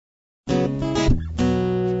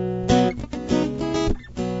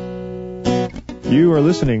You are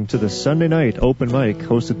listening to the Sunday Night Open Mic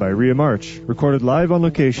hosted by Rhea March, recorded live on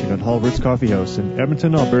location at Halbert's Coffee House in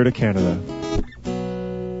Edmonton, Alberta, Canada.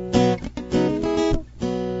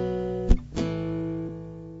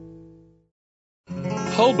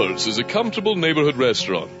 Halbert's is a comfortable neighborhood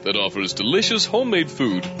restaurant that offers delicious homemade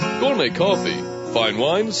food, gourmet coffee, fine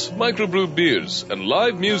wines, microbrewed beers, and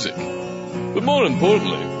live music. But more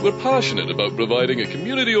importantly, we're passionate about providing a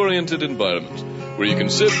community-oriented environment where you can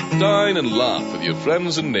sit, dine, and laugh with your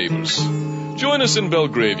friends and neighbors. Join us in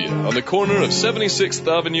Belgravia on the corner of 76th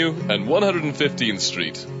Avenue and 115th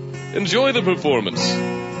Street. Enjoy the performance.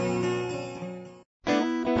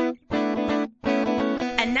 And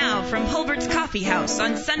now from Halbert's Coffee House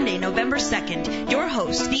on Sunday, November 2nd, your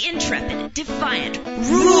host, the intrepid, defiant,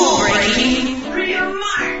 rule-breaking Rhea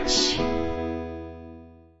March.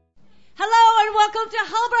 Hello and welcome to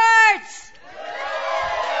Halbert's!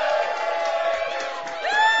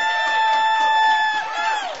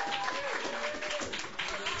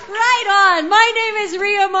 Right on. My name is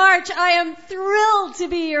Rhea March. I am thrilled to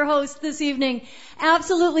be your host this evening.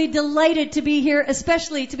 Absolutely delighted to be here,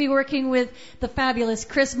 especially to be working with the fabulous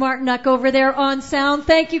Chris Martinuck over there on sound.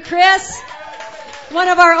 Thank you, Chris. One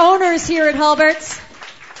of our owners here at Halbert's.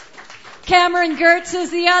 Cameron Gertz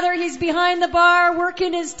is the other. He's behind the bar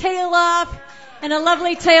working his tail off, and a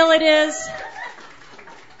lovely tail it is.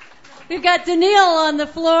 We've got Daniil on the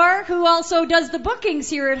floor, who also does the bookings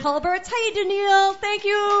here at Halbert's. Hey, Daniil. Thank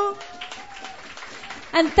you.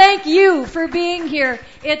 And thank you for being here.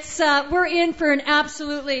 We're in for an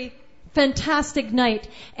absolutely fantastic night.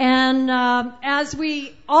 And as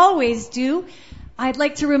we always do, I'd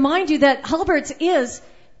like to remind you that Halbert's is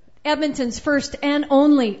Edmonton's first and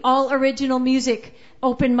only all-original music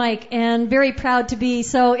open mic, and very proud to be.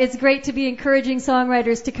 So it's great to be encouraging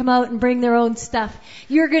songwriters to come out and bring their own stuff.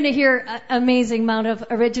 You're going to hear an amazing amount of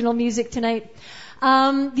original music tonight.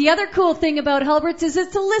 The other cool thing about Halbert's is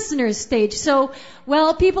it's a listener's stage. So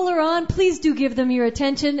while people are on, please do give them your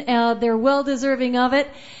attention. They're well deserving of it.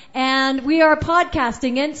 And we are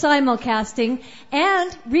podcasting and simulcasting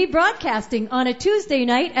and rebroadcasting on a Tuesday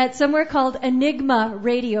night at somewhere called Enigma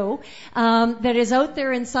Radio that is out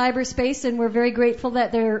there in cyberspace, and we're very grateful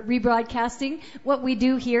that they're rebroadcasting what we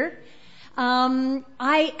do here.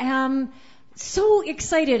 I am so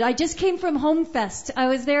excited. I just came from Home Fest. I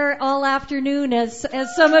was there all afternoon as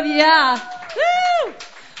some of you, woo!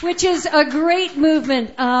 Which is a great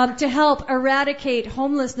movement to help eradicate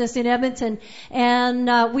homelessness in Edmonton.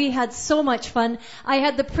 And we had so much fun. I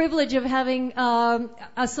had the privilege of having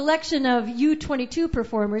a selection of U22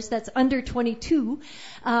 performers, that's under 22,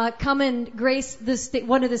 come and grace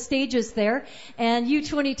one of the stages there. And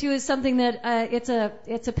U22 is something that it's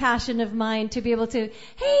a passion of mine to be able to, hey,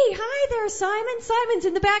 hi there, Simon. Simon's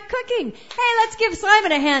in the back cooking. Hey, let's give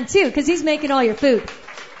Simon a hand, too, because he's making all your food.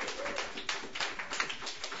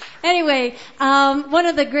 Anyway, one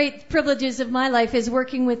of the great privileges of my life is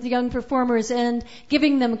working with young performers and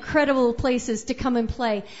giving them credible places to come and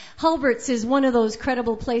play. Halbert's is one of those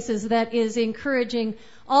credible places that is encouraging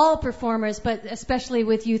all performers, but especially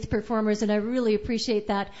with youth performers, and I really appreciate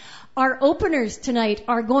that. Our openers tonight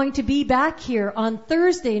are going to be back here on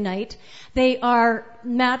Thursday night. They are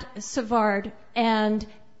Matt Savard and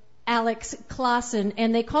Alex Clausen,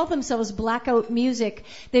 and they call themselves Blackout Music.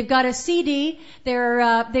 They've got a CD. They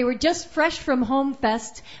were just fresh from Home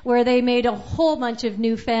Fest, where they made a whole bunch of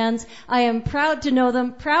new fans. I am proud to know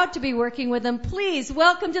them, proud to be working with them. Please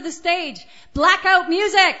welcome to the stage, Blackout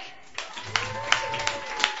Music.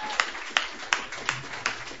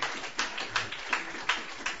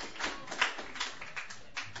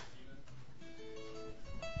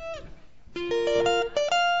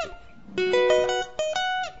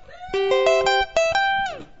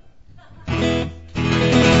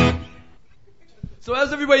 So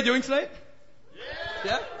how's everybody doing tonight?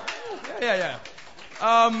 Yeah.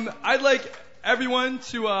 I'd like everyone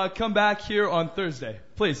to come back here on Thursday.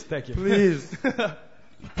 Please, thank you. Please. What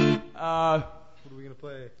are we going to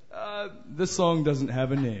play? This song doesn't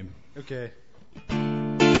have a name. Okay.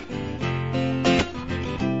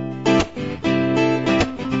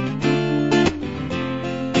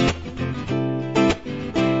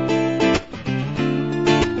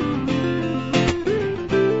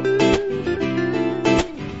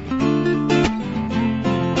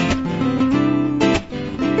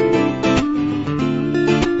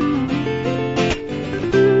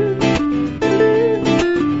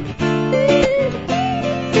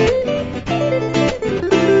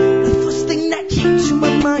 Thing that you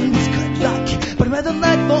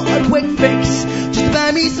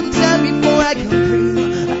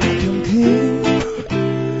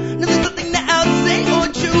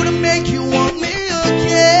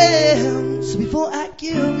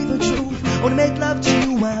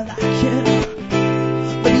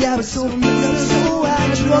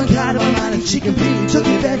out of my mind and she completely took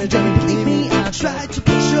advantage of me. Believe me, I tried to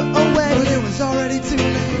push her away, but it was already too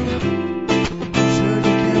late. Sure you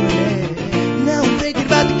can relate. Now I'm thinking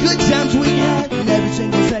about the good times we had, and every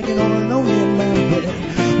single second all alone in my bed.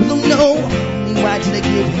 Well, oh no, why did I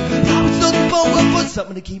give in? I was looking forward for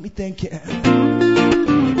something to keep me thinking.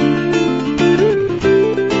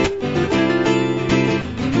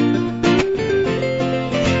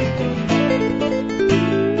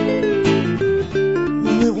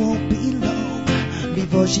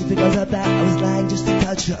 She figures out that I was lying just to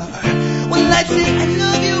touch her. Well, I say I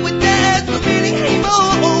love you, but there's no meaning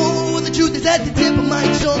anymore. The truth is at the tip of my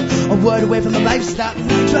tongue. A word away from the lifestyle, and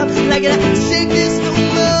I drop like I can't take this no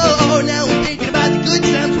more. Now I'm thinking about the good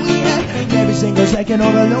times we had, and every single second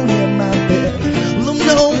all alone in my bed. Well,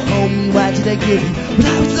 no, homie, why did I give in? But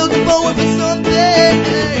I was looking forward for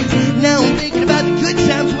something. Now I'm thinking about the good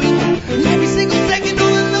times we had, and every single second all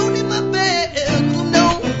alone in my bed. Well,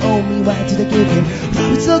 no, homie, why did I give in? I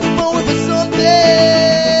was looking forward for something.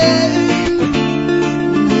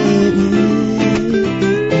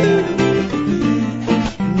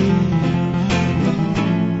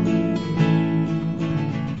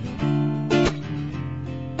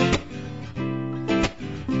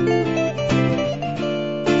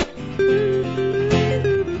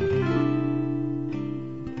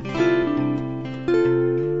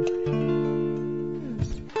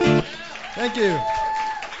 Thank you.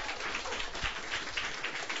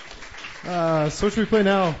 So what should we play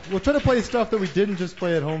now? We'll try to play stuff that we didn't just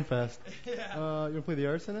play at Home Fest. You want to play The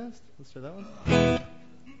Arsonist? Let's try that one.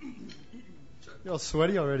 You're all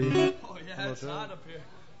sweaty already. Oh yeah, it's hot up here.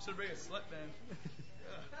 Should bring a sweatband.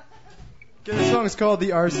 Okay, the song is called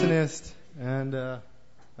The Arsonist, and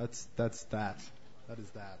that's that. That is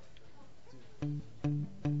that.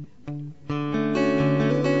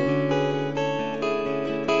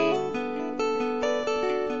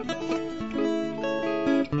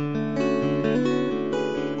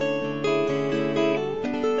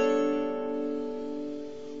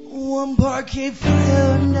 One parquet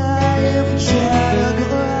fire night,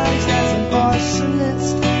 categorized as an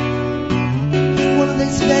arsonist. One of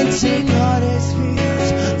these venting artists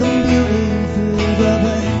fears the beauty through the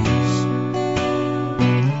waves.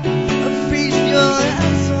 Feast your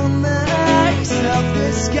eyes on my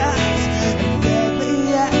self-disguise and deadly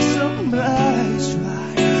acts of price.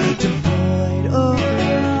 Try to void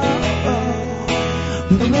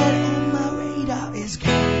the red on my radar is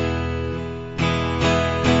gone.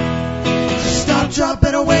 Drop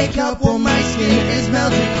and I wake up while my skin is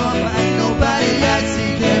melting off like nobody I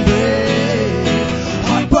see can breathe.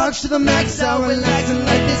 Heart barks to the max, I'll relax and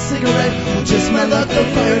light this cigarette. Just my luck, the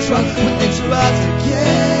fire truck will interrupt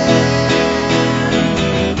again.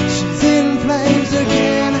 She's in flames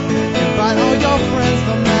again. Invite all your friends,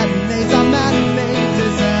 the matinees are man-made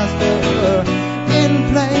disaster. In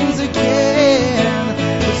flames again.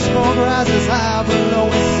 The smoke rises high below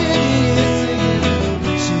the city is singing.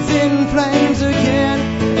 She's in flames again.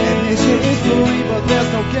 Admission is free, but there's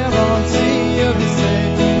no guarantee of the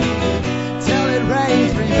safety. Till it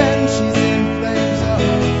rains, revenge, she's in flames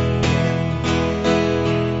again.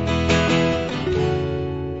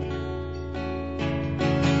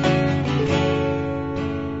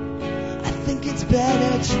 I think it's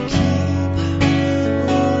better to keep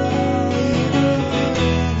all your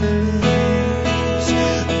enemies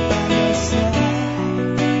by my side.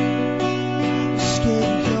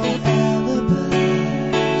 Scapegoat alibis,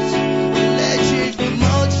 alleged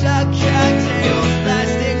mocha cocktails,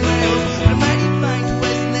 plastic rails, a mighty fine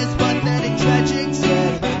twist, and this pathetic tragic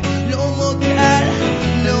set. No more God,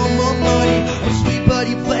 no more money, our sweet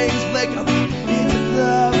buddy flames flicker into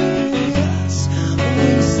glorious.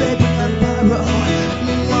 Only safe and borrow,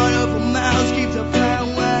 one of a mouse keeps a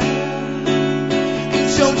flower. And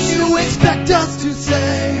don't you expect us to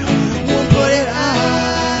say, we'll put it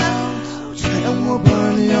out, and we'll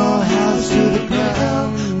burn your house to the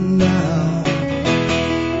ground now.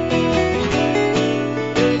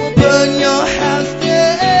 We'll burn your house down.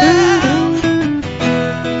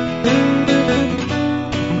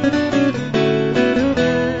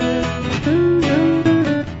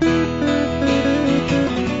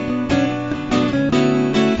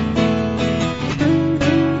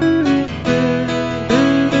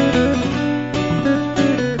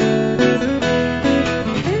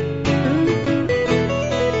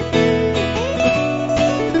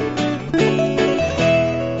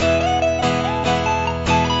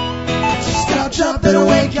 Stop, jump, and I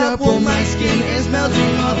wake up while my skin is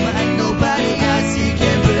melting off like nobody I see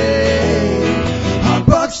can breathe. Heart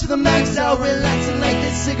barks to the max, I'll relax and light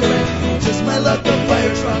this cigarette. Just my luck, the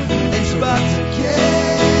fire truck interrupts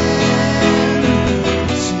again.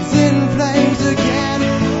 She's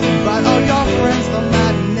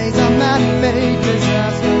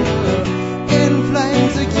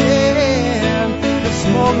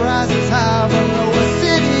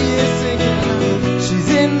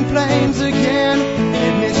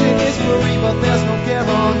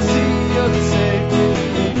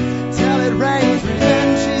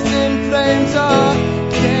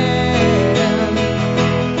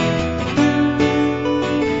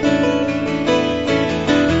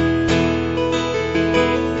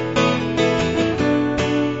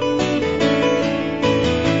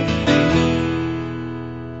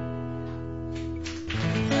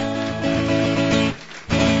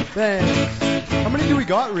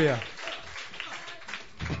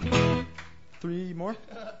 3 more.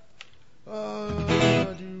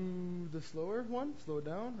 Do the slower one, slow it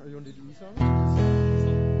down, or you want to do the E song?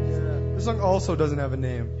 Yeah. This song also doesn't have a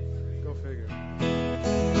name. Go figure.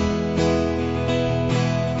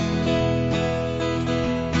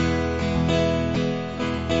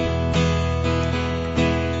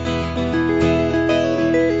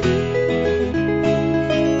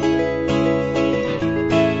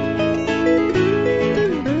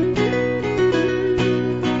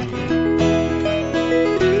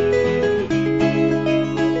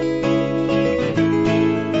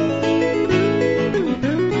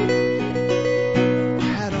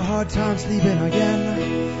 Sleeping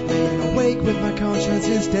again, laying awake with my conscience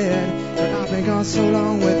instead. But I've been gone so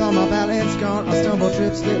long with all my balance gone. I stumble,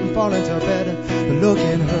 trip, slip, and fall into bed. The look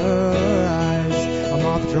in her eyes, I'm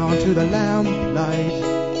off drawn to the lamplight.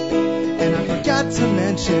 And I forgot to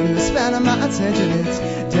mention the span of my attention. Its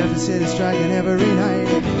deficit is striking every night.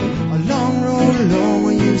 A long road alone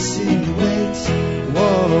when you see the waits.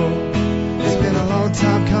 Whoa, it's been a long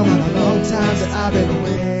time coming, a long time that I've been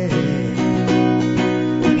away.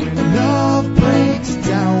 Love breaks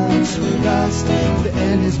down to lust. The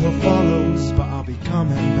end is what follows, but I'll be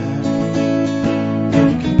coming back.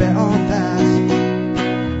 You can bet on that.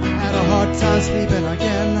 I had a hard time sleeping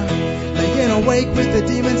again, laying awake with the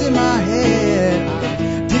demons in my head.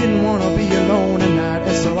 I didn't want to be alone at night,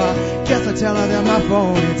 and so I guess I tell her that my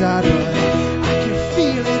phone had died. But I can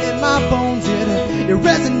feel it in my bones, it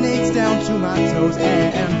resonates down to my toes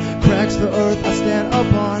and cracks the earth I stand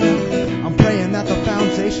upon. I'm praying that the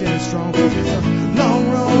foundation is strong, 'cause it's a long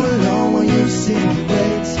road along when you see the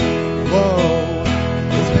waits. Whoa,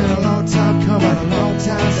 it's been a long time coming, a long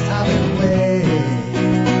time that I've been waiting.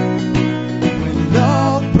 When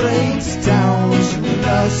love breaks down to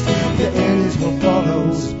lust, the end is what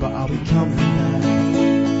follows, but I'll be coming back.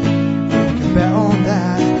 You can bet on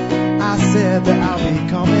that. I said that I'll be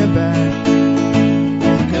coming back.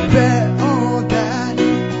 You can bet on that.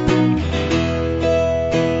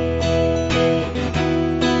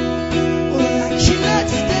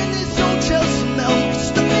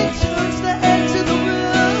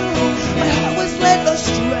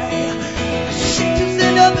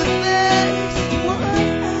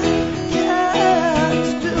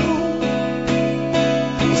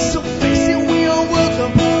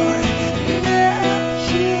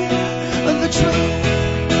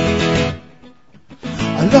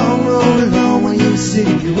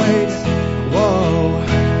 You wait, whoa,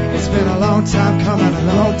 it's been a long time coming, a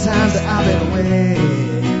long time that I've been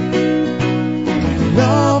waiting.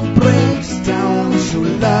 Love breaks down to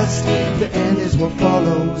lust, the end is what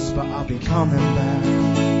follows, but I'll be coming back.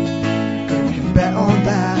 You can bet on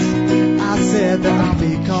that. I said that I'll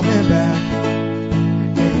be coming back.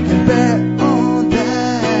 You can bet on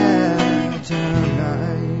that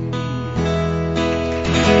tonight.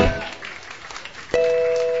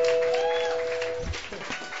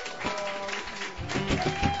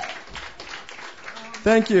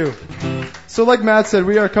 Thank you. So like Matt said,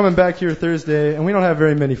 we are coming back here Thursday, and we don't have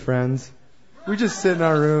very many friends. We just sit in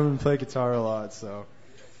our room and play guitar a lot. So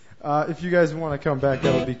if you guys want to come back,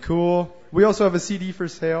 that would be cool. We also have a CD for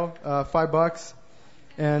sale, $5,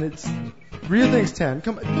 and it's real things 10.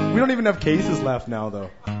 Come, we don't even have cases left now, though.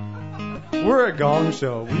 We're a gong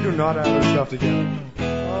show. We do not have our stuff together.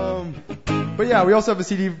 But yeah, we also have a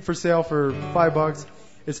CD for sale for $5.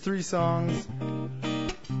 It's 3 songs.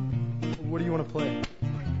 What do you want to play?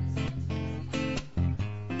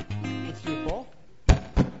 Let's do a ball.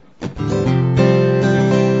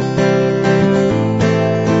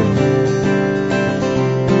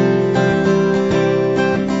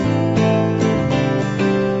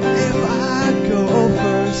 If I go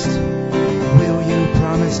first, will you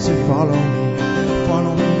promise to follow me?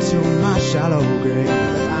 Follow me to my shallow grave.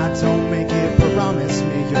 If I don't make it, promise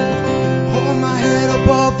me you'll hold my head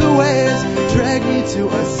above the waves, drag me to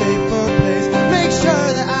a safer place. Make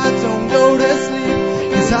sure that I don't go to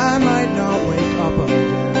sleep, 'cause I might not wake up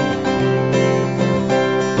again.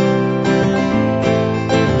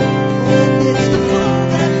 And it's the thought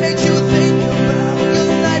that makes you think about your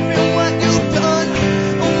life and what you've done.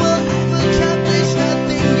 Oh, well, I've accomplished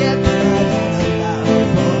nothing yet, but I've had a lot of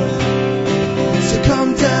fun. So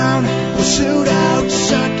come down, we'll shoot out,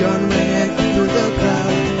 shotgun ringing through the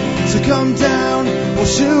crowd. So come down, we'll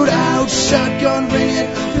shoot out, shotgun ringing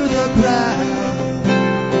through the crowd.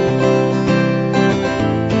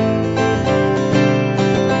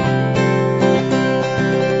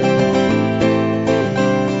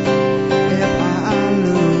 If I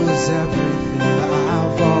lose everything that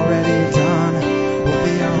I've already done, well,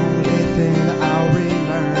 the only thing that I'll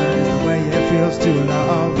relearn is the way it feels to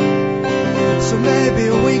love. So maybe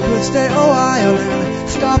we could and stay a while and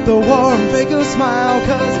stop the war and fake a smile,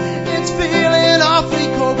 'cause it's feeling awfully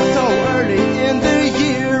cold so early in the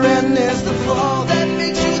year, and it's the fall that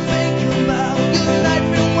makes you think about your life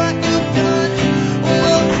and what you've done.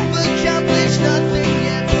 Well, I've accomplished nothing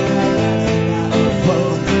yet, but that's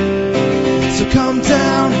fun. So come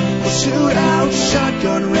down, shoot out,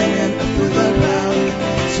 shotgun ringing through the crowd.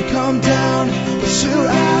 So come down, shoot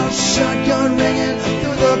out, shotgun ringing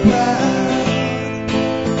through the crowd.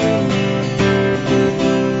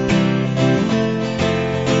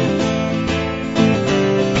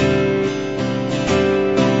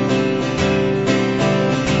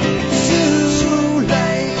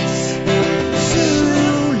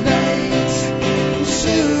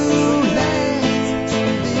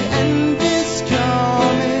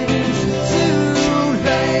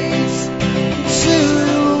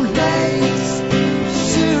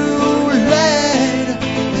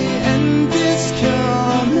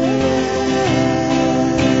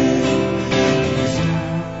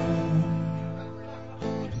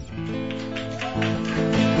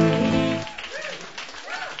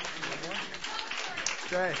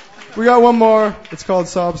 We got one more. It's called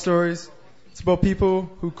Sob Stories. It's about people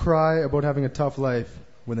who cry about having a tough life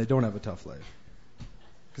when they don't have a tough life.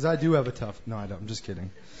 Because I do have a tough... No, I don't. I'm just kidding.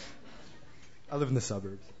 I live in the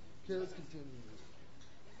suburbs. Okay, let's continue.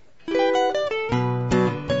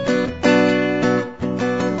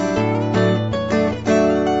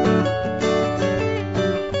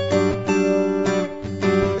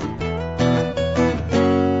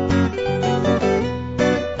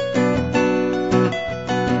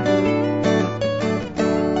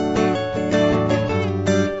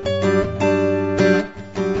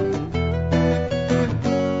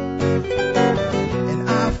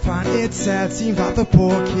 Sad, seems like the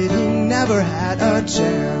poor kid, he never had a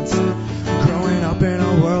chance. Growing up in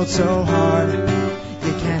a world so hard,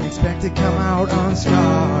 you can't expect to come out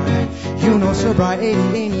unscarred. You know sobriety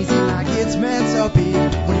ain't easy like it's meant to be.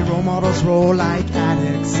 When your role models roll like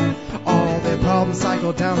addicts, all their problems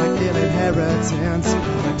cycle down like their inheritance.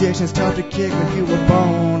 Addiction's tough to kick when you were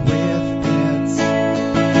born with it.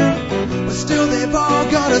 But still they've all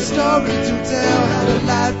got a story to tell, how their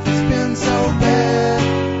life has been so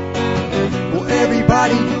bad. Well,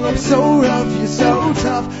 everybody grew up so rough, you're so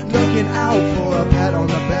tough, looking out for a pat on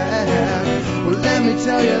the back. Well, let me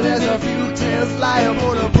tell you, there's a few tales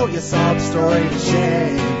liable to put your sob story to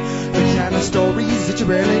shame. The kind of stories that you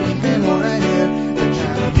rarely even want to hear, the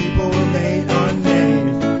kind of people remain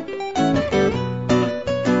unnamed.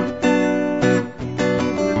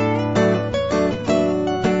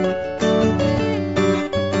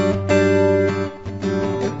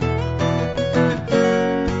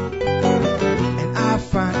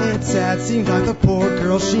 Seems like the poor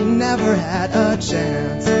girl, she never had a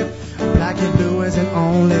chance. Black and blue is an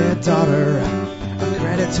only daughter, a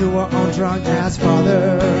credit to her own drunk ass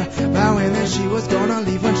father. Vowing that she was gonna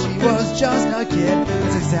leave when she was just a kid.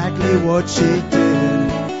 That's exactly what she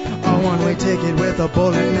did. A one-way ticket with a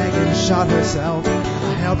bullet neck and shot herself. A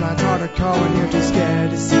helpline told her call when you're too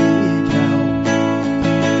scared to seek help.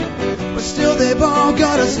 But still they've all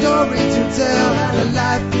got a story to tell, how their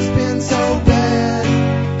life has been so bad.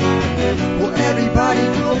 Well, everybody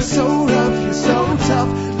grew up so rough, you're so tough,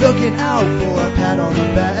 looking out for a pat on the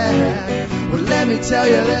back. Well, let me tell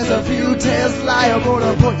you, there's a few tales liable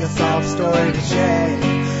to put your sob story to shame.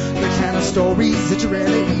 The kind of stories that you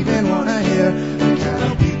rarely even want to hear, the kind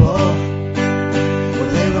of people, well,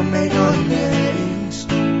 they remain unnamed.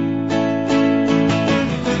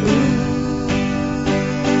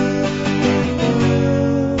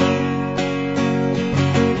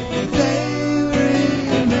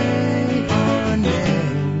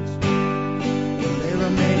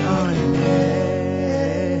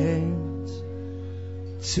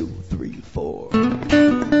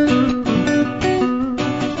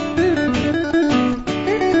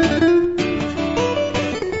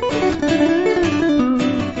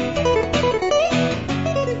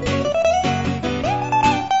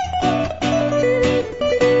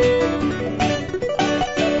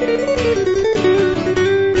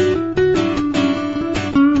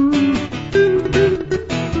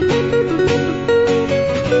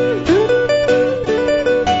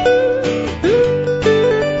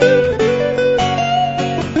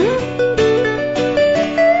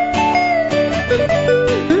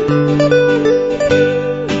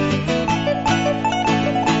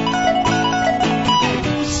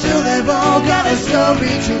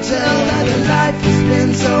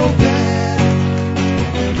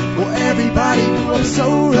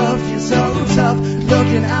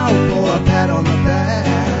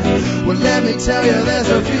 Well, let me tell you, there's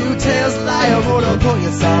a few tales liable to put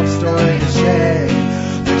your sob story to shame.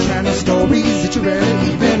 The kind of stories that you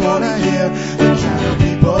rarely even want to hear. The kind of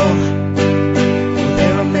people,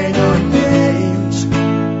 they remain unnamed.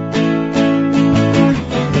 They remain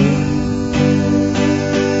unnamed.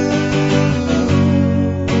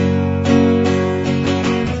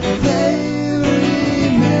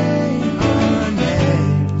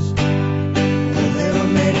 They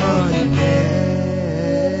remain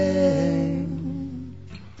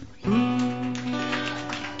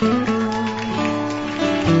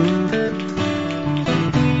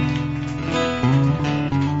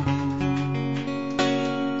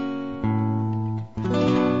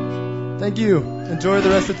Thank you. Enjoy the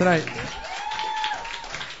rest of tonight.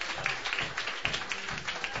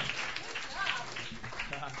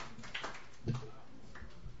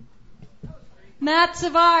 Matt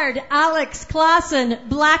Savard, Alex Klassen,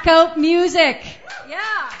 Blackout Music.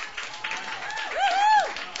 Yeah.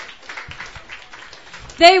 Woo-hoo!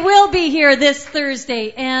 They will be here this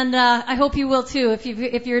Thursday, and I hope you will too.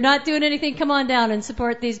 If you're not doing anything, come on down and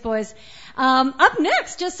support these boys. Up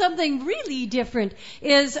next, just something really different,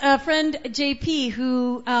 is a friend JP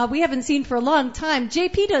who we haven't seen for a long time.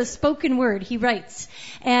 JP does spoken word. He writes.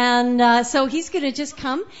 And so he's going to just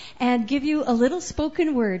come and give you a little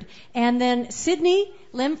spoken word. And then Sydney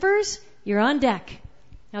Lemfers, you're on deck.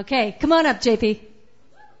 Okay, come on up, JP.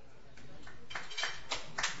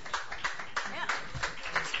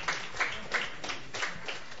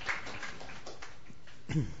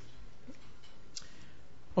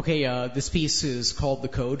 Okay, this piece is called The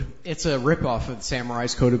Code. It's a rip-off of the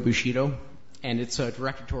Samurai's Code of Bushido, and it's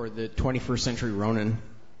directed toward the 21st century Ronin.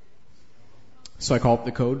 So I call it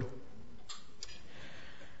The Code.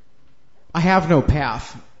 I have no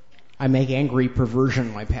path. I make angry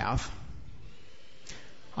perversion my path.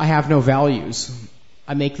 I have no values.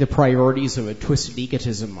 I make the priorities of a twisted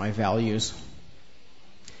egotism my values.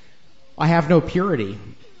 I have no purity.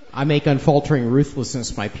 I make unfaltering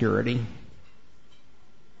ruthlessness my purity.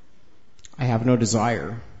 I have no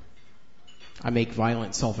desire. I make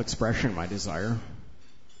violent self-expression my desire.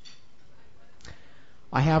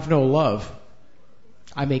 I have no love.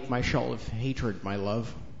 I make my shell of hatred my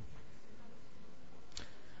love.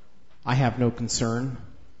 I have no concern.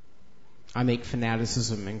 I make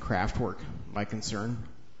fanaticism and craftwork my concern.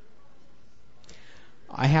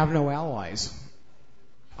 I have no allies.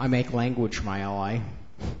 I make language my ally.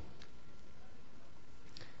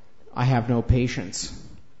 I have no patience.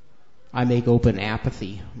 I make open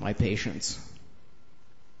apathy my patience.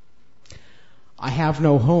 I have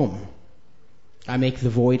no home. I make the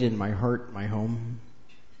void in my heart my home.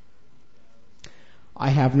 I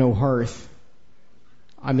have no hearth.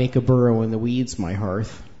 I make a burrow in the weeds my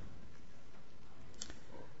hearth.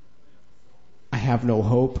 I have no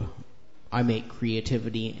hope. I make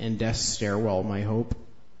creativity and death's stairwell my hope.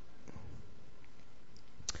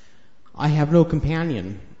 I have no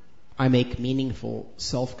companion. I make meaningful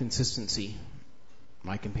self-consistency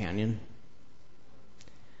my companion.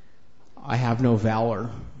 I have no valor.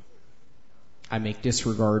 I make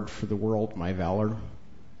disregard for the world my valor.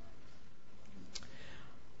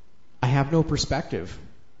 I have no perspective.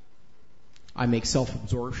 I make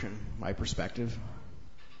self-absorption my perspective.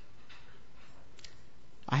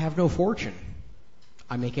 I have no fortune.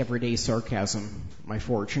 I make everyday sarcasm my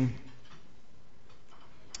fortune.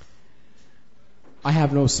 I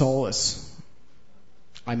have no solace.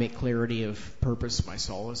 I make clarity of purpose my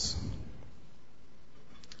solace.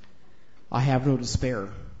 I have no despair.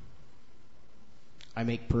 I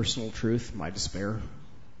make personal truth my despair.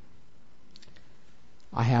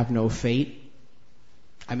 I have no fate.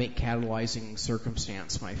 I make catalyzing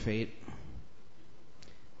circumstance my fate.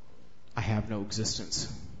 I have no existence.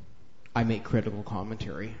 I make critical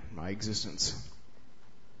commentary my existence.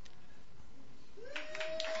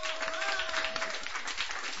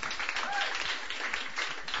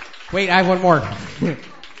 Wait, I have one more. As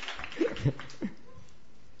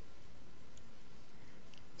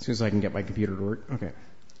soon as I can get my computer to work. Okay.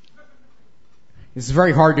 This is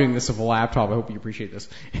very hard doing this with a laptop. I hope you appreciate this.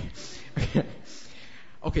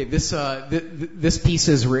 Okay, this piece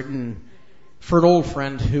is written for an old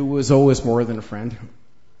friend who was always more than a friend.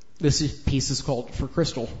 This piece is called For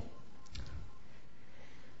Crystal.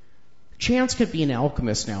 Chance could be an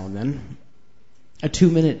alchemist now and then. A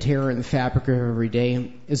 2-minute tear in the fabric of every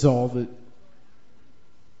day is all the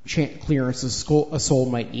clearance a soul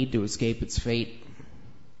might need to escape its fate.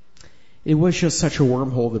 It was just such a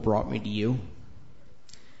wormhole that brought me to you.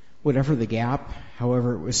 Whatever the gap,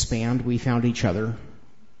 however it was spanned, we found each other.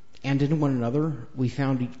 And in one another, we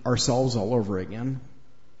found ourselves all over again.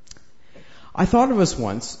 I thought of us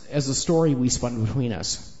once as a story we spun between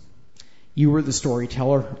us. You were the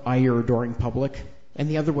storyteller, I your adoring public, and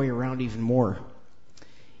the other way around even more.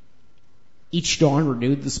 Each dawn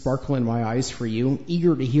renewed the sparkle in my eyes for you,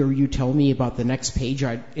 eager to hear you tell me about the next page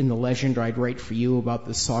in the legend I'd write for you, about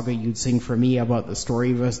the saga you'd sing for me, about the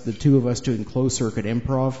story of us, the two of us doing closed-circuit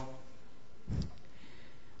improv.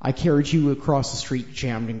 I carried you across the street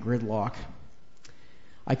jammed in gridlock.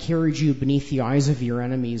 I carried you beneath the eyes of your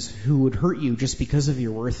enemies who would hurt you just because of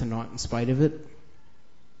your worth and not in spite of it.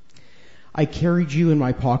 I carried you in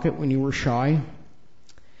my pocket when you were shy.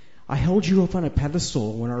 I held you up on a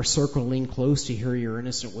pedestal when our circle leaned close to hear your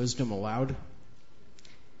innocent wisdom aloud.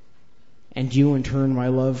 And you, in turn, my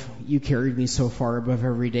love, you carried me so far above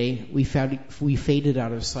every day, we faded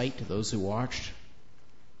out of sight to those who watched.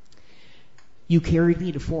 You carried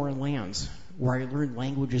me to foreign lands, where I learned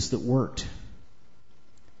languages that worked.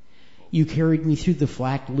 You carried me through the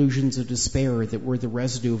flat illusions of despair that were the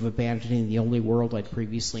residue of abandoning the only world I'd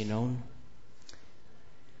previously known.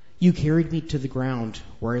 You carried me to the ground,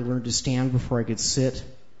 where I learned to stand before I could sit,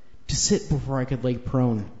 to sit before I could lay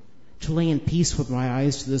prone, to lay in peace with my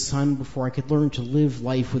eyes to the sun before I could learn to live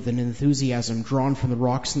life with an enthusiasm drawn from the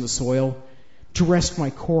rocks and the soil, to rest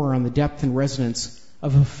my core on the depth and resonance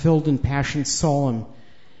of a fulfilled and passion solemn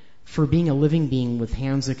for being a living being with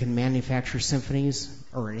hands that can manufacture symphonies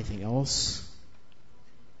or anything else.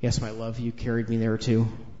 Yes, my love, you carried me there too.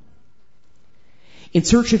 In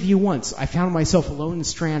search of you once, I found myself alone and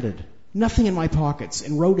stranded, nothing in my pockets,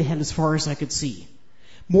 and rode ahead as far as I could see.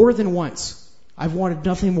 More than once, I've wanted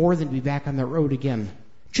nothing more than to be back on that road again,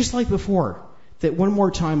 just like before, that one more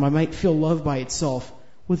time I might feel love by itself,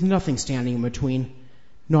 with nothing standing in between,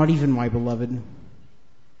 not even my beloved.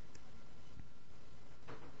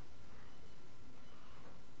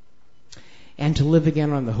 And to live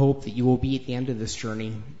again on the hope that you will be at the end of this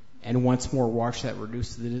journey, and once more watch that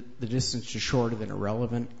reduce the distance to shorter than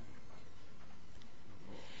irrelevant.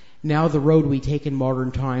 Now the road we take in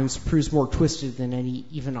modern times proves more twisted than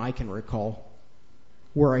even I can recall,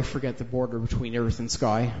 where I forget the border between earth and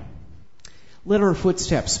sky. Let our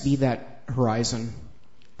footsteps be that horizon,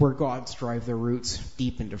 where gods drive their roots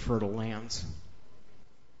deep into fertile lands.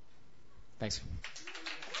 Thanks.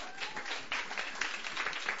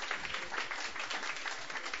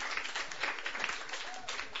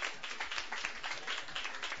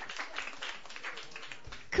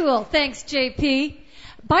 Cool. Thanks, JP.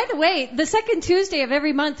 By the way, the second Tuesday of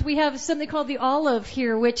every month, we have something called the Olive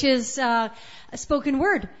here, which is a spoken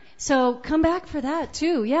word. So come back for that,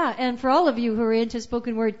 too. Yeah, and for all of you who are into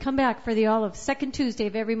spoken word, come back for the Olive, second Tuesday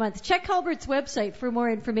of every month. Check Halbert's website for more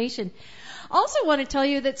information. Also want to tell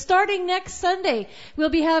you that starting next Sunday, we'll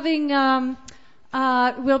be having...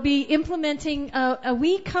 we'll be implementing a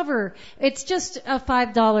wee cover. It's just a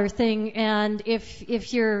 $5 thing, and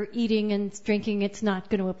if you're eating and drinking, it's not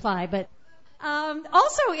going to apply. But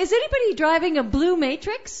also, is anybody driving a blue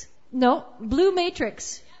Matrix? No, blue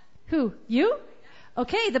Matrix. Who? You?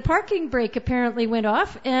 Okay, the parking brake apparently went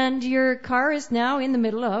off, and your car is now in the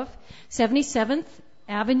middle of 77th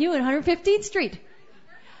Avenue and 115th Street.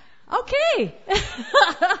 Okay.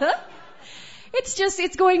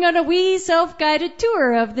 It's going on a wee self-guided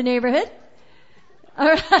tour of the neighborhood. All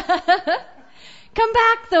right. Come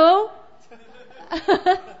back, though.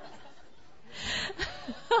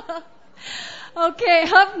 Okay,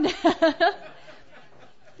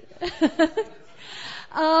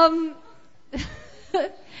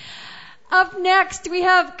 up next we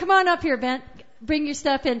have, come on up here, Ben. Bring your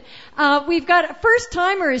stuff in. We've got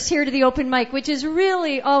first-timers here to the open mic, which is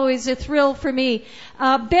really always a thrill for me.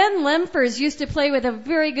 Ben Lemfers used to play with a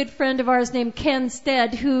very good friend of ours named Ken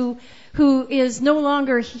Stead, who is no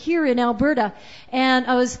longer here in Alberta. And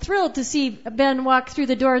I was thrilled to see Ben walk through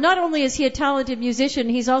the door. Not only is he a talented musician,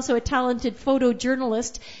 he's also a talented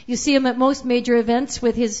photojournalist. You see him at most major events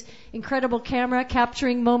with his incredible camera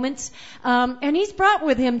capturing moments. And he's brought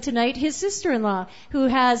with him tonight his sister-in-law, who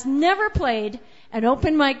has never played an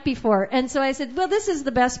open mic before. And so I said, well, this is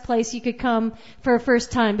the best place you could come for a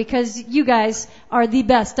first time, because you guys are the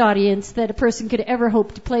best audience that a person could ever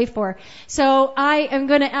hope to play for. So I am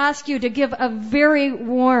going to ask you to give a very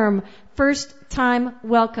warm first time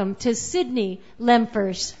welcome to Sydney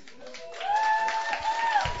Lemfers.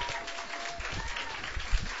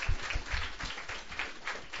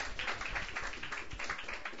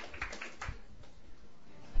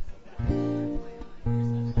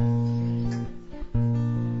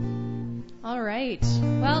 All right.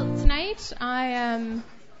 Well, tonight I am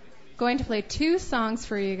going to play 2 songs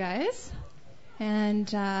for you guys. And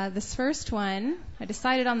this first one, I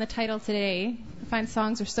decided on the title today. I find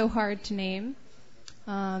songs are so hard to name.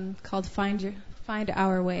 called Find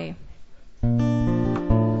Our Way. The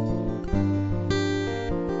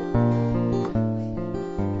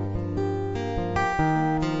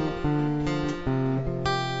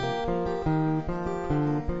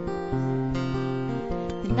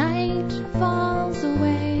night falls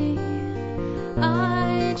away.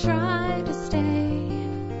 I try to stay.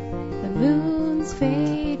 The moon's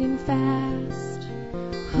fading fast.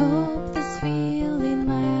 Hope this feeling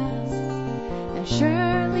lasts. As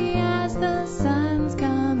surely as the sun's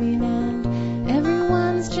coming and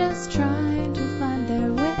everyone's just trying to find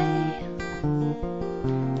their way.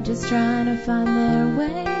 Just trying to find their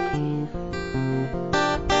way.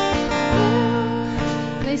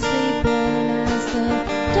 They sleep in as the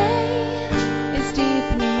day is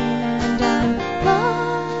deepening and I'm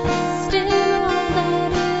lost in all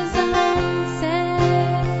that is unsaid.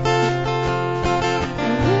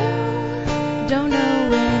 And you don't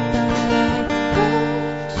know it, but I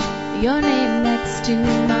wrote your name next to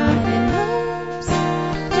mine in hopes to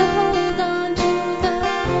hold on to the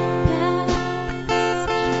past.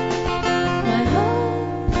 My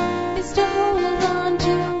hope is to hold on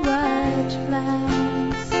to what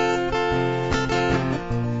lasts.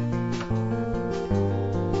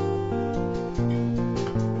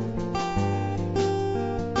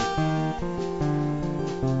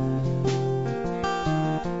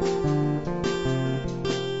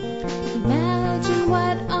 Imagine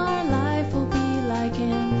what our life will be like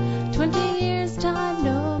in 20 years' time.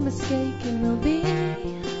 No mistaking, we'll be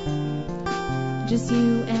just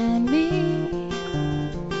you and me.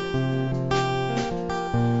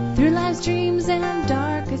 Through life's dreams and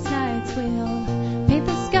darkest nights, we'll paint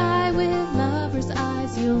the sky with lovers'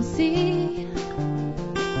 eyes. You'll see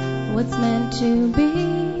what's meant to be.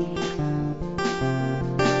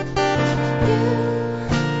 You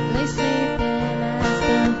lay sleeping as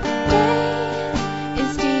the day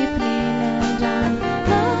is deepening and I'm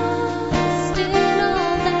lost in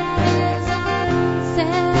all that is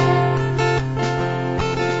unsaid.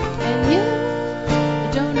 And you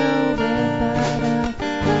don't know it, but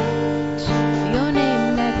I wrote your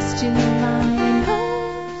name next to mine in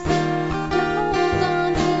hopes to hold on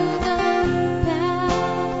to the past.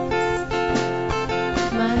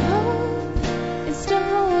 My hope is to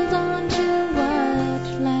hold on to what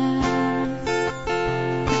lasts.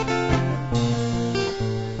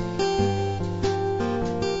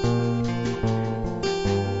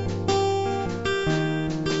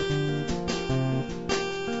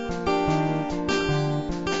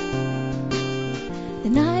 The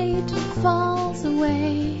night falls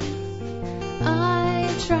away. I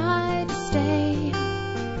try to stay.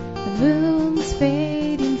 The moon's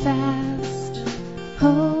fading fast.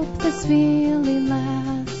 Hope this feeling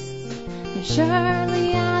lasts. And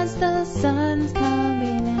surely as the sun's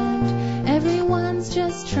coming and everyone's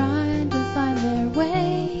just trying to find their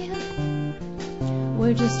way.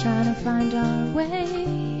 We're just trying to find our way.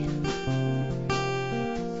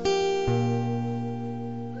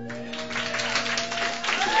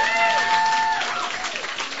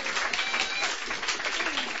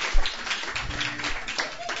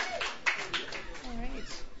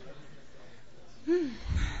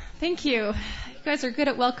 Thank you. You guys are good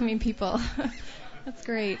at welcoming people. That's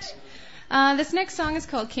great. This next song is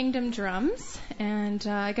called Kingdom Drums, and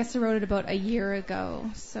I guess I wrote it about a year ago.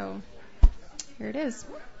 So here it is.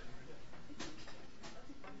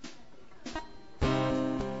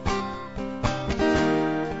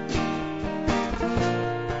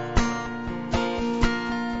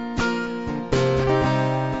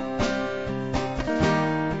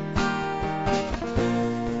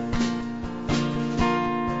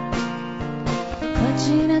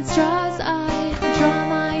 Clutching at straws, I draw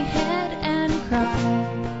my head and cry.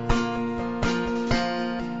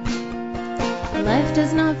 Life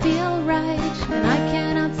does not feel right, and I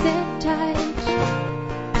cannot sit tight.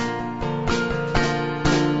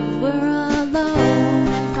 We're alone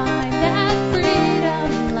and find that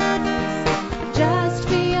freedom lies just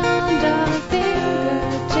beyond our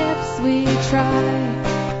fingertips. We try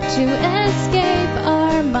to escape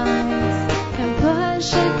our minds and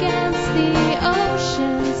push against the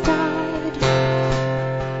ocean's tide.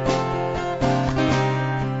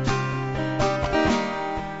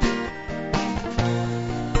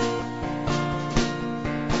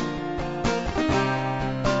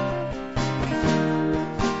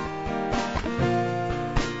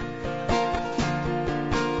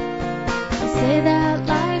 They say that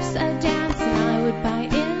life's a dance and I would buy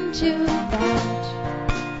into that.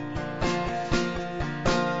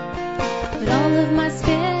 But all of my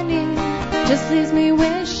spinning just leaves me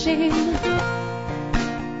wishing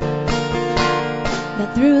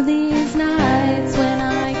that through these nights when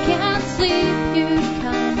I can't sleep, you'd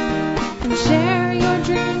come and share your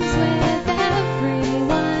dreams with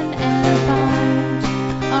everyone and find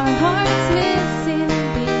our hearts missing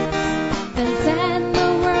beats, then send the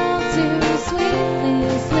world to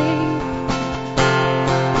sweetly sleep.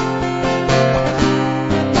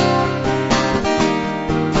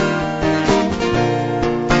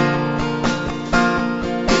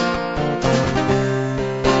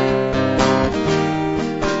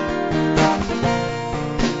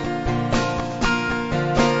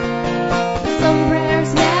 Some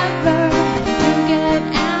prayers never do get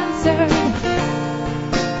answered,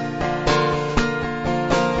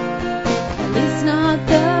 at least not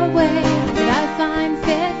the way that I find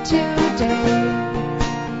fit today.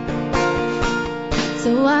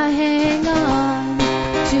 So I hang on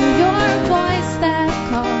to your voice that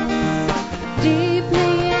calls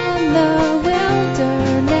deeply in the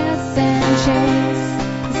wilderness and chase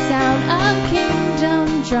the sound of kingdom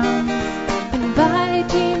drums,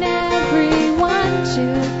 inviting everyone to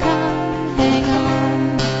come. Hang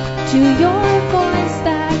on to your voice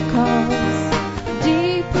that calls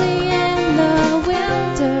deeply in the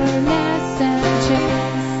wilderness and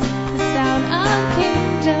chase the sound of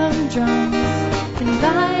kingdom drums,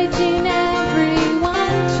 inviting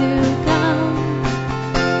everyone to come.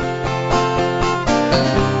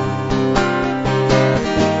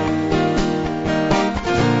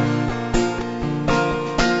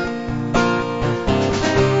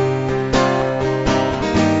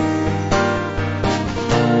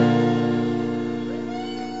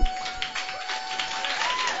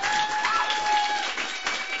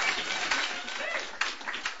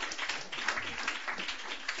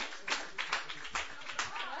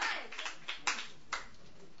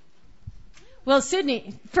 Well,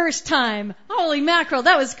 Sydney, first time. Holy mackerel,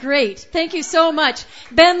 that was great. Thank you so much.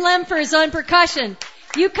 Ben Lemfer is on percussion.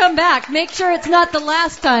 You come back. Make sure it's not the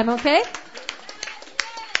last time, okay?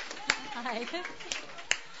 Hi.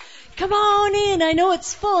 Come on in. I know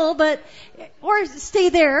it's full, or stay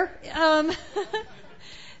there.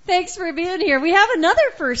 Thanks for being here. We have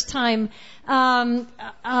another first time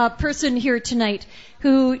person here tonight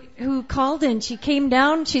who called in. She came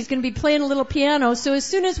down. She's going to be playing a little piano. So as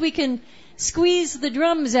soon as we can squeeze the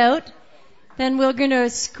drums out, then we're going to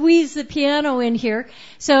squeeze the piano in here.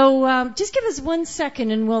 So just give us 1 second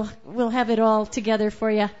and we'll have it all together for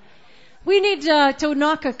you. We need to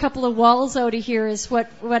knock a couple of walls out of here is what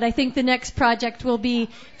I think the next project will be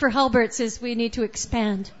for Halberts is we need to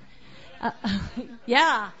expand.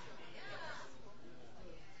 Yeah.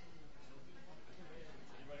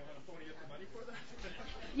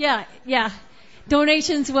 Yeah.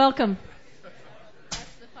 Donations welcome.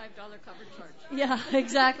 Yeah,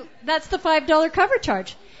 exactly. That's the $5 cover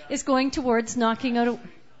charge. Is going towards knocking out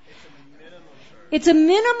It's a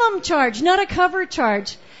minimum charge, not a cover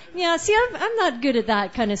charge. Yeah, see, I'm not good at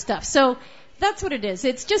that kind of stuff. So that's what it is.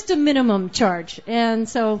 It's just a minimum charge. And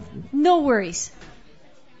so no worries.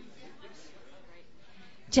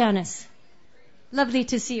 Janice, lovely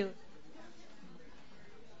to see you.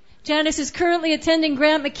 Janice is currently attending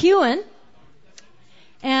Grant McEwen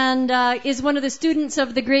and is one of the students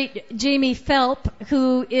of the great Jamie Phelp,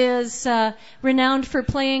 who is renowned for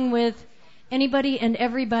playing with anybody and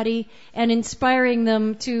everybody and inspiring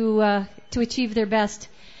them to achieve their best.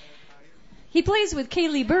 He plays with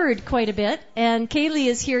Kaylee Bird quite a bit, and Kaylee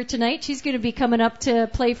is here tonight. She's going to be coming up to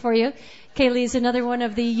play for you. Kaylee is another one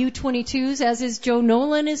of the U22s, as is Joe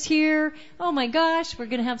Nolan is here. Oh my gosh, we're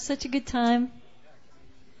going to have such a good time.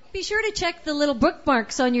 Be sure to check the little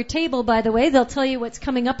bookmarks on your table, by the way. They'll tell you what's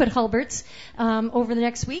coming up at Halberts over the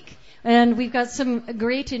next week. And we've got some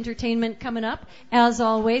great entertainment coming up, as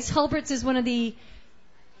always. Halberts is one of the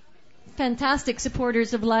fantastic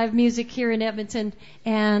supporters of live music here in Edmonton.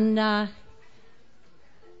 And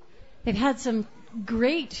they've had some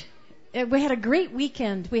great... We had a great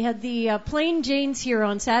weekend. We had the Plain Janes here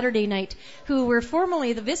on Saturday night, who were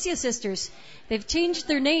formerly the Vicia Sisters. They've changed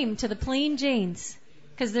their name to the Plain Janes,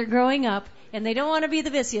 because they're growing up, and they don't want to be the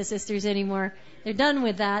Vicia Sisters anymore. They're done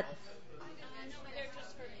with that.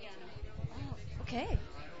 Okay.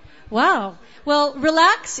 Wow. Well,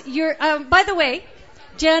 relax. By the way,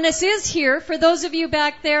 Janice is here. For those of you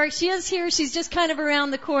back there, she is here. She's just kind of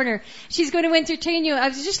around the corner. She's going to entertain you. I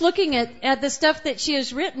was just looking at the stuff that she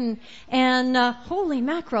has written, and holy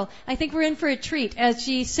mackerel, I think we're in for a treat as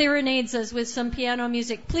she serenades us with some piano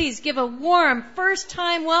music. Please give a warm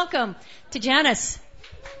first-time welcome to Janice.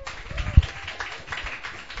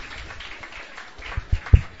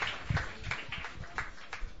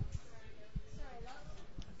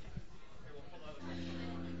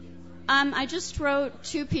 I just wrote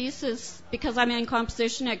 2 pieces because I'm in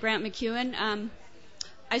composition at Grant MacEwan.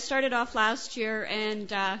 I started off last year,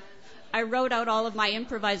 and I wrote out all of my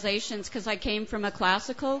improvisations because I came from a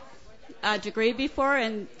classical degree before,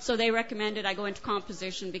 and so they recommended I go into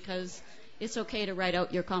composition because it's okay to write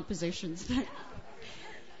out your compositions.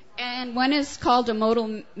 And one is called a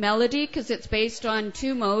modal melody because it's based on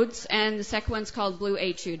 2 modes, and the second one's called Blue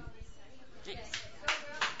Etude. Thanks.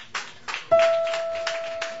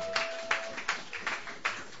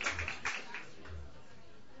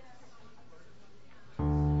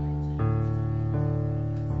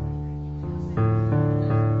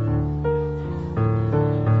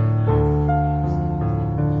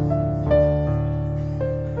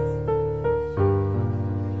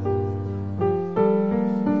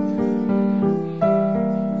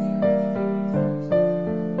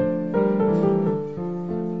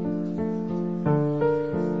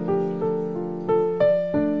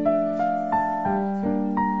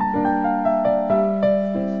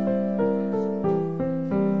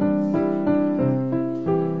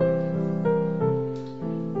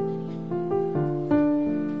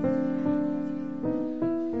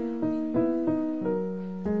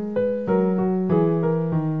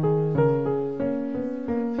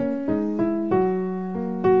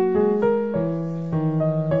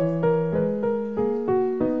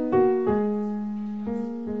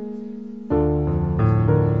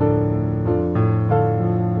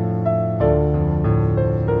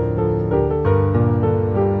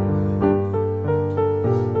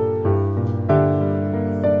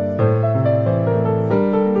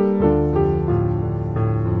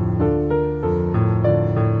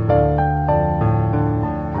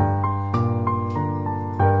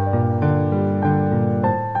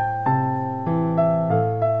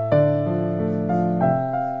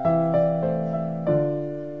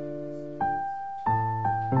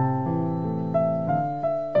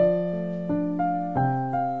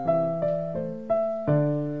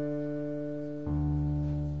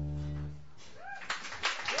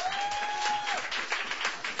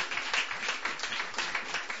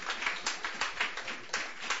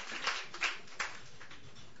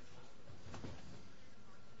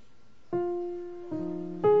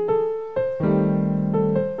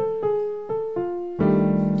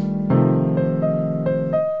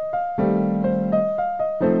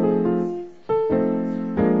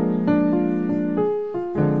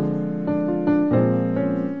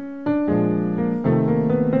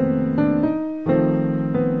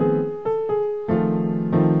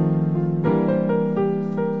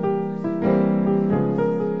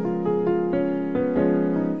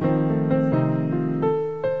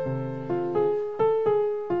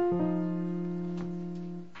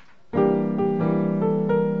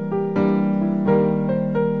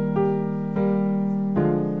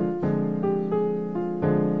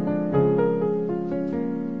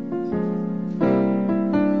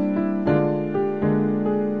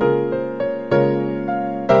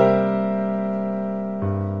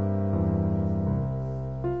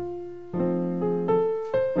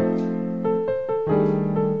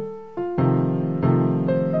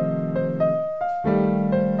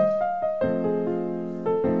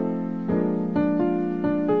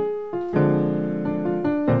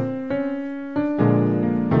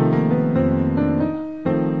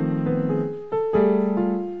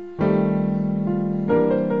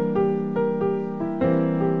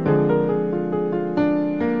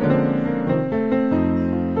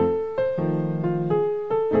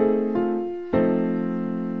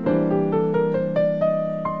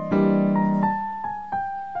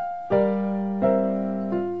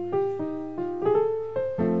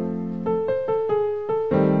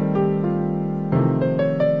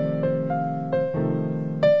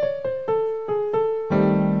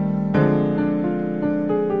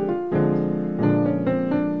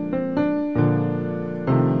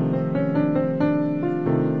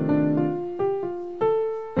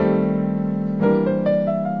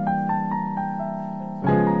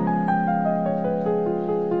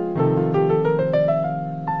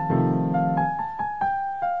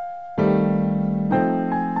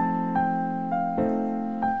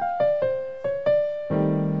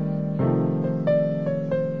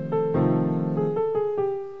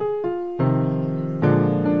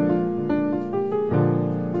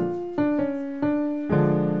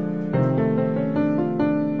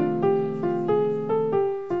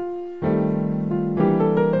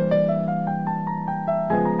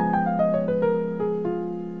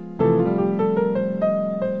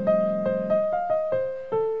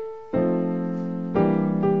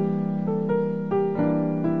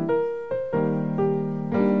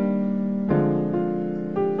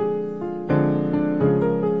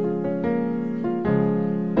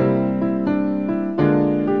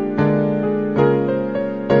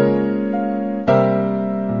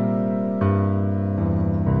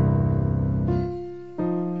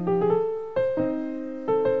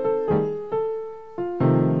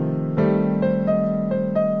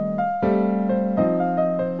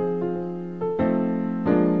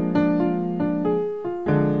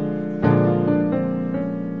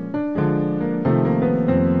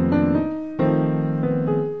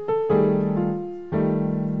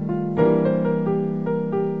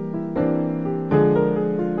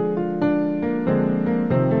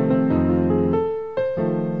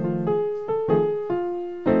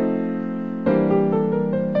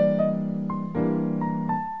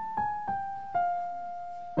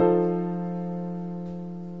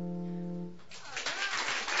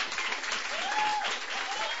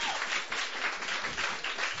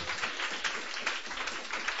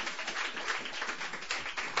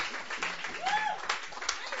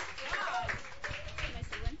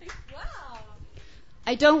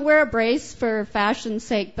 I don't wear a brace for fashion's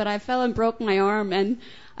sake, but I fell and broke my arm, and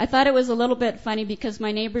I thought it was a little bit funny because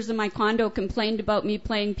my neighbors in my condo complained about me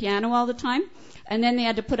playing piano all the time, and then they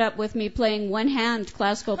had to put up with me playing one-hand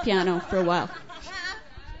classical piano for a while.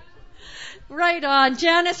 Right on.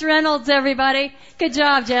 Janice Reynolds, everybody. Good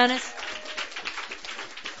job, Janice.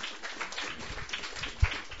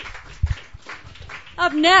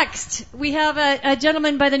 Up next, we have a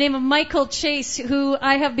gentleman by the name of Michael Chase, who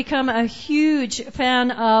I have become a huge fan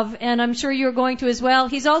of, and I'm sure you're going to as well.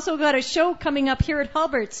 He's also got a show coming up here at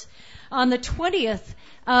Halbert's on the 20th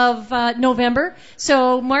of November.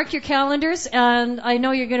 So mark your calendars, and I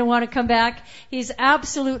know you're going to want to come back. He's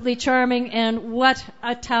absolutely charming, and what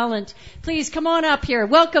a talent. Please come on up here.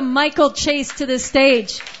 Welcome Michael Chase to the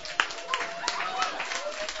stage.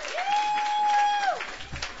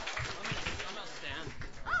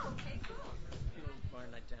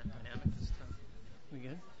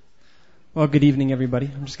 Well, good evening, everybody.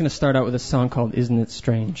 I'm just going to start out with a song called Isn't It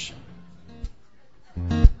Strange?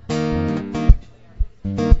 1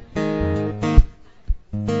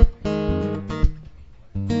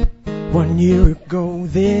 year ago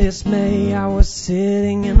this May, I was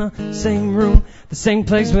sitting in the same room, the same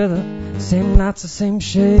place with the same lights, the same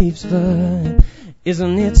shapes, but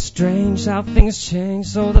isn't it strange how things change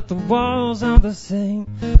so that the walls are the same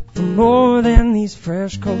for more than these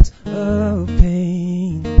fresh coats of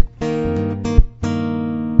paint?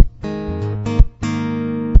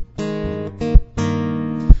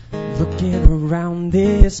 Looking around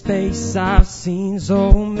this space, I've seen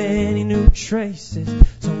so many new traces,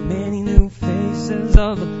 so many new faces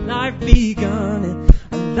of a life begun and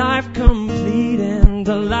a life complete and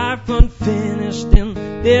a life unfinished in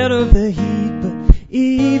the dead of the heat. But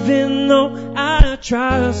even though I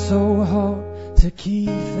try so hard to keep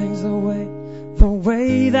things the way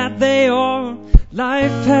that they are,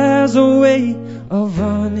 life has a way of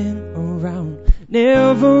running around,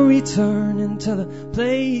 never returning to the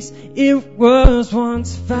place it was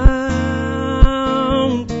once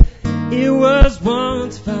found. It was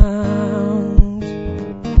once found.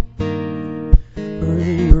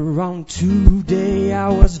 Earlier on today, I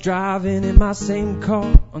was driving in my same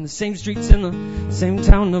car on the same streets in the same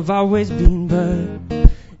town I've always been. But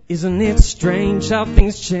isn't it strange how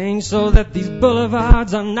things change so that these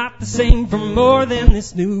boulevards are not the same for more than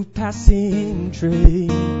this new passing train?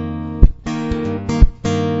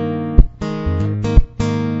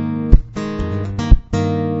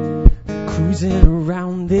 Cruising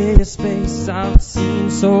around this space, I've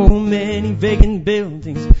seen so many vacant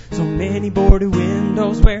buildings, so many boarded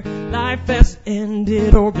windows where life has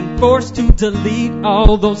ended or been forced to delete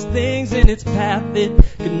all those things in its path it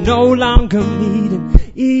could no longer meet. And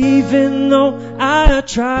even though I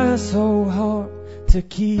try so hard to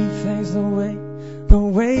keep things the way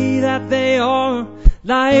that they are,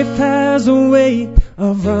 life has a way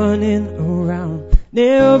of running around,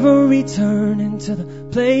 never returning to the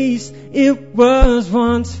place it was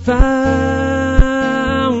once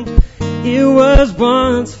found. It was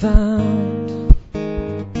once found.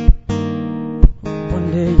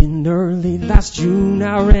 One day in early last June,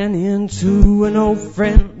 I ran into an old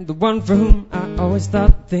friend, the one for whom I always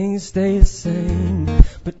thought things stay the same.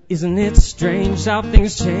 But isn't it strange how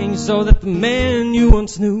things change so that the man you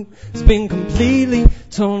once knew has been completely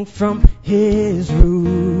torn from his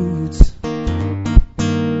roots?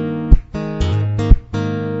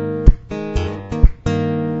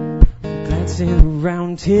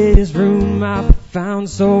 Around his room, I found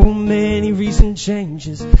so many recent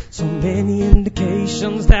changes, so many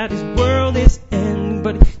indications that his world is ending,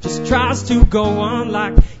 but he just tries to go on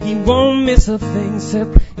like he won't miss a thing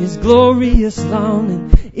except his glorious lawn.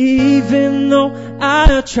 And even though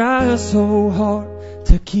I try so hard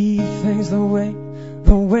to keep things the way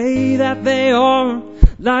that they are,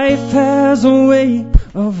 life has a way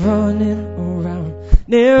of running around,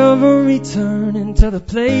 never returning to the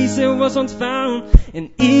place it was once found. And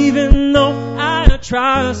even though I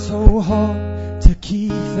try so hard to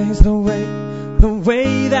keep things the way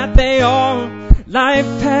that they are,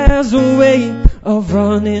 life has a way of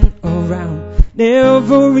running around,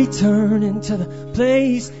 never returning to the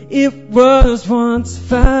place it was once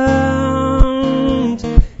found.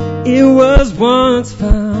 It was once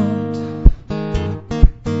found.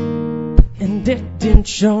 And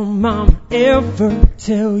didn't your mom ever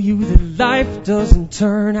tell you that life doesn't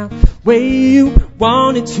turn out the way you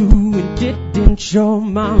want it to? And didn't your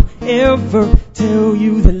mom ever tell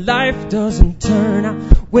you that life doesn't turn out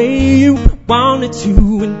the way you want it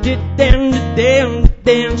to? And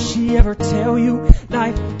didn't she ever tell you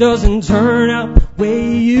life doesn't turn out the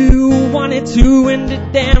way you want it to? And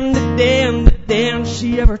didn't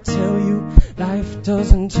she ever tell you life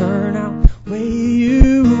doesn't turn out the way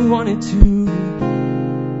you want it to.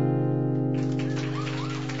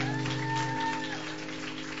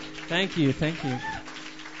 Thank you.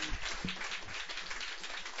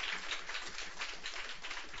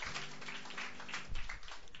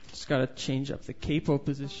 Just got to change up the capo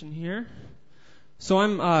position here. So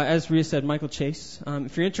I'm, as Rhea said, Michael Chase.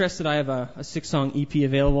 If you're interested, I have a 6-song EP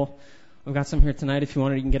available. I've got some here tonight. If you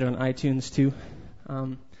want it, you can get it on iTunes too.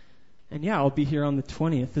 And yeah, I'll be here on the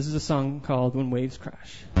 20th. This is a song called When Waves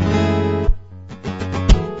Crash.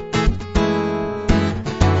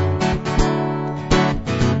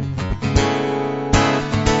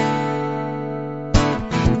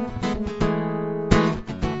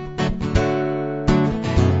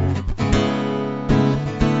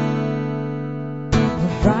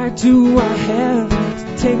 Do I have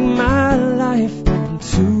to take my life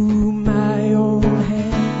into my own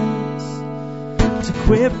hands? To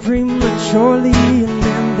quit prematurely and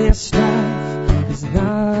end this strife is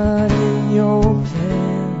not in your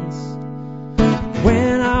plans.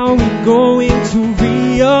 When are we going to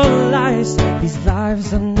realize these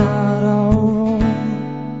lives are not our own?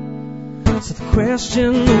 So the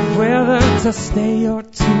question of whether to stay or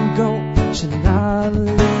to go should not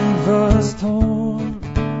leave us torn.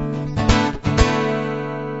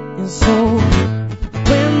 And so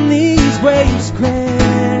when these waves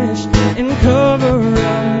crash and cover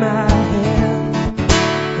up my head,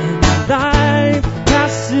 and life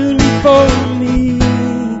passes before me,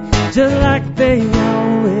 just like they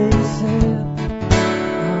always said,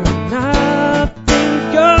 I will not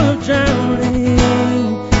think of drowning,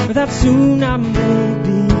 but that soon I may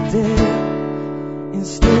be dead.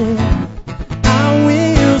 Instead, I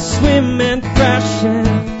will swim and crash and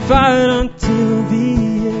fight until the end.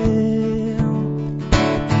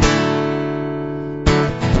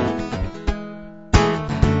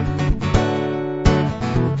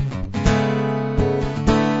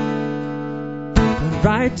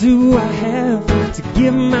 Right do I have to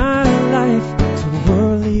give my life to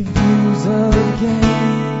worldly views again?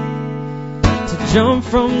 To jump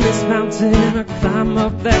from this mountain or climb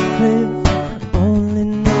up that cliff, only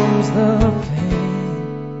knows the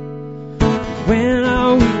pain. When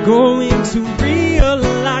are we going to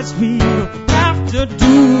realize we don't have to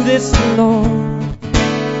do this alone?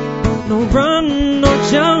 No run, no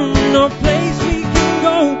jump, no place we can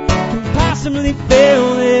go can possibly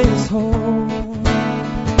fill this hole.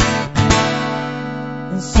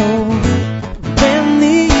 So when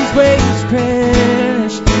these waves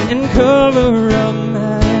crash and cover up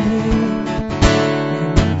my head,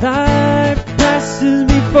 and life passes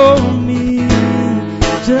before me,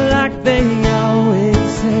 just like they always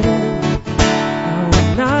said, I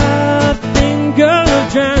will not think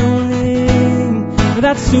of drowning, but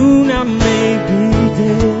that soon I may be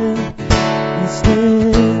dead.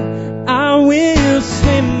 Instead, I will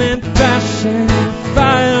swim and thrash and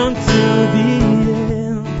fight until the end.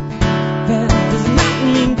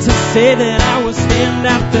 Say that I will stand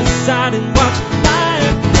at the side and watch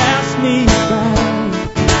life pass me by,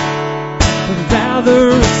 but rather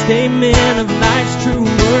a statement of life's true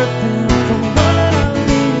worth and from what I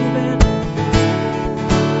live in.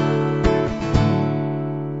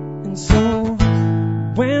 And so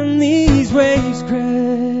when these waves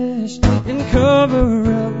crash and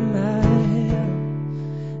cover up my head,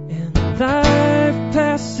 and life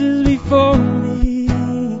passes before me,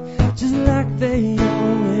 just like they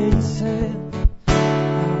always said,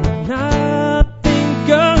 I will not think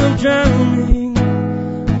of drowning,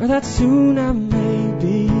 or that soon I may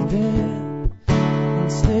be dead.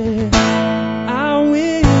 Instead, I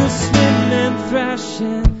will swim and thrash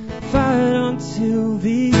and fight until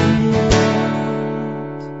the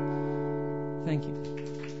end. Thank you.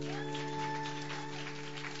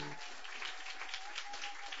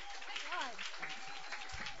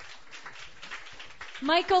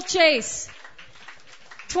 Michael Chase.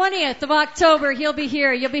 20th of October, he'll be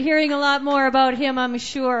here. You'll be hearing a lot more about him, I'm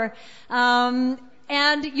sure. And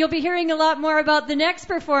you'll be hearing a lot more about the next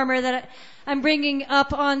performer that I'm bringing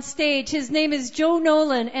up on stage. His name is Joe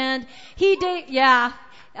Nolan, and he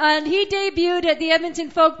debuted at the Edmonton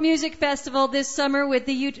Folk Music Festival this summer with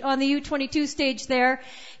on the U22 stage there.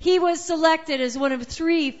 He was selected as one of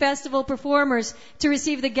 3 festival performers to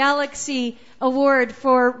receive the Galaxy Award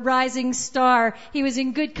for Rising Star. He was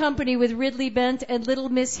in good company with Ridley Bent and Little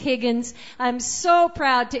Miss Higgins. I'm so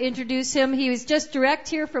proud to introduce him. He was just direct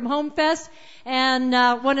here from Homefest, and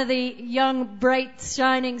one of the young, bright,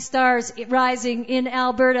 shining stars rising in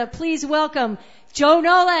Alberta. Please welcome Joe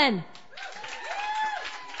Nolan.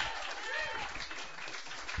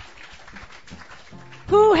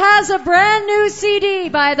 Who has a brand new CD,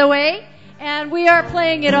 by the way, And we are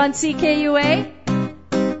playing it on CKUA.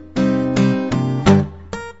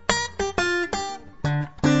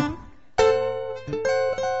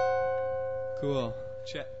 Cool.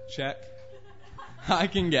 Check. I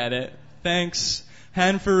can get it. Thanks.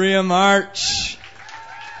 Hanfaria March.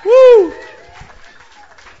 Woo!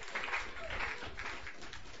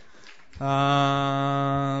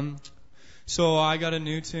 So I got a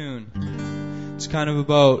new tune. It's kind of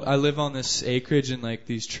about, I live on this acreage and like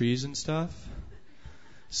these trees and stuff.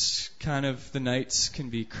 It's kind of, the nights can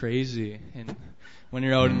be crazy and when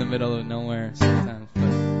you're out in the middle of nowhere sometimes.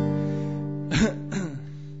 But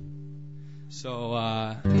so,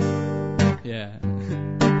 yeah.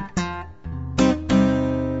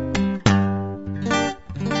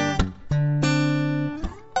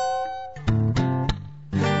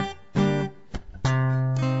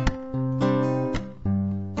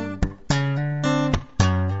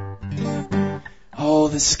 Oh,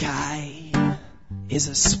 the sky is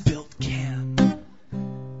a spilt can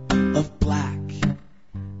of black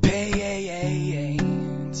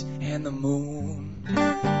paint, and the moon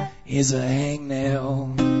is a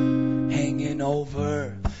hangnail hanging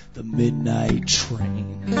over the midnight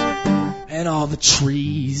train. And all the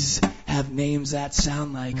trees have names that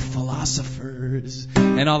sound like philosophers,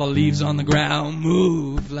 and all the leaves on the ground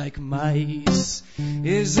move like mice.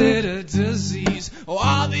 Is it a disease, or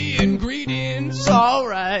are the ingredients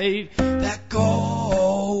alright that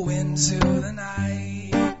go into the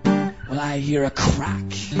night? Well, I hear a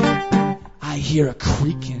crack, I hear a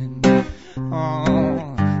creaking.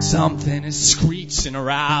 Oh, something is screeching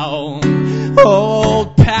around.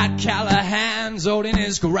 Old Pat Callahan's out in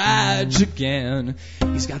his garage again.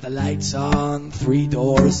 He's got the lights on 3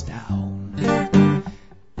 doors down.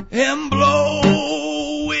 And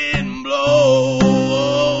blow, wind blow,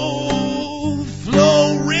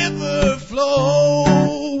 flow, river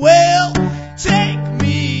flow. Well, take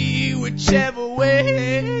me whichever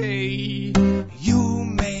way you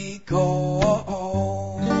may go.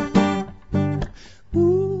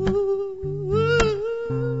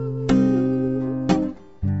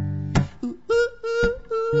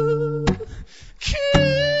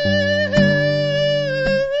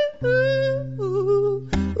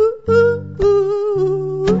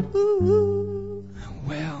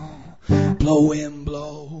 Blow and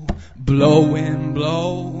blow, blow and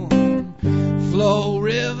blow, flow,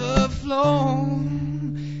 river, flow.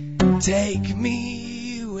 Take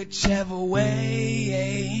me whichever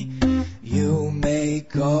way you may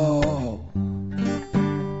go.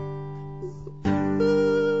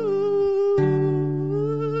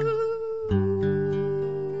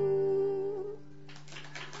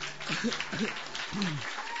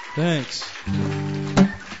 Thanks.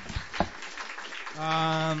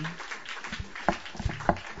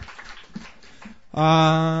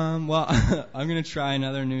 Well, I'm gonna try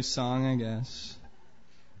another new song, I guess.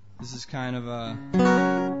 This is kind of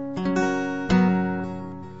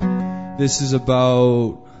this is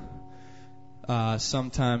about,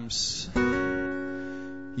 sometimes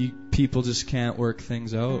people just can't work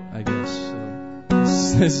things out, I guess.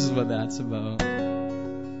 So this is what that's about.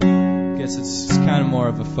 I guess it's kind of more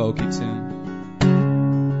of a folky tune.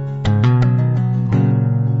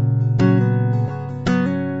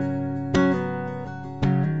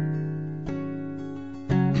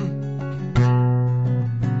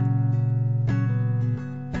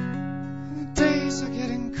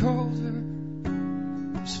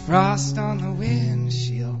 Frost on the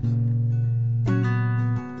windshield.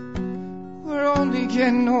 We're only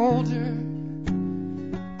getting older.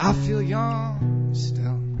 I feel young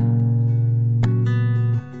still.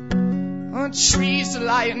 Trees are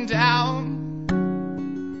lying down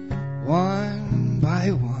one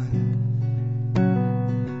by one.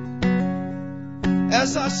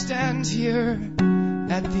 As I stand here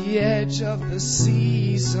at the edge of the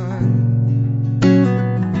season,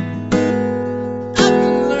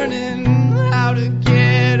 how to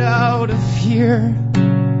get out of here.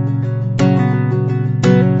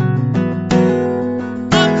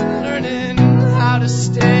 I've been learning how to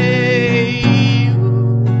stay.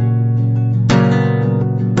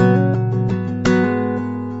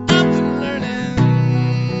 I've been learning.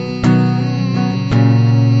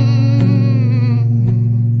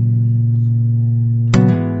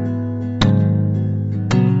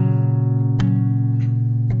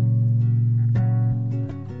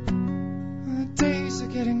 Days are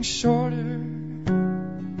getting shorter.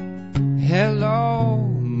 Hello,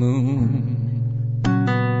 moon.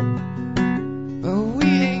 But we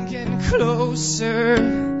ain't getting closer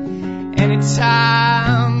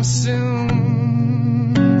anytime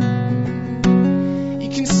soon. You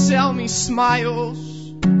can sell me smiles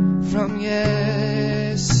from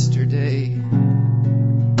yesterday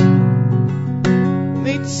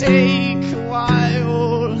may take a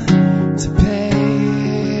while to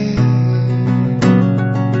pay.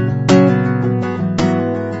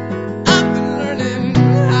 I've been learning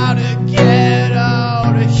how to get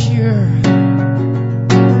out of here.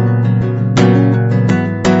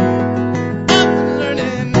 I've been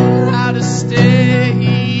learning how to stay.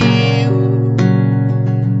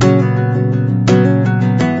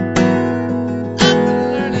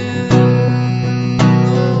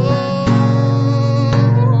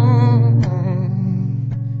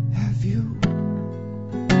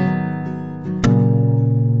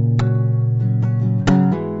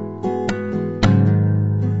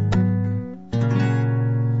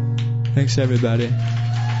 Thanks, everybody.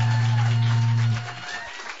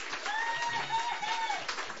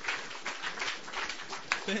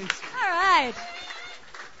 Thanks. All right.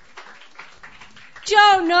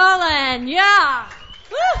 Joe Nolan, yeah.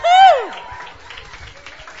 Woohoo!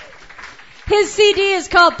 His CD is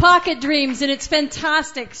called Pocket Dreams, and it's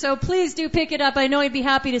fantastic. So please do pick it up. I know he'd be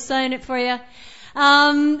happy to sign it for you.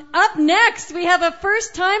 Up next, we have a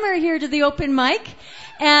first-timer here to the open mic.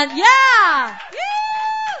 And yeah! Woo!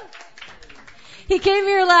 He came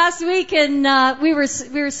here last week, and we were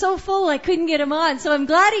so full I couldn't get him on. So I'm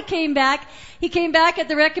glad he came back. He came back at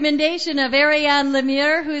the recommendation of Ariane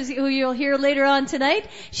Lemire, who you'll hear later on tonight.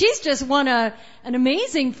 She's just won an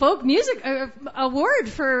amazing folk music award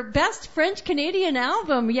for Best French Canadian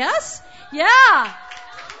Album. Yes? Yeah.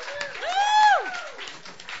 Woo!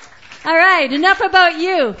 All right, enough about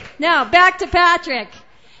you. Now, back to Patrick.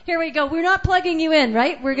 Here we go. We're not plugging you in,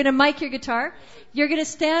 right? We're going to mic your guitar. You're going to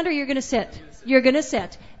stand or you're going to sit? You're going to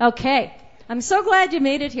sit. Okay. I'm so glad you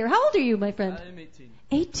made it here. How old are you, my friend? I'm 18.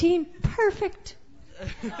 18. Perfect.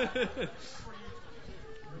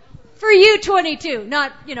 For you, 22.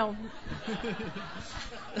 Not,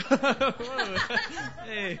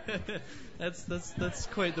 Hey, that's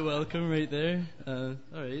quite the welcome right there. All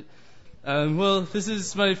right. Well, this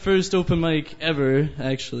is my first open mic ever,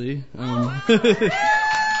 actually.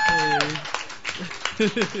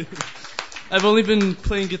 I've only been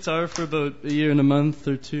playing guitar for about a year and a month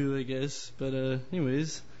or two, I guess. But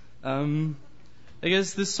anyways, I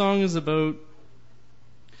guess this song is about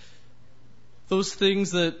those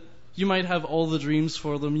things that you might have all the dreams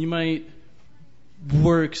for them. You might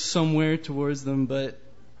work somewhere towards them, but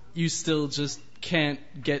you still just can't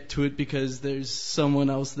get to it because there's someone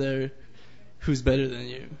else there who's better than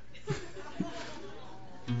you.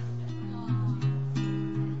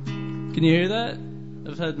 Can you hear that?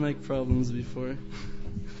 I've had mic problems before.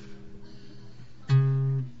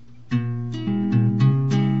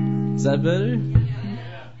 Is that better?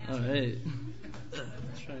 Yeah. Alright.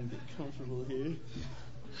 Try and get comfortable here.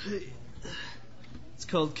 It's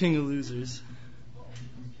called King of Losers.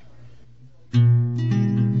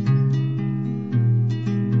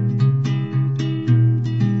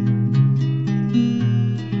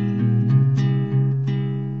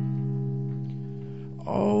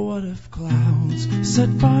 Set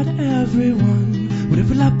fire to everyone. What if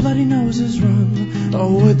we let bloody noses run?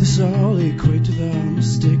 Oh, would this all equate to the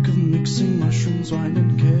mistake of mixing mushrooms, wine,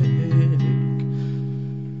 and cake?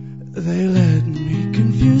 They led me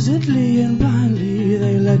confusedly and blindly.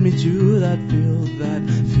 They led me to that field,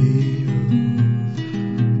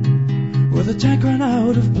 where the tank ran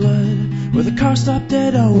out of blood, where the car stopped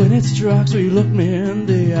dead, oh, in its tracks, where you looked me in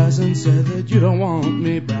the eyes and said that you don't want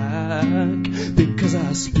me back. Because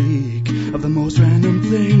I speak of the most random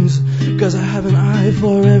things, cause I have an eye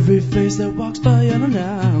for every face that walks by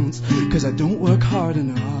unannounced, cause I don't work hard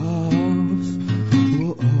enough.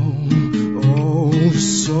 Oh,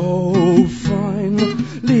 so fine.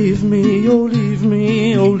 Leave me, oh leave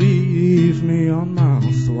me, oh leave me on my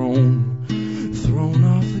throne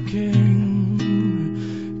of the king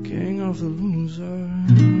of the losers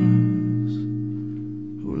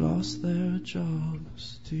who lost their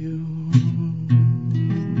jobs to you.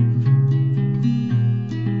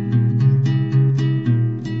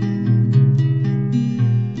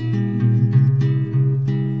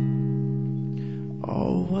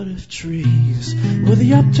 What if trees were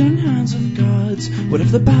the upturned hands of gods? What if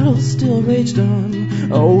the battle still raged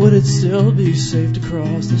on? Oh, would it still be safe to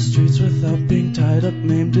cross the streets without being tied up,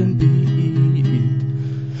 maimed, and beat?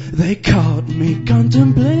 They caught me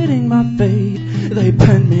contemplating my fate. They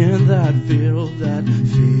penned me in that field,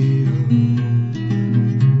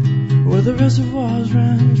 where the reservoirs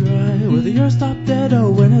ran dry, where the earth stopped dead, oh,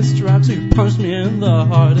 when it struck. So you punched me in the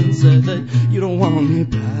heart and said that you don't want me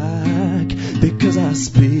back. Because I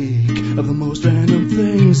speak of the most random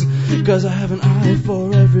things. Cause I have an eye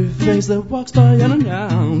for every face that walks by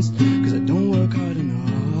unannounced. Cause I don't work hard enough.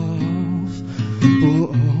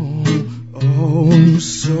 Oh,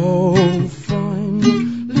 so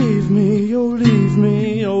fine. Leave me, oh leave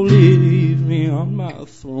me, oh leave me on my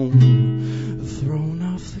throne. The throne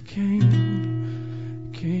of the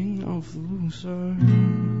king, king of the losers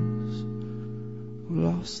who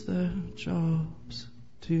lost their jobs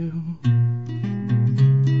to you.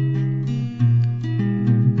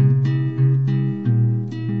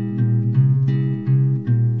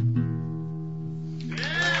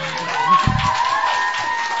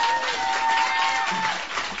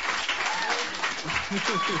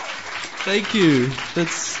 Thank you.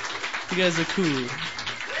 You guys are cool. You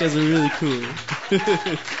guys are really cool.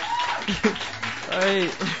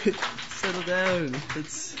 Alright, settle down.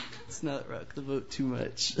 Let's not rock the boat too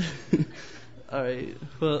much. Alright,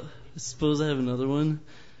 well, I suppose I have another one.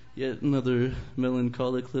 Yet another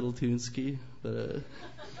melancholic little tuneski. But,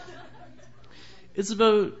 it's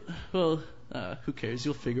about, well, who cares?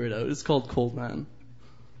 You'll figure it out. It's called Cold Man.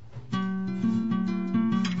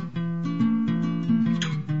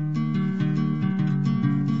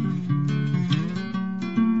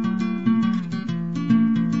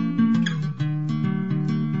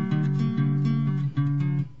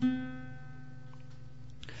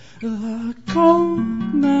 The cold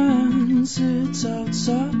man sits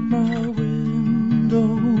outside my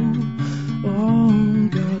window. Oh,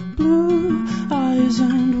 got blue eyes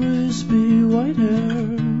and wispy white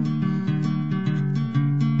hair.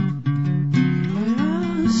 I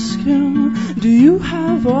ask him, do you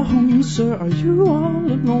have a home, sir? Are you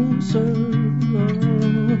all alone, sir?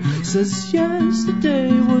 He says,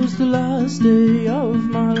 yesterday was the last day of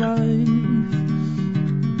my life.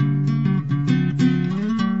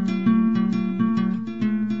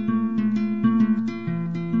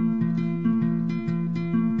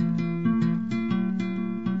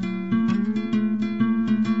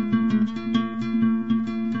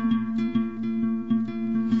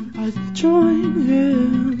 Join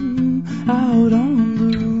him out on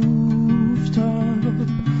the rooftop.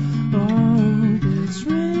 Oh, it's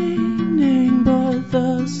raining, but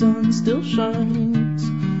the sun still shines.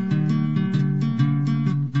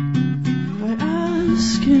 I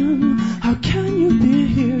ask him, how can you be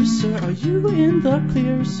here, sir? Are you in the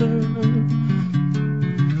clear, sir?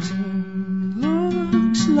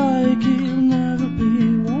 Looks like he'll never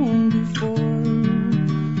be warm before.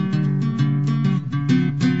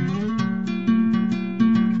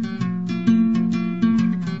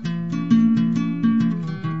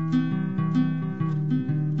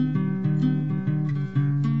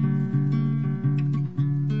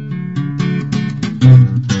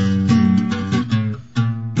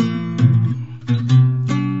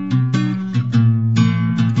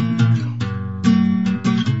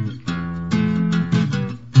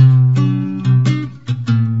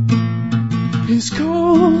 He's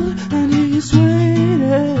cold and he's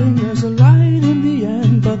waiting. There's a light in the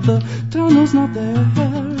end, but the tunnel's not there.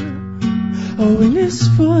 Oh, in his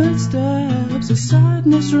footsteps, his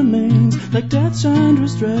sadness remains like death's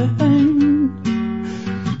unrestrained,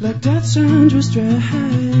 like death's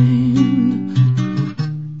unrestrained.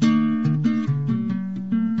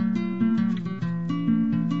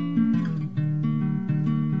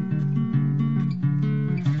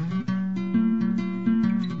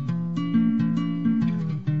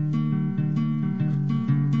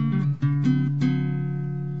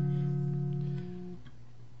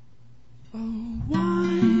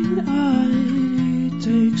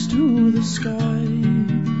 Takes to the sky,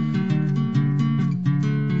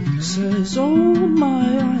 says, oh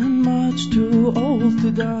my, I'm much too old to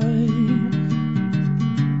die.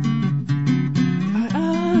 I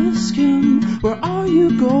ask him, where are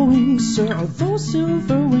you going, sir? Are those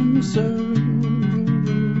silver wings, sir?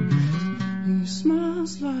 He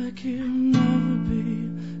smiles like he'll never be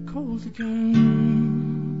cold again.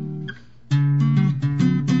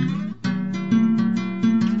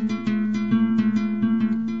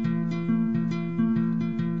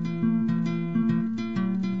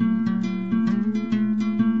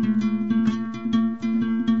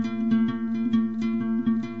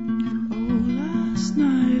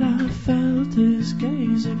 His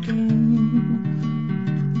gaze again,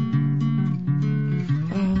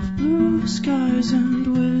 of blue skies and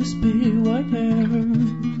wispy white hair.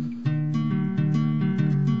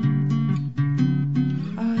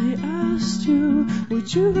 I asked you,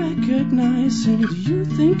 would you recognize him? Do you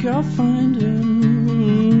think I'll find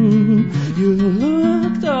him? You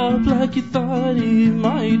looked up like you thought he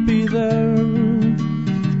might be there.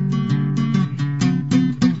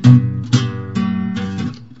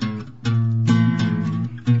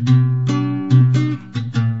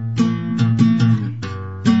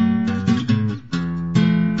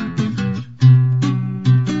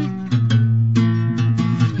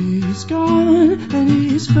 is gone and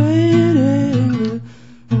he's fading.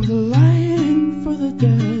 Oh, the light for the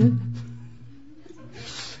dead.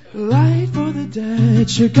 Light for the dead.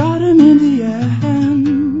 She got him in the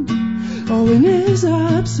end. Oh, in his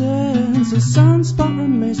absence, a sunspot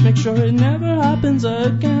remains. Make sure it never happens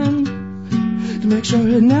again. To make sure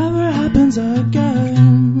it never happens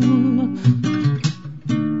again.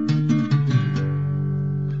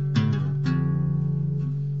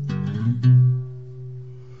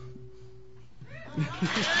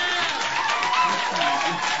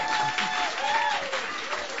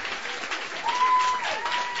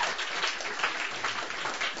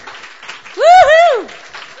 Woohoo!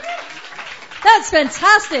 That's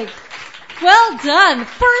fantastic. Well done.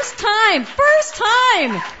 First time. First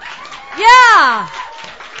time. Yeah.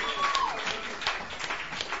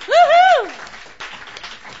 Woohoo!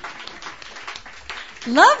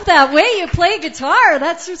 Love that way you play guitar.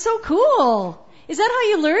 That's so cool. Is that how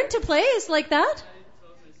you learned to play? Is like that?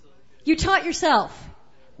 You taught yourself.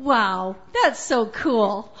 Wow, that's so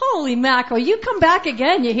cool. Holy mackerel. You come back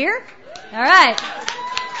again, you hear? All right.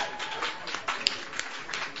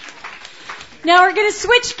 Now we're going to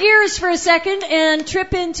switch gears for a second and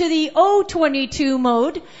trip into the O22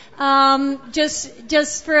 mode.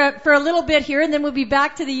 Just for a little bit here, and then we'll be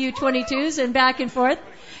back to the U22s and back and forth.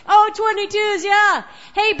 O22s, yeah.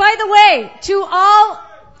 Hey, by the way, to all...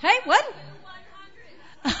 Hey, what?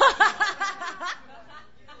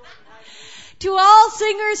 To all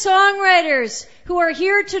singer-songwriters who are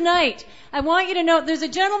here tonight, I want you to know there's a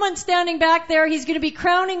gentleman standing back there. He's going to be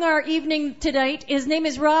crowning our evening tonight. His name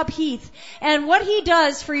is Rob Heath. And what he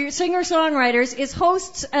does for your singer-songwriters is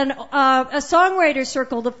hosts a songwriter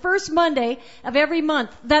circle the first Monday of every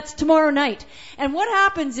month. That's tomorrow night. And what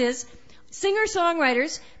happens is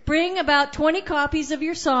singer-songwriters bring about 20 copies of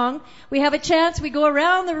your song. We have a chance. We go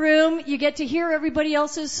around the room. You get to hear everybody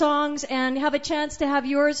else's songs and have a chance to have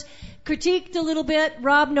yours critiqued a little bit.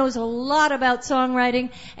 Rob knows a lot about songwriting,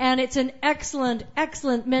 and it's an excellent,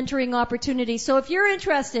 excellent mentoring opportunity. So if you're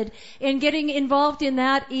interested in getting involved in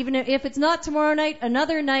that, even if it's not tomorrow night,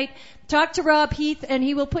 another night, talk to Rob Heath, and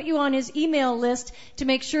he will put you on his email list to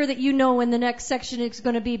make sure that you know when the next section is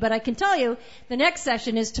going to be. But I can tell you, the next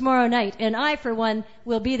session is tomorrow night, and I, for one,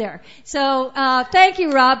 will be there. So thank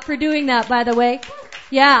you, Rob, for doing that, by the way.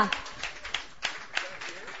 Yeah.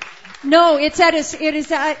 No, it's at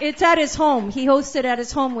his home. He hosts it at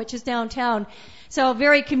his home, which is downtown. So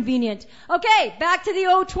very convenient. Okay, back to the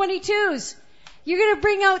O22s. You're going to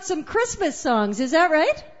bring out some Christmas songs, is that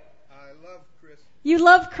right? I love Christmas. You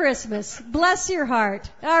love Christmas. Bless your heart.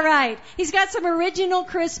 All right. He's got some original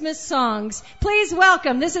Christmas songs. Please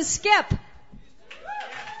welcome. This is Skip.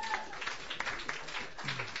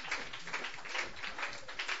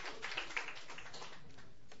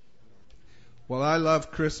 Well, I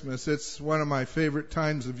love Christmas. It's one of my favorite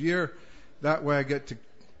times of year. That way I get to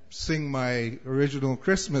sing my original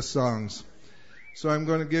Christmas songs. So I'm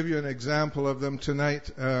going to give you an example of them tonight.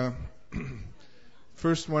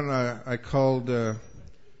 First one I called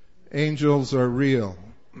Angels Are Real.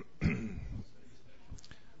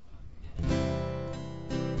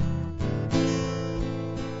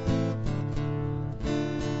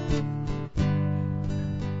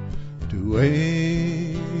 Do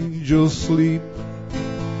angels sleep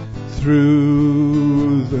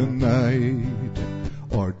through the night,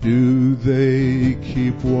 or do they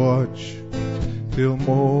keep watch till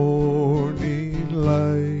morning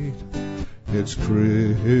light? It's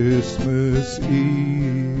Christmas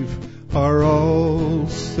Eve, are all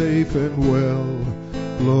safe and well?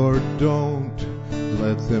 Lord, don't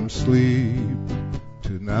let them sleep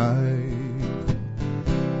tonight.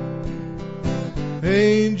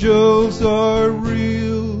 Angels are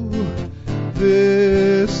real,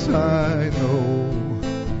 this I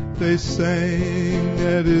know. They sang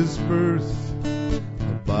at his birth, the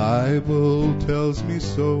Bible tells me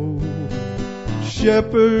so.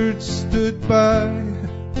 Shepherds stood by,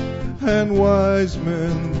 and wise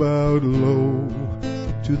men bowed low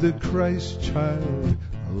to the Christ child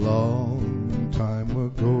a long time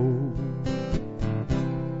ago.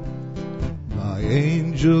 My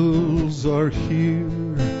angels are here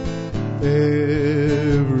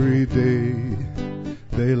every day.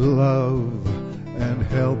 They love and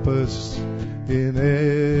help us in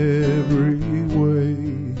every way.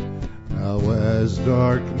 Now as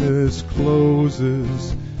darkness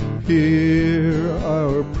closes, hear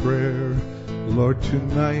our prayer. Lord,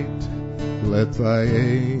 tonight let thy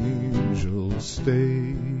angels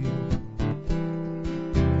stay.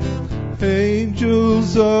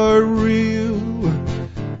 Angels are real,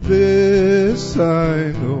 this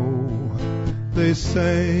I know. They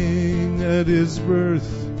sang at his birth,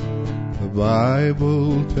 The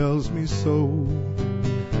Bible tells me so.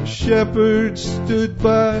 Shepherds stood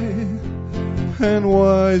by, and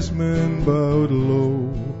wise men bowed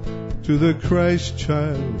low to the Christ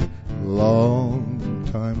child long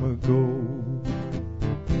time ago.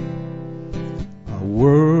 A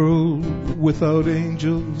world without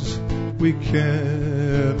angels we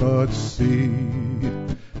cannot see.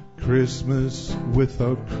 Christmas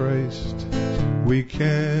without Christ we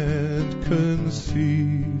can't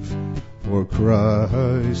conceive. For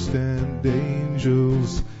Christ and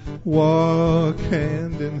angels walk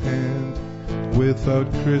hand in hand. Without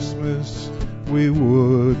Christmas we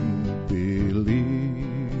wouldn't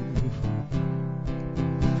believe.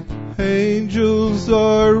 Angels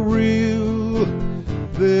are real,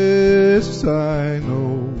 this I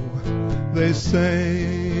know. They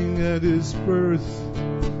sang at his birth,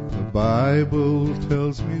 the Bible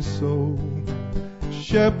tells me so.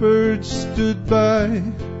 Shepherds stood by,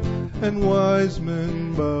 and wise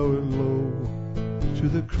men bowed low to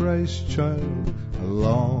the Christ child a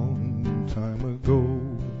long time ago.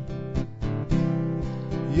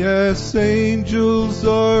 Yes, angels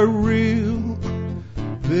are real,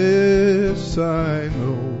 this I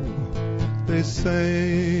know. They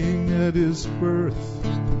sang at his birth,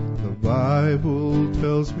 the Bible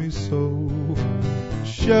tells me so.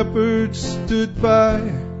 Shepherds stood by,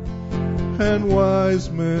 and wise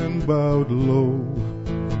men bowed low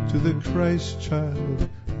to the Christ child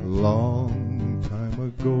a long time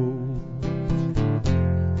ago.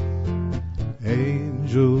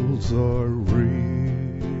 Angels are real.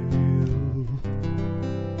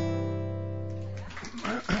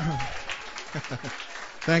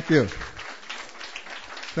 Thank you.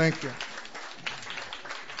 Thank you.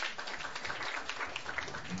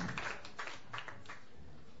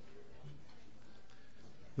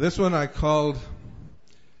 This one I called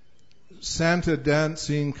Santa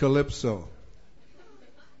Dancing Calypso.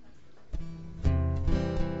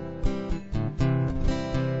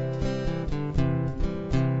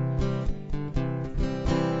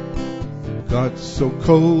 Got so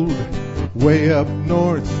cold way up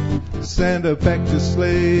north, Santa packed a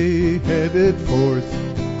sleigh, headed forth.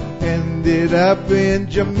 Ended up in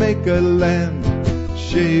Jamaica land,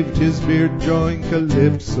 shaved his beard, joined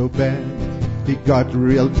Calypso band. He got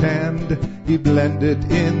real tanned, he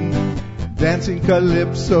blended in, dancing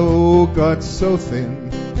Calypso got so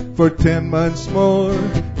thin. For 10 months more,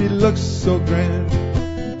 he looked so grand,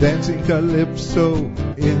 dancing Calypso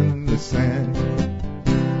in the sand.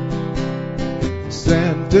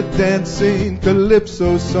 Santa dancing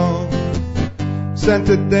Calypso song,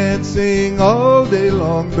 Santa dancing all day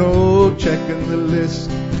long, no checking the list,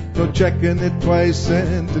 no checking it twice.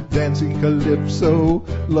 Santa dancing Calypso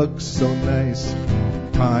looks so nice.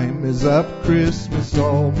 Time is up, Christmas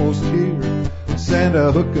almost here.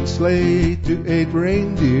 Santa hook and sleigh to 8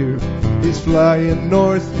 reindeer. He's flying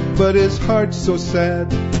north, but his heart's so sad,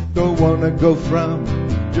 don't wanna go from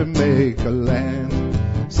Jamaica land.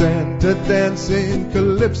 Santa dancing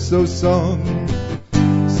Calypso song,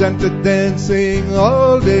 Santa dancing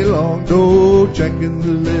all day long, no checking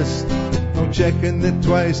the list, no checking it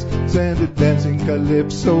twice. Santa dancing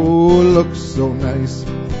Calypso looks so nice.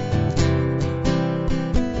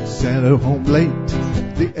 Santa home late,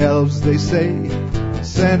 the elves they say,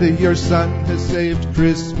 Santa your son has saved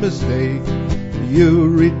Christmas Day. You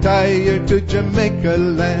retire to Jamaica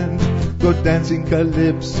land, go dancing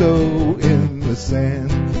Calypso in the sand.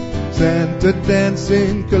 Santa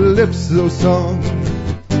dancing Calypso song,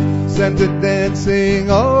 Santa dancing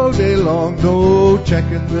all day long, no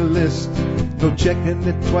checking the list, no checking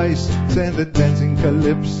it twice. Santa dancing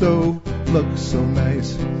Calypso looks so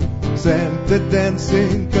nice. Santa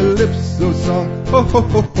dancing Calypso song, ho ho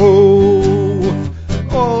ho ho,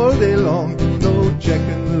 all day long, no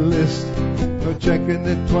checking the list, no checking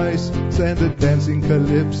it twice. Santa dancing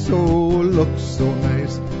Calypso looks so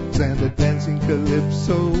nice. Santa dancing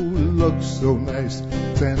Calypso looks so nice.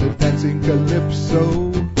 Santa dancing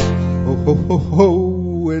Calypso, ho ho ho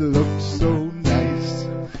ho, it looks so nice.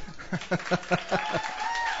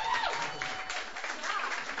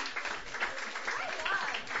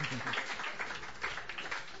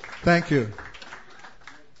 Thank you.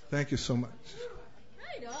 Thank you so much.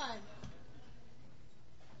 Right on.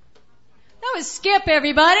 That was Skip,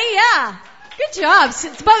 everybody. Yeah. Good job.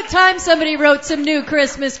 It's about time somebody wrote some new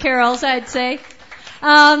Christmas carols, I'd say.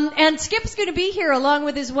 And Skip's going to be here along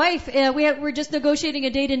with his wife. We're just negotiating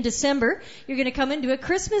a date in December. You're going to come and do a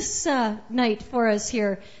Christmas night for us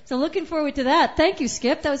here. So looking forward to that. Thank you,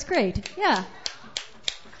 Skip. That was great. Yeah.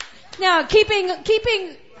 Now, keeping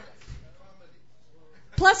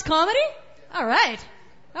plus comedy? All right.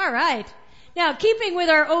 Now, keeping with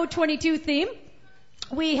our O22 theme,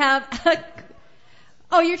 we have...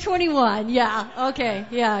 Oh, you're 21. Yeah. Okay.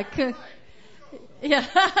 Yeah. Yeah.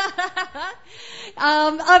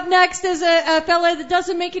 Up next is a fella that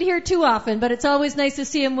doesn't make it here too often, but it's always nice to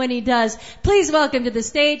see him when he does. Please welcome to the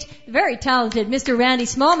stage the very talented Mr. Randy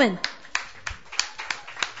Smallman.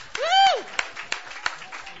 Woo!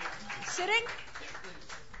 Sitting?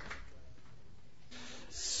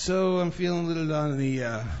 So I'm feeling a little on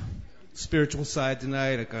the spiritual side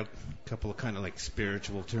tonight. I got a couple of kind of like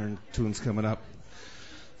spiritual tunes coming up.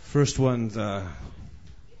 First one's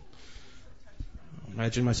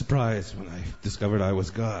imagine my surprise when I discovered I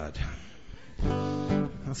was God.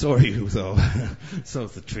 So are you, though. So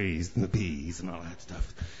is the trees and the bees and all that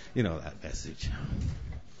stuff. You know that message.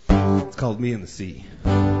 It's called Me and the Sea.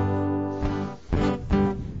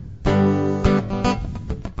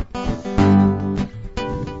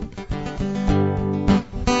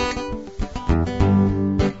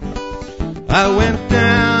 I went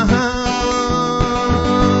down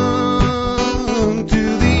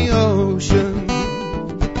to the ocean.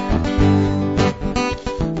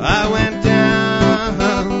 I went down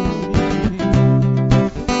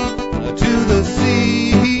to the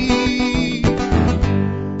sea,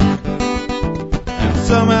 and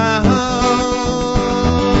somehow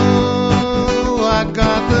I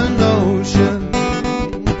got the notion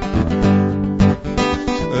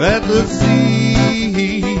that the sea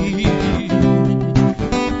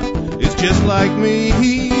just like me.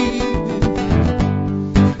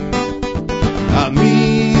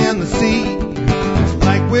 Me and the sea, it's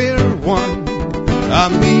like we're one.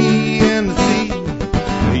 Me and the sea,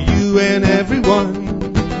 you and everyone.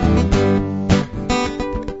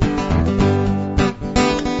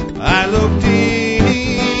 I looked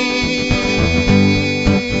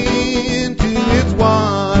into its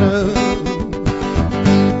water.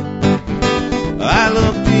 I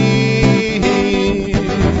looked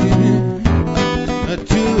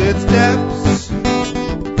to its depths.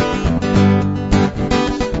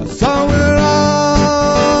 So we're all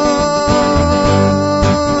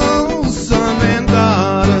son and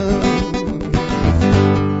daughter,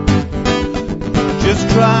 just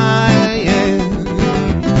trying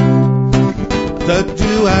to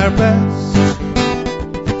do our best.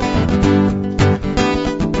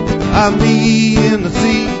 Me and the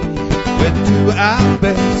sea, we do our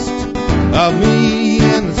best. Me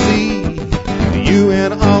and the sea, you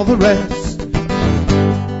and all the rest.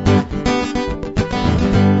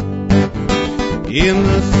 In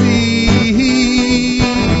the sea,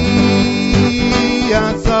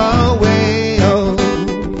 I saw a whale.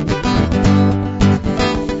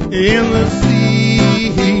 In the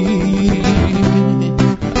sea,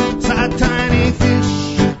 saw a tiny fish.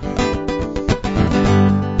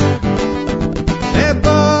 Above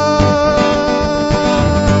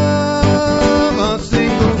a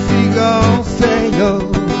single seagull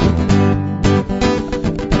sail,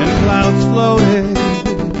 and clouds floated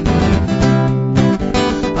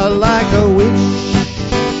like a wish.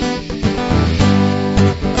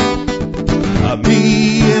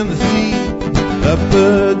 Me and the sea, the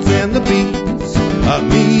birds and the bees.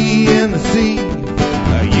 Me and the sea,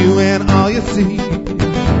 you and all you see.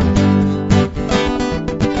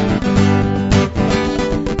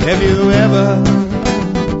 Have you ever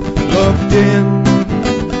looked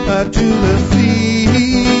into the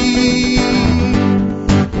sea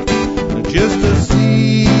just to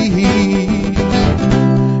see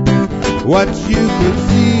what you could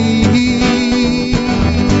see?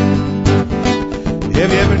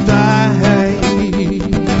 Have you ever dived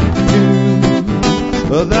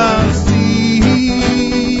to the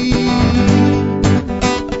sea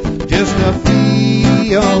just to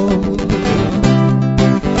feel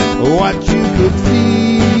what you could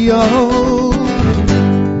feel?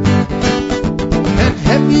 And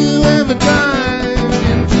have you ever dived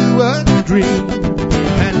into a dream?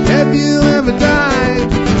 And have you ever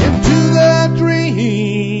dived into the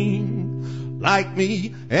dream like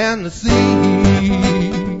me and the sea?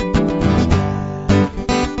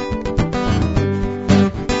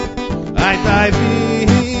 I dive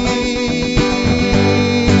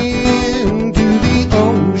into the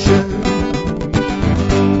ocean.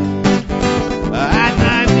 I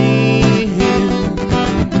dive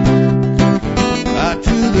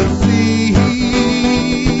to the sea,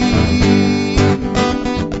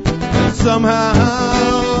 and somehow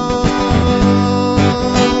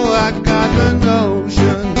I got the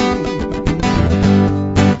notion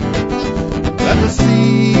that the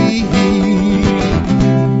sea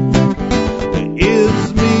is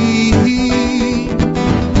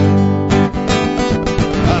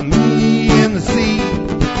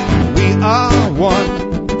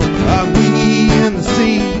Me and the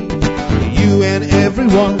sea, you and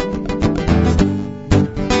everyone.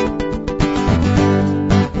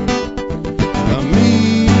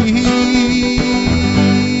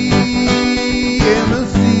 Me and the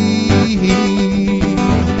sea. Me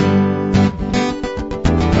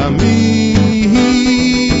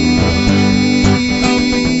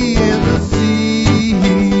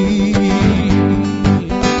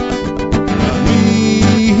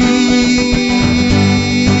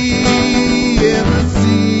and the sea.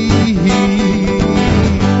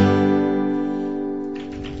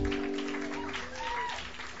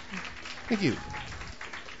 Thank you.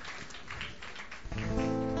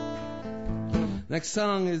 Next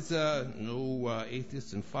song is No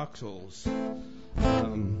Atheists and Foxholes.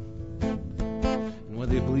 And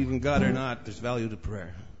whether you believe in God or not, there's value to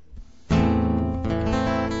prayer.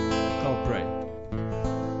 I'll pray.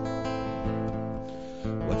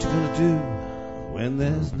 What you gonna do when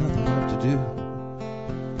there's nothing left to do?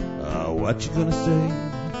 What you gonna say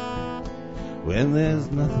when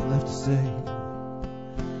there's nothing left to say?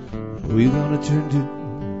 Who you gonna turn to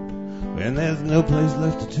when there's no place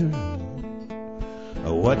left to turn?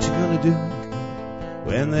 What you gonna do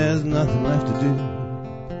when there's nothing left to do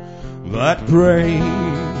but pray?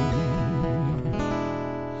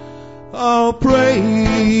 Oh, pray.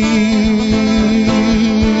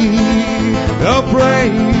 Oh,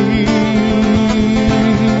 pray.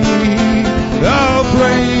 Oh,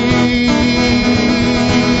 pray.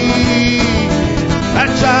 A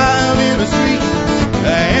child in the street,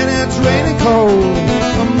 and it's raining cold.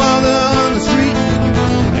 A mother on the street,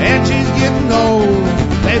 and she's getting old.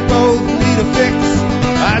 They both need a fix,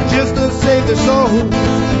 just to save their souls.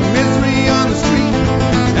 Misery on the street,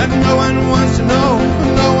 and no one wants to know.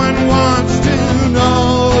 No one wants to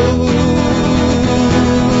know.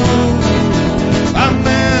 A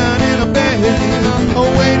man in a bed,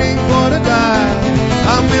 waiting for to die.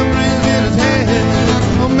 Memories in his head,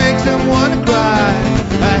 makes him want to cry.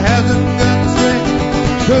 Hasn't got the strength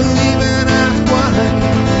to even ask why.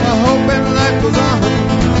 Hoping life goes on.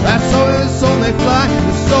 That's so his soul may fly.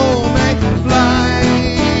 His soul may fly.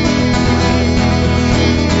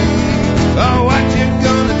 Oh, what you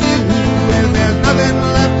gonna do when there's nothing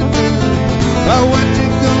left to do? Oh, what you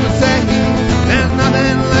gonna say? There's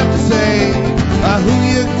nothing left to say. Who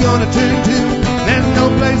you gonna turn to? There's no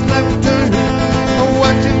place left to turn. Oh,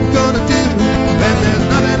 what you gonna do when there's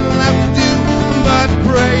nothing left to do but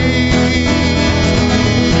pray?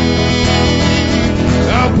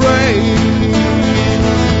 Oh, pray.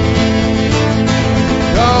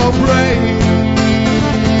 Oh, pray.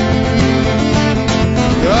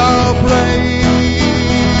 Oh, pray.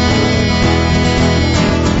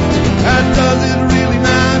 And does it really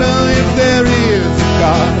matter if there is a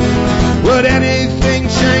God? Would anything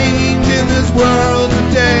change in this world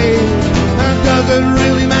today? And does it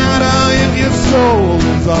really matter if your soul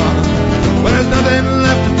is on when there's nothing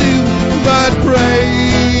left to do but pray?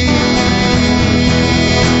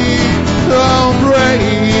 Oh, pray.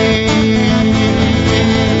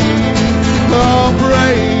 Oh,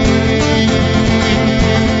 pray.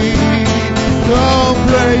 Oh,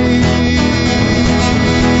 pray.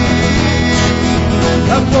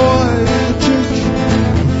 A boy in the church,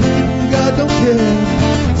 God don't care.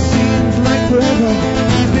 Seems like forever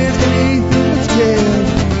he's been anything but scared.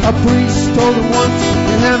 A priest told him once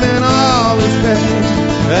in heaven all is fair.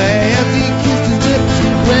 As he kissed his lips,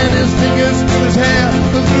 when his fingers through his hair,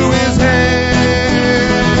 through his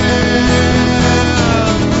hair.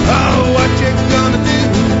 Oh, what you gonna do?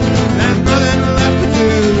 There's nothing left to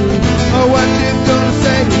do. Oh, what you gonna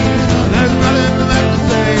say? There's nothing left to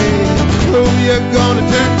say. Who you gonna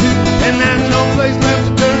turn to? And there's no place left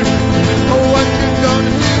to turn. Oh, what you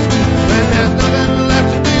gonna do when there's nothing left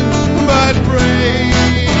to do but pray?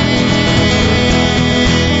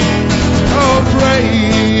 Oh,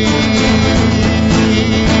 pray.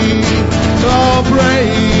 Oh, pray.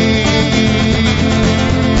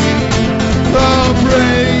 Oh,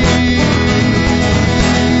 pray.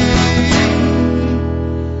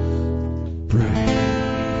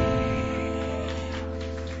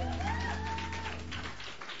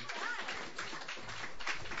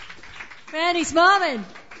 Randy Smallman.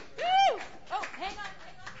 Woo! Oh, hang on.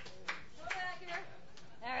 Go back here.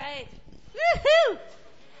 All right.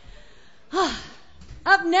 Woohoo!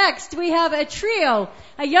 Up next, we have a trio,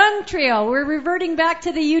 a young trio. We're reverting back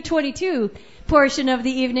to the U22 portion of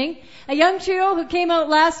the evening. A young trio who came out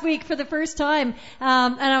last week for the first time,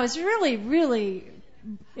 and I was really, really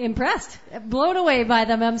impressed, blown away by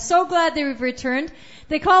them. I'm so glad they've returned.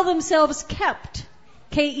 They call themselves Kept,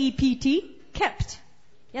 K-E-P-T, Kept.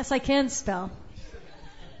 Yes, I can spell.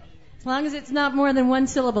 As long as it's not more than one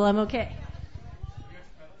syllable, I'm okay.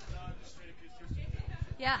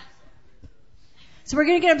 Yeah. So we're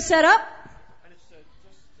going to get them set up.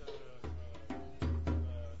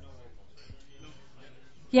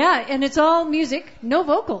 Yeah, and it's all music, no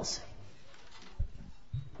vocals.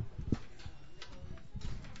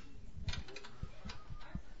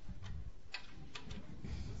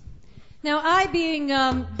 Now, I being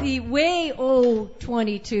the way old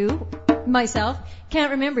 22 myself,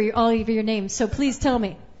 can't remember all of your names, so please tell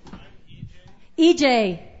me.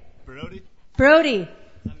 EJ. Brody.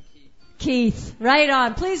 Keith. Right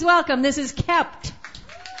on. Please welcome. This is Kept. So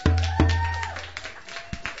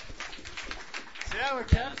yeah, we're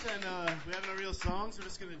Kept, and we have no real songs. We're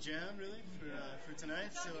just gonna jam, really, for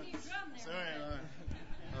tonight. So sorry,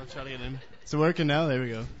 I'll try to get in. Is it working now? There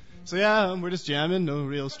we go. So yeah, we're just jamming. No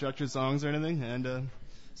real structured songs or anything, and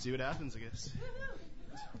see what happens, I guess.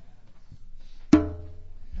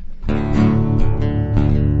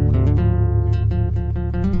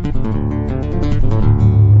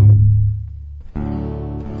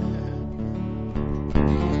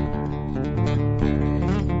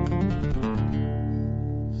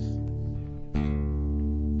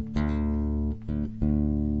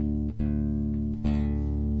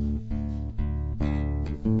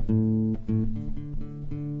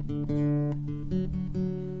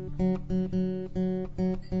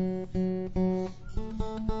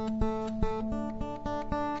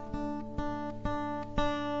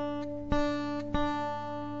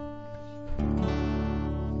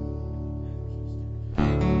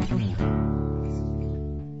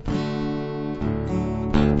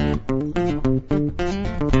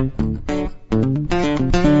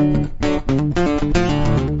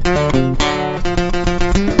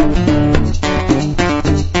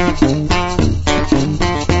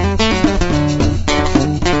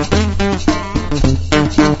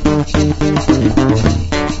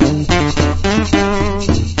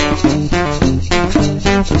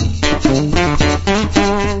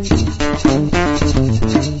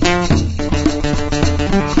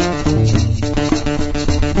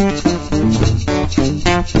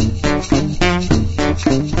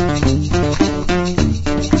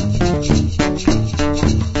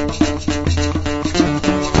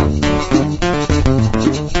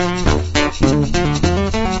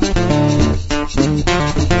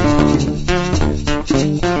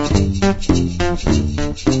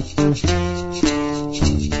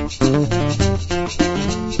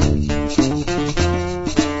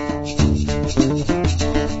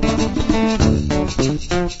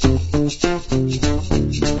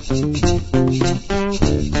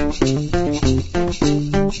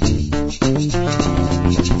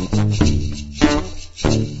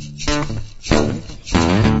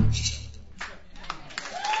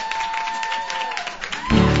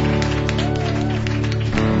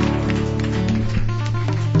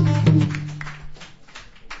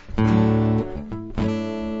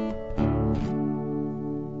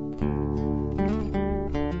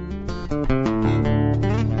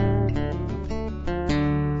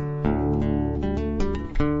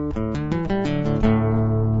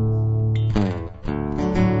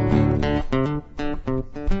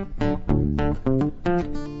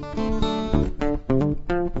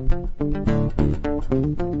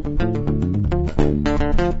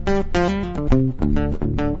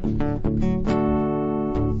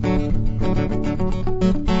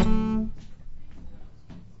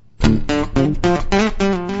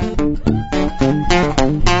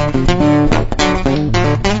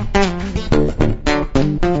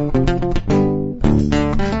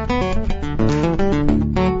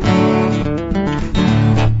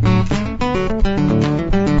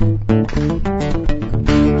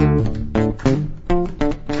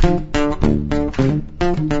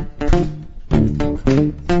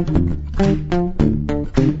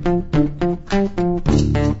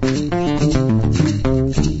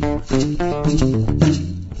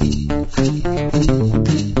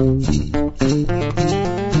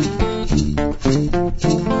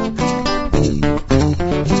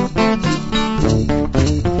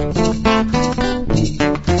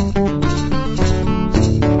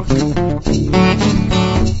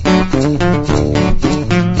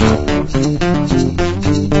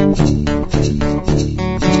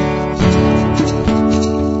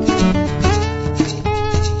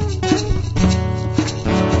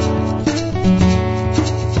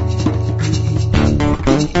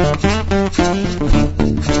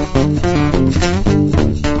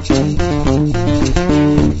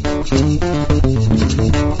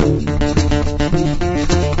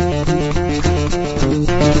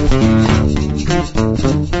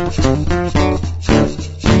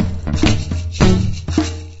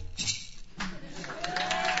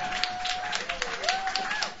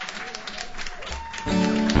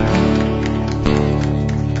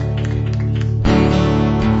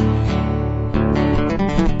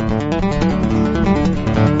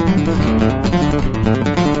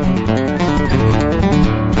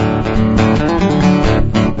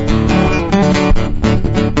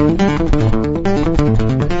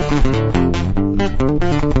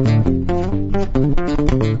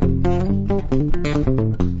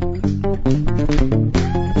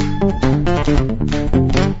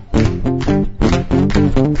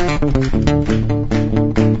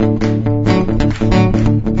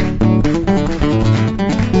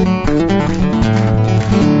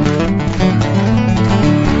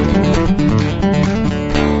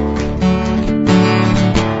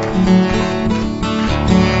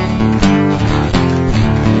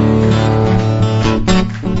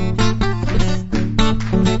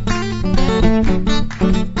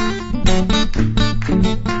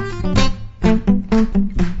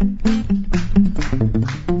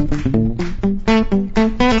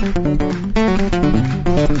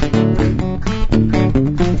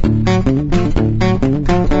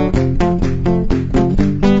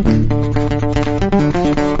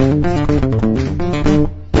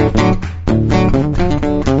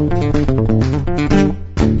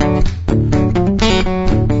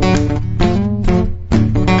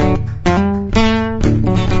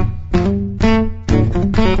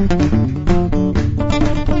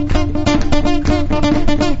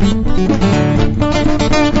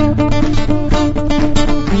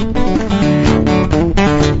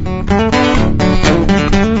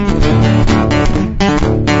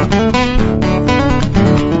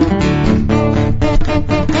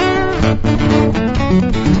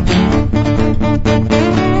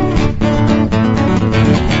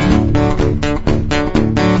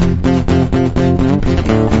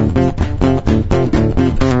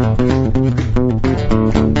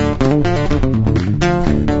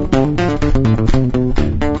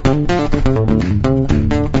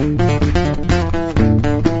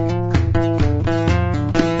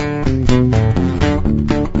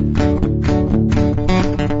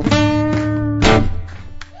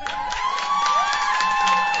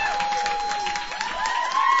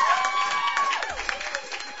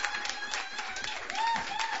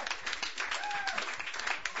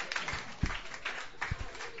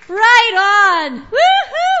 Right on.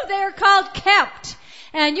 Woohoo! They're called Kept.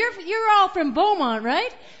 And you're all from Beaumont,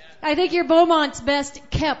 right? I think you're Beaumont's best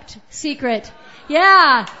kept secret.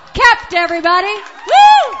 Yeah. Kept, everybody.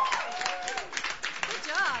 Woo! Good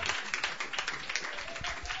job.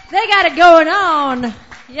 They got it going on.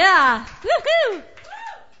 Yeah. Woohoo!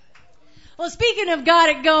 Well, speaking of got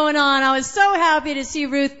it going on, I was so happy to see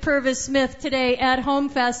Ruth Purvis-Smith today at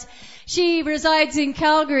Homefest. She resides in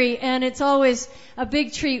Calgary, and it's always a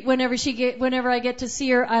big treat whenever I get to see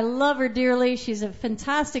her. I love her dearly. She's a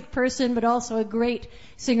fantastic person, but also a great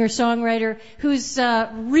singer-songwriter who's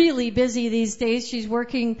really busy these days. She's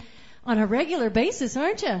working on a regular basis,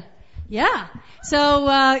 aren't you? Yeah. So,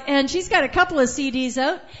 and she's got a couple of CDs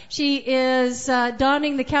out. She is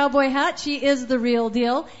donning the cowboy hat. She is the real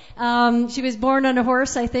deal. She was born on a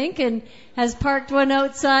horse, I think, and has parked one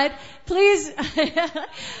outside. Please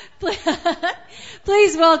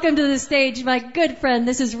welcome to the stage my good friend.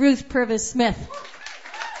 This is Ruth Purvis-Smith.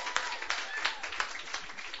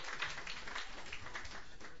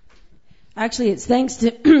 Actually, it's thanks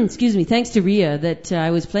to Rhea that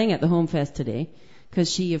I was playing at the Homefest today,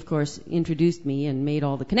 because she, of course, introduced me and made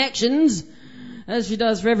all the connections, as she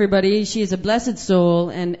does for everybody. She is a blessed soul,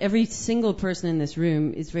 and every single person in this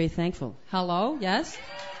room is very thankful. Hello? Yes?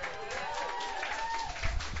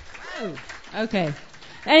 Oh, okay.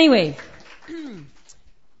 Anyway, do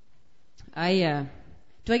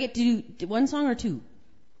I get to do one song or two?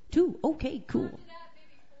 Two? Okay, cool.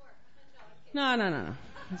 No.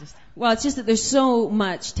 It's just that there's so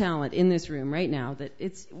much talent in this room right now that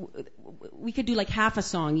we could do like half a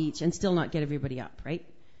song each and still not get everybody up, right?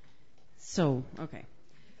 So, okay.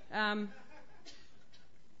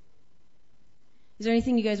 Is there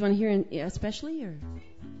anything you guys want to hear especially, or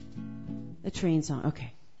a train song?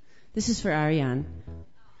 Okay. This is for Ariane.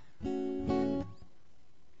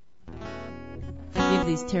 Forgive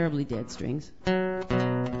these terribly dead strings.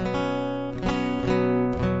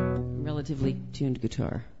 Relatively tuned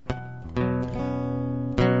guitar.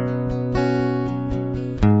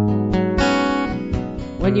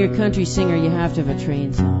 When you're a country singer, you have to have a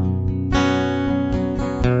train song.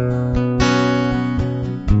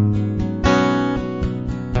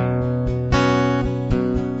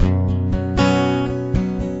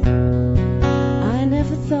 I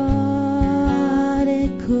never thought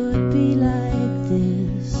it could be like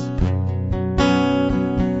this.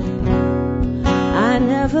 I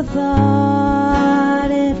never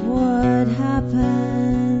thought it would happen.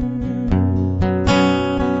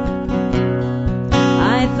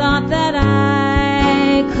 I thought that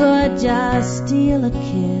I could just steal a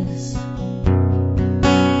kiss.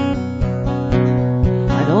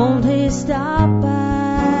 I'd only stop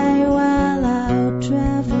by while out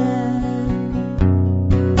traveling.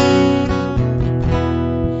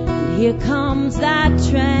 And here comes that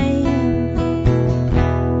train.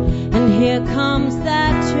 And here comes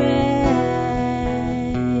that train.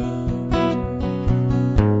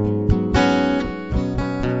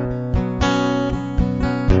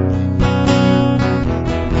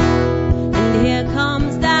 And here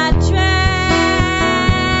comes that train.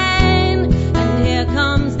 And here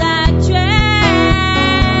comes that train.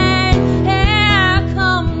 Here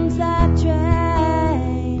comes that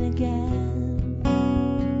train again.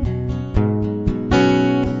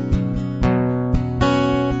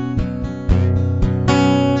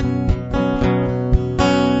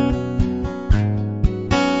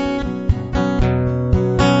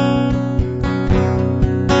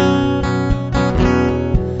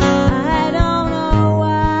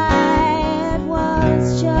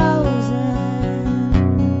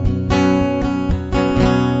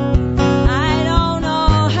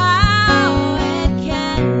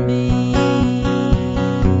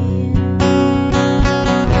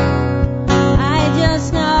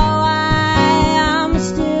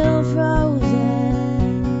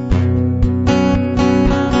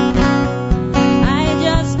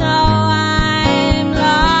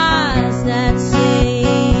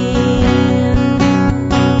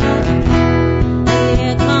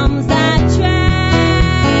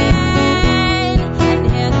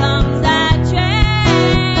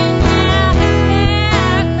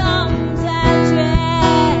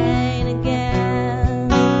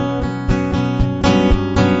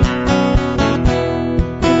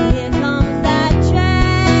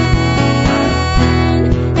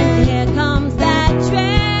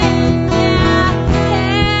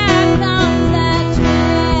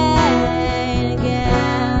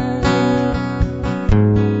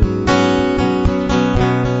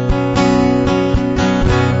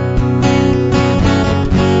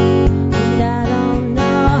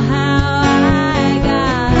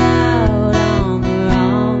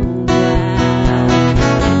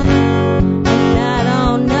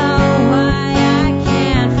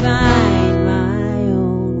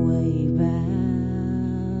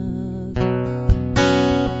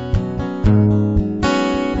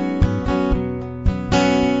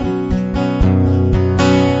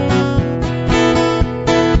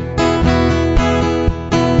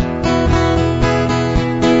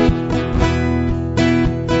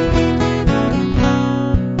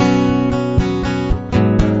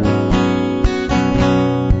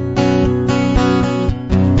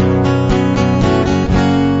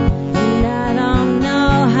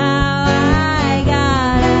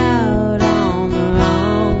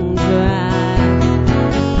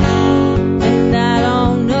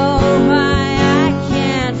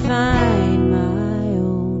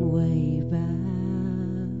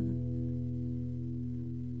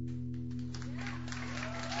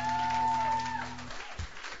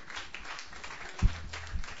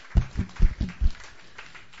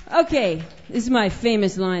 Okay, this is my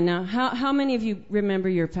famous line now. How many of you remember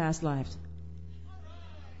your past lives?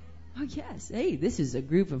 Oh, yes. Hey, this is a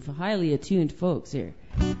group of highly attuned folks here.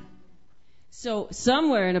 So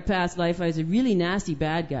somewhere in a past life, I was a really nasty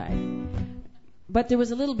bad guy. But there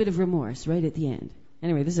was a little bit of remorse right at the end.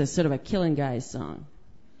 Anyway, this is sort of a killing guys song.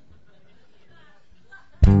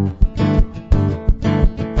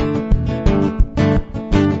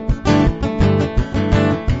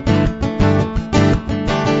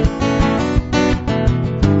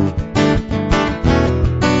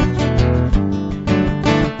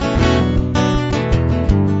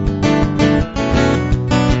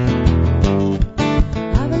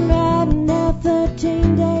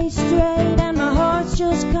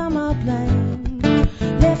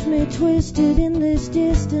 Twisted in this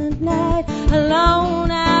distant night, alone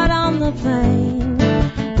out on the plain.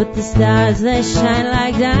 But the stars, they shine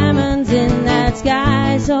like diamonds in that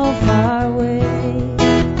sky so far away.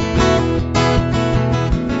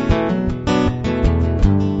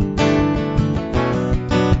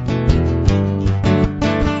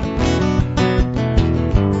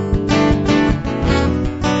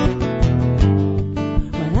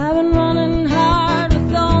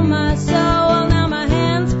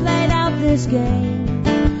 Game.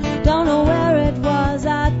 Don't know where it was,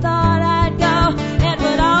 I thought I'd go. It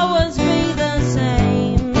would always be the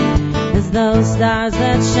same as those stars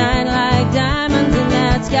that shine like diamonds in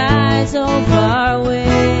that sky so far away.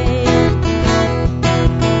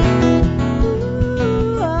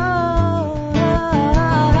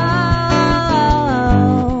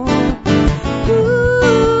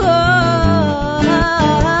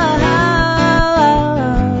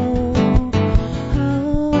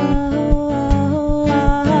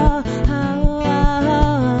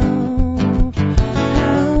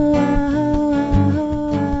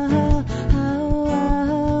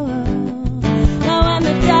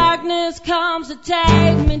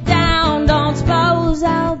 Take me down, don't suppose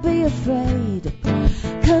I'll be afraid,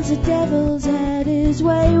 'cause the devil's had his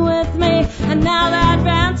way with me, and now that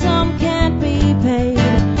ransom can't be paid.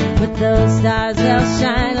 But those stars, they'll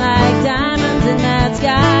shine like diamonds in that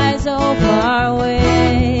sky so far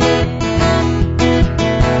away.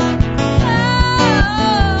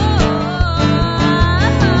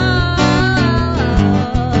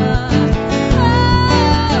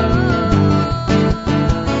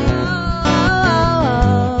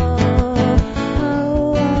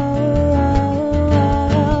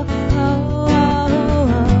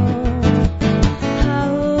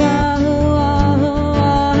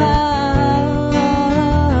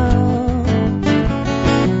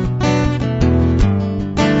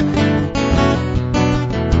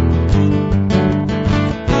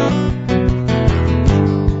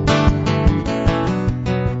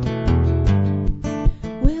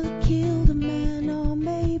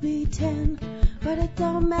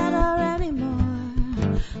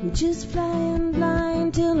 Just flying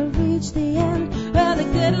blind till I reach the end, where the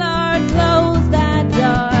good Lord closed that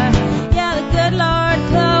door. Yeah, the good Lord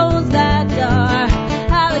closed that door.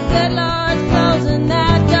 How the good Lord's closing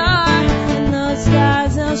that door. And those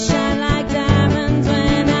stars, they'll shine like diamonds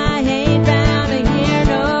when I ain't bound to hear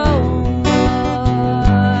no more.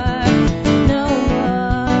 No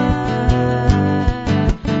more.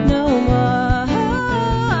 No more.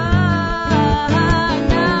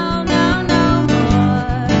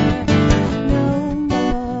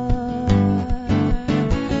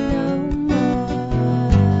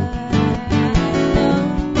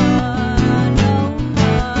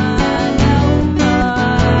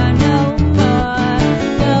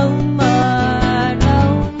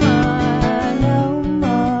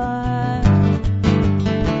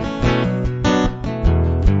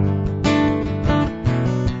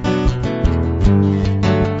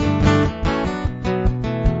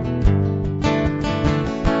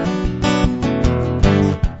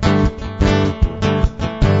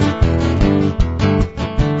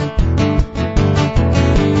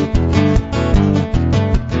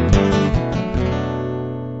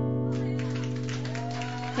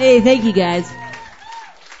 Hey, thank you guys.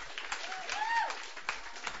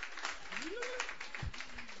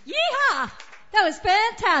 Yeehaw! That was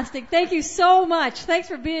fantastic. Thank you so much. Thanks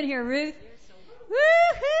for being here, Ruth.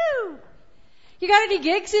 Woohoo! You got any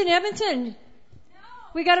gigs in Edmonton?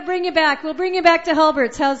 We got to bring you back. We'll bring you back to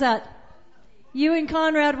Halbert's. How's that? You and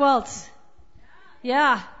Conrad Waltz.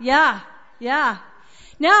 Yeah.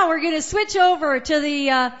 Now we're going to switch over to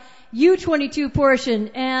the U22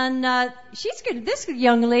 portion, and this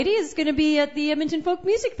young lady is going to be at the Edmonton Folk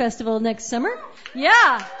Music Festival next summer.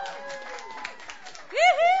 Yeah.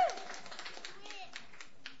 Woohoo!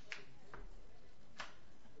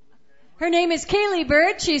 Her name is Kaylee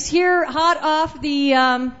Bird. She's here hot off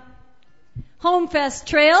the Home Fest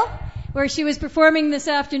Trail, where she was performing this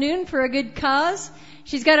afternoon for a good cause.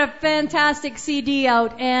 She's got a fantastic CD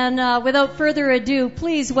out, and without further ado,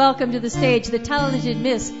 please welcome to the stage the talented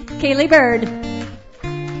Miss Kaylee Bird.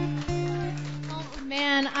 Oh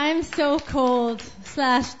man, I'm so cold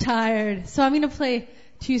 / tired, so I'm going to play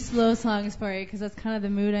 2 slow songs for you because that's kind of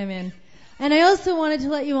the mood I'm in. And I also wanted to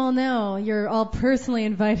let you all know you're all personally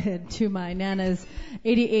invited to my Nana's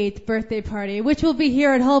 88th birthday party, which will be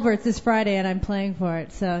here at Hulbert's this Friday, and I'm playing for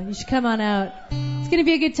it. So you should come on out. It's going to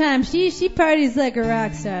be a good time. She parties like a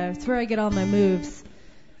rock star. That's where I get all my moves.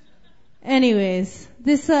 Anyways,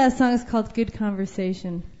 this song is called Good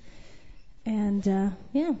Conversation. And,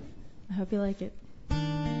 yeah, I hope you like it.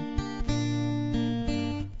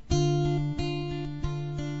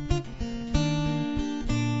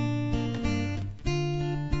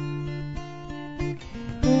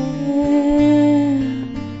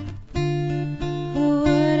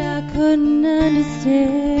 Couldn't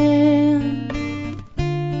understand,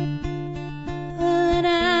 but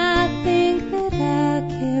I think that I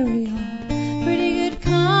carry on pretty good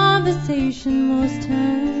conversation most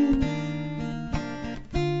times,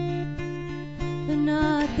 but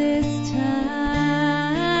not this time.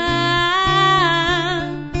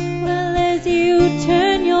 Well, as you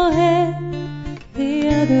turn your head the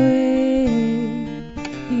other way,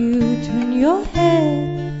 you turn your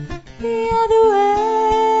head the other way.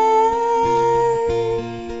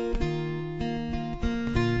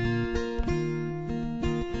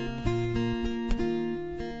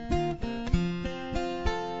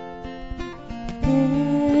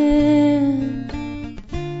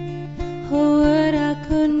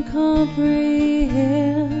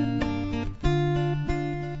 Comprehend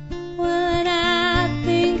when I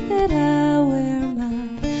think that I wear my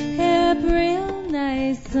hair real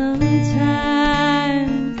nice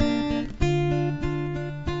sometimes,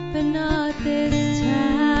 but not this time.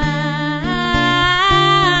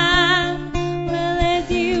 Well,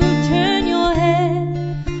 as you turn your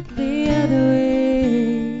head the other way,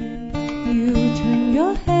 you turn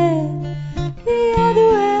your head the other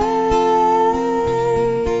way.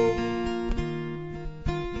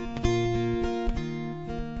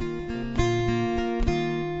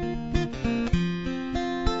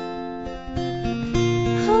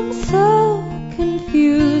 I'm so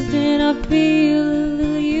confused and I feel a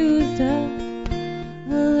little used up,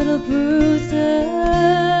 a little bruised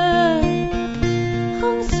up.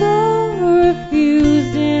 I'm so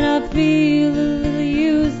refused and I feel a little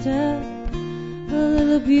used up, a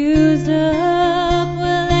little abused up.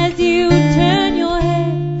 Well, as you turn your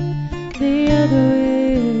head the other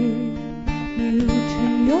way, you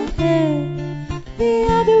turn your head the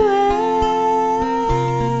other way.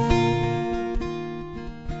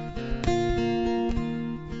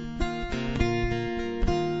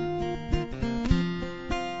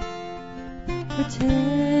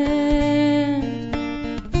 Pretend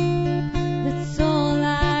that's all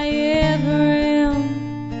I ever am.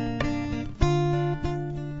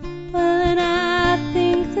 Well, and I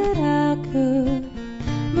think that I could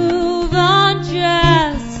move on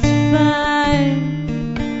just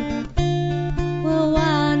fine. Well,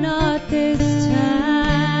 why not this time?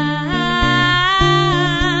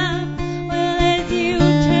 Well, as you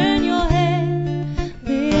turn your head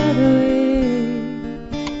the other way,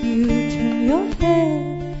 you turn your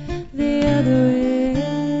head the other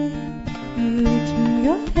way. You turn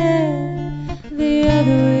your head the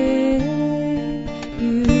other way.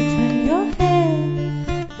 You turn your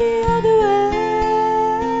head the other way.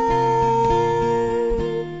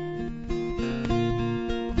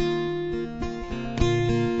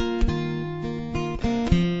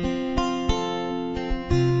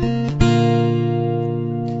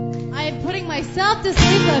 I am putting myself to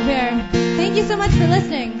sleep up here. Thank you so much for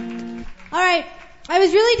listening. All right, I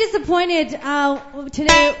was really disappointed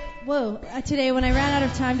today when I ran out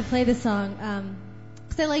of time to play this song.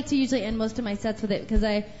 Because I like to usually end most of my sets with it because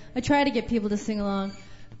I try to get people to sing along.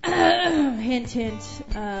 Hint, hint,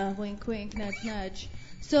 wink, wink, nudge, nudge.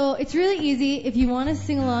 So it's really easy. If you want to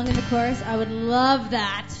sing along in the chorus, I would love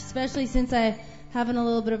that, especially since I'm having a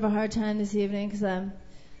little bit of a hard time this evening because I'm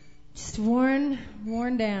just worn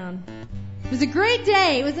down. It was a great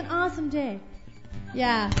day. It was an awesome day.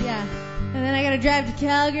 Yeah. And then I got to drive to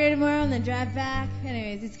Calgary tomorrow and then drive back.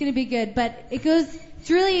 Anyways, it's going to be good. But it's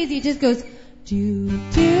really easy. It just goes do,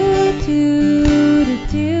 do, do, do,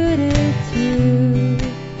 do, do, do.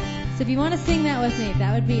 So if you want to sing that with me,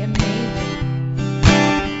 that would be amazing.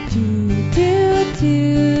 Do, do, do,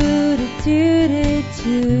 do, do, do,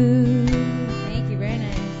 do. Thank you. Very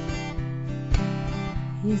nice.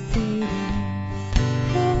 You see there's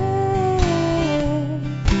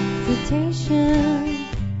hesitation,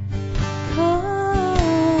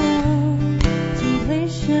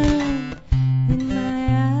 contemplation in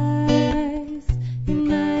my eyes, in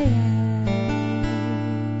my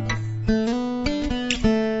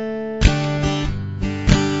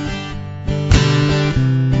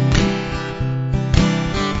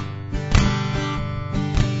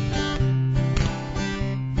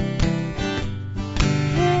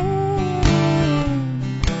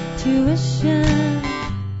tuition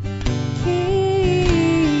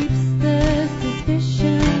keeps the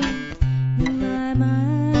suspicion in my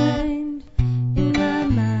mind, in my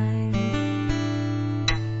mind.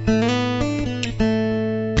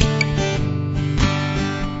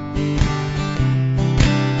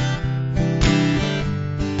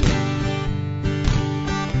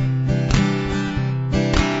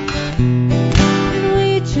 And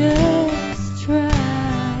we just try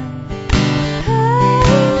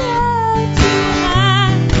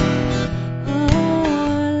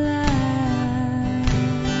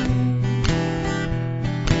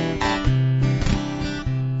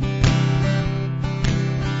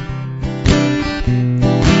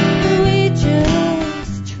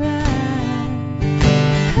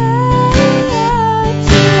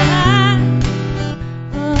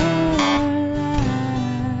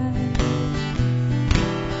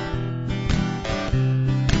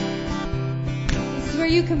This is where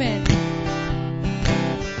you come in.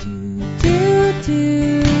 Do do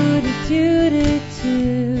do do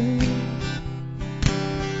do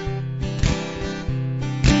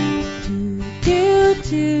do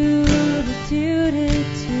do do do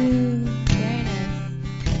do. Very nice.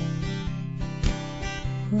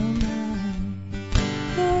 Well, my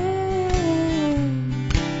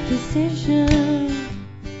decision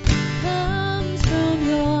comes from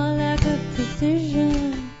your lack of precision.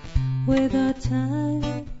 Without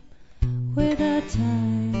time, without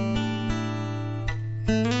time.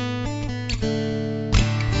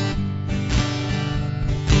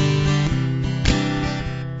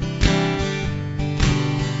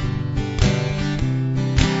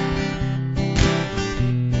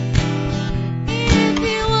 If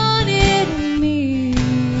you wanted me,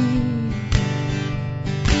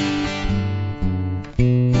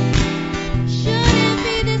 shouldn't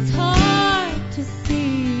be this hard to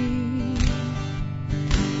see.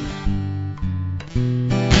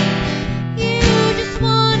 You just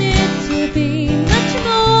want it to be much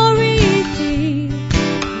more easy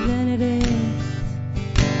than it is.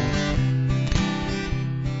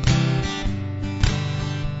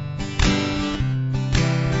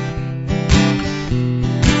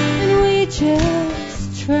 And we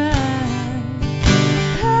just try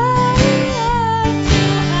hard to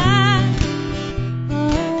hide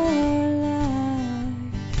our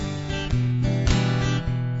lives.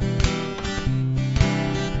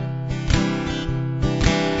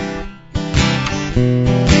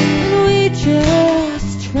 And we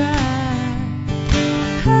just try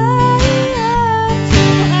hard to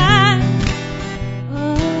hide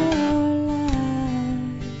our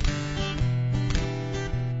lives.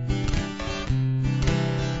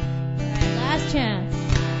 Alright, last chance.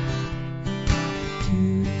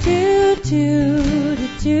 Do do do do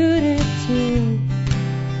do do.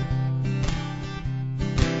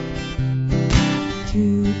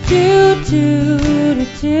 Do do do do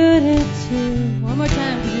do do. One more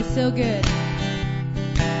time because you're so good.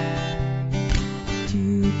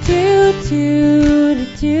 Do do do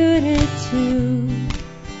do do do.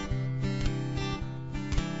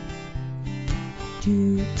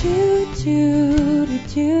 Do do do do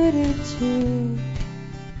do do.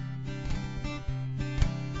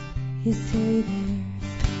 You say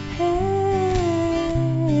there's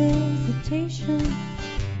hesitation,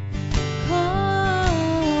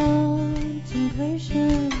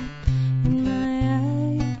 contemplation in my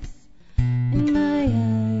eyes, in my eyes.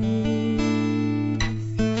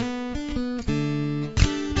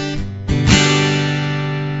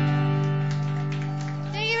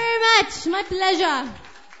 Thank you very much. My pleasure.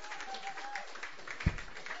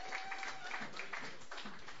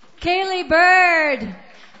 Kaylee Bird.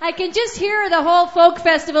 I can just hear the whole folk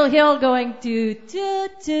festival hill going do do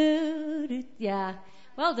do do. Yeah.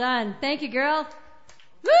 Well done. Thank you, girl.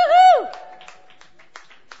 Woohoo!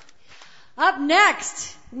 Up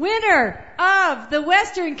next, winner of the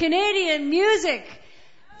Western Canadian Music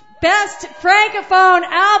Best Francophone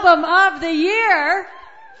Album of the Year.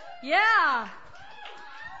 Yeah.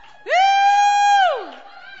 Woo!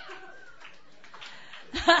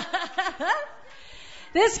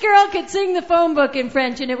 This girl could sing the phone book in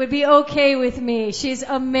French and it would be okay with me. She's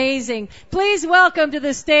amazing. Please welcome to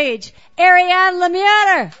the stage, Ariane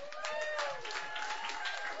Lemieux.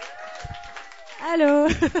 Hello.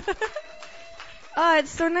 Oh,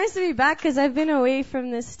 it's so nice to be back because I've been away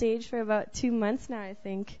from this stage for about 2 months now, I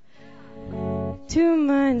think. 2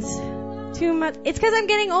 months. 2 months. It's because I'm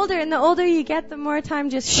getting older, and the older you get, the more time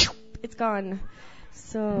just it's gone.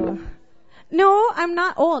 So, no, I'm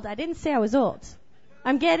not old. I didn't say I was old.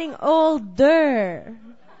 I'm getting older.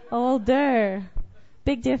 Older.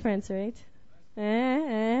 Big difference, right?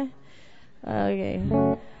 Okay.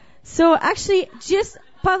 So actually, just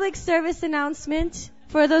public service announcement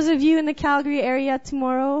for those of you in the Calgary area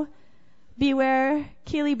tomorrow. Beware,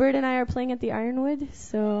 Kaylee Bird and I are playing at the Ironwood.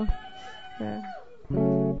 So,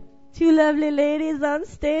 two lovely ladies on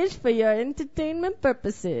stage for your entertainment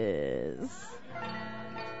purposes.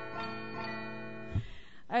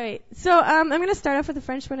 All right, so I'm going to start off with the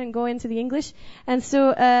French one and go into the English. And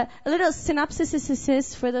so a little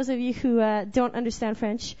synopsis for those of you who don't understand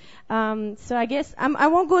French. So I guess I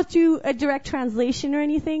won't go through a direct translation or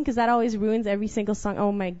anything because that always ruins every single song.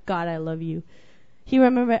 Oh my God, I love you.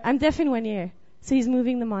 I'm deaf in one ear, so he's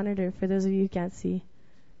moving the monitor for those of you who can't see.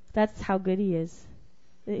 That's how good he is.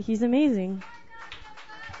 He's amazing.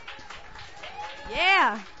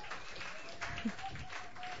 Yeah.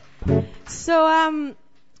 So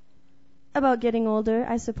about getting older,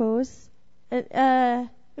 I suppose.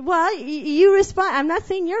 Well, you respond. I'm not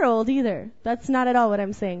saying you're old either. That's not at all what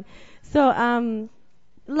I'm saying. So,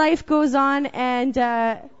 life goes on, and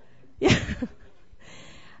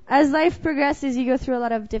as life progresses, you go through a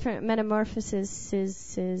lot of different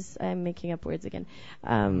metamorphoses. I'm making up words again.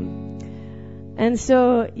 And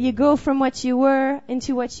so you go from what you were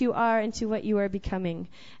into what you are into what you are becoming.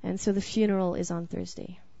 And so the funeral is on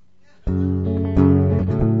Thursday.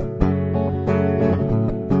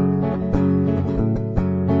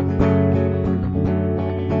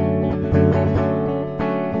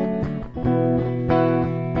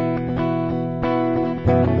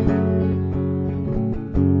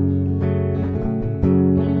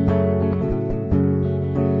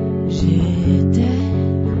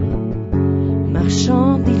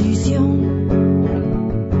 Marchand d'illusions,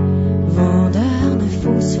 vendeur de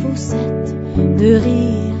fausses faussettes, de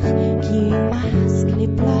rires qui masquent les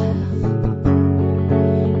pleurs.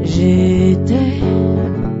 J'étais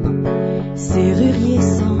serrurier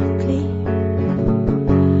sans clé,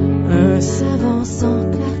 un savant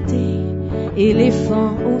sans clarté,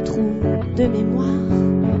 éléphant au trou de mémoire.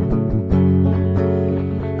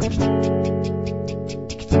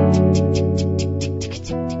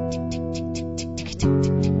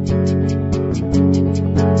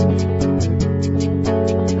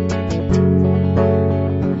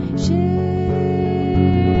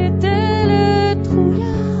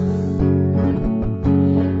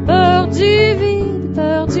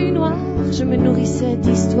 Je me nourrissais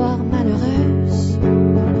d'histoires malheureuses.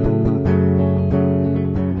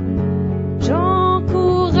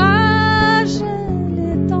 J'encourageais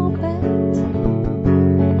les tempêtes.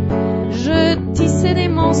 Je tissais des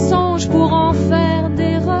mensonges pour en faire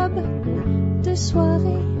des robes de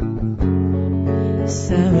soirée.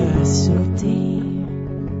 Ça va sauter.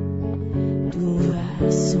 Tout va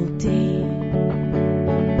sauter.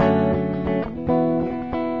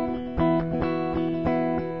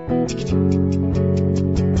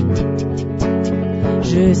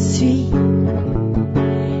 Je suis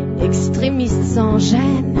extrémiste sans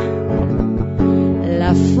gêne,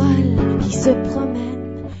 la folle qui se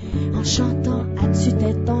promène en chantant à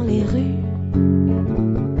tue-tête dans les rues.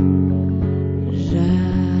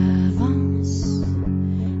 J'avance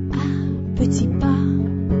à petits pas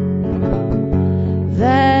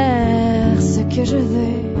vers ce que je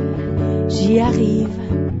veux, j'y arrive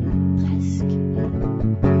presque.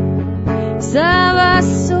 Ça va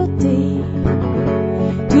sauter.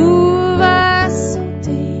 Tout va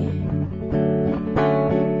sauter.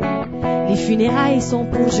 Les funérailles sont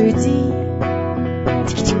pour jeudi.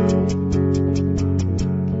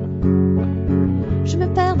 Je me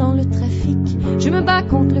perds dans le trafic, je me bats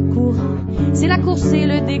contre le courant. C'est la course et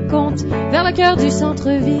le décompte vers le cœur du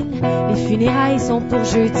centre-ville. Les funérailles sont pour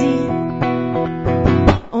jeudi.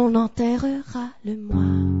 On enterrera le moi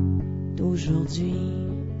d'aujourd'hui.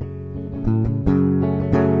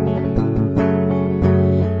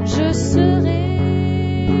 Je serai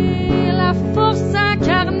la force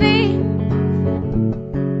incarnée.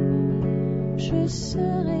 Je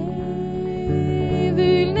serai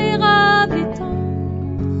vulnérable et tendre.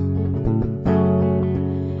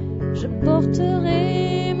 Je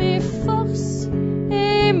porterai mes forces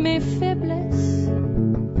et mes faiblesses.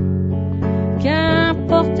 Qu'importe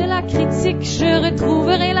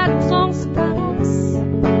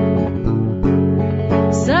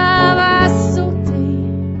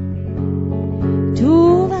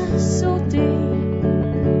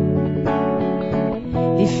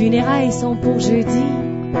détails sont pour jeudi.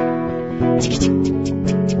 Tic, tic, tic, tic,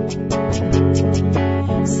 tic, tic, tic, tic, tic, tic.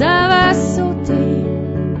 Ça va sauter,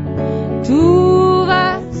 tout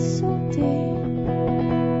va sauter.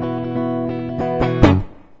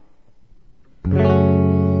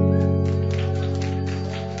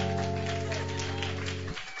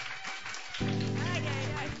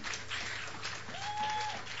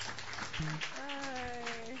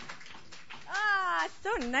 It's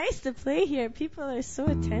so nice to play here. People are so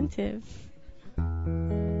attentive.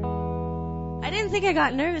 I didn't think I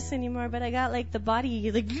got nervous anymore, but I got like the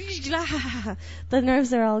body, like the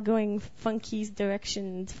nerves are all going funky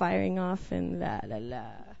directions, firing off and la la la.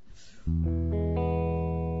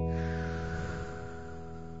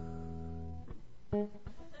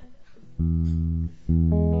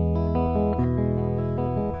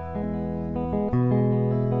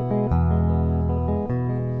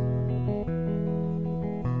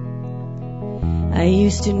 I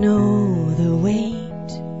used to know the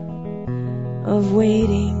weight of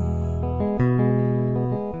waiting,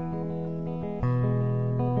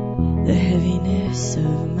 the heaviness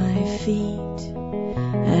of my feet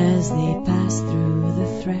as they pass through the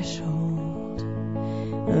threshold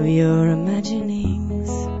of your imaginings.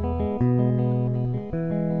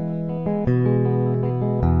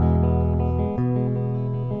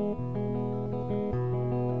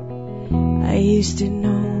 I used to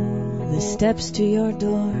know the steps to your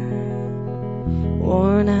door,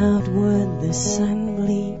 worn out wood, the sun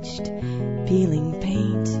bleached, peeling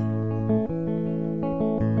paint.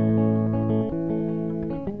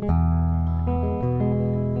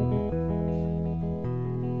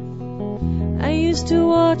 I used to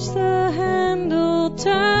watch the handle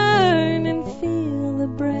turn and feel the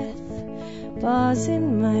breath pause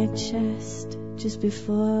in my chest just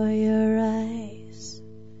before your eyes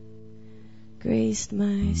graced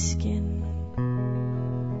my skin.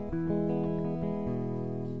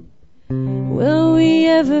 Will we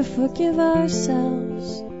ever forgive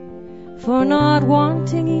ourselves for not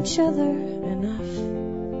wanting each other enough?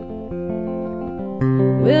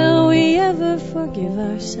 Will we ever forgive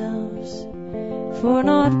ourselves for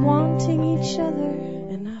not wanting each other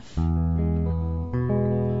enough?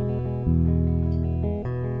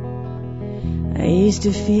 I used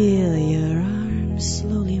to feel your arms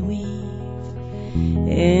slowly weave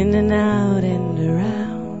in and out and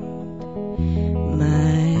around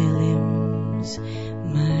my limbs,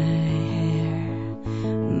 my hair,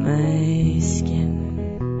 my skin.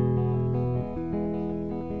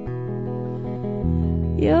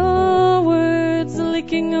 Your words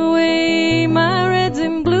licking away my reds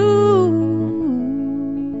and blues.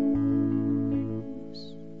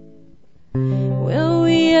 Will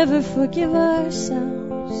we ever forgive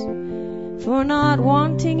ourselves for not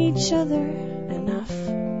wanting each other enough?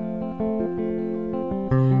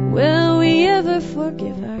 Will we ever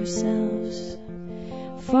forgive ourselves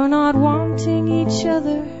for not wanting each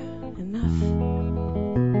other enough?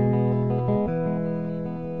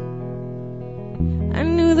 I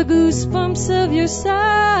knew the goosebumps of your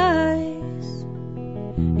sighs,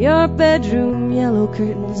 your bedroom yellow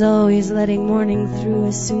curtains always letting morning through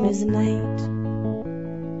as soon as night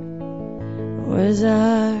was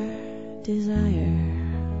our desire.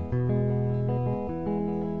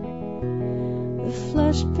 The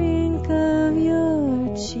flushed pink of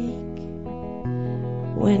your cheek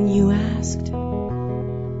when you asked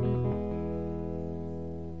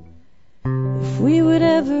if we would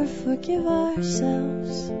ever forgive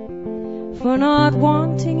ourselves for not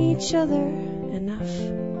wanting each other enough.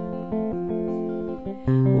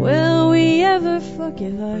 Will we ever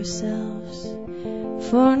forgive ourselves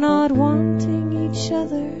for not wanting each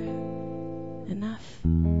other enough?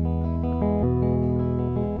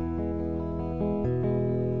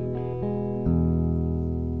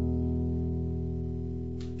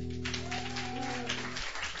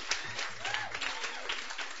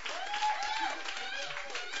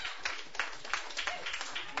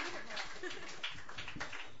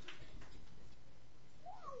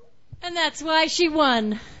 And that's why she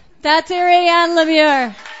won. That's Ariane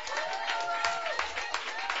Lemieux.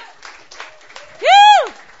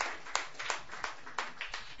 Woo!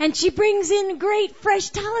 And she brings in great fresh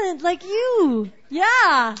talent like you.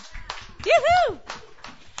 Yeah. Yoo-hoo!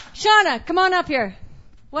 Shauna, come on up here.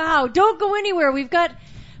 Wow, don't go anywhere. We've got,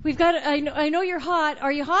 I know you're hot.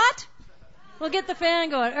 Are you hot? We'll get the fan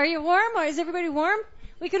going. Are you warm or is everybody warm?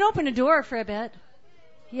 We can open a door for a bit.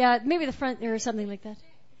 Yeah, maybe the front or something like that.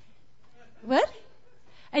 What?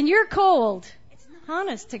 And you're cold.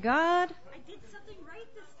 Honest to God. I did something right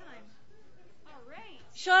this time. All right.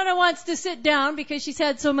 Shauna wants to sit down because she's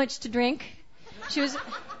had so much to drink. She was.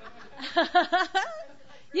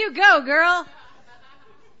 You go, girl.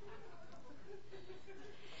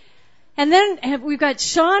 And then we've got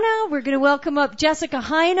Shauna. We're going to welcome up Jessica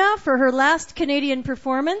Heine for her last Canadian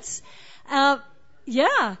performance. Tim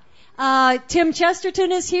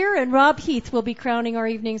Chesterton is here, and Rob Heath will be crowning our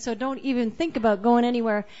evening, so don't even think about going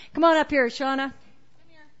anywhere. Come on up here, Shauna.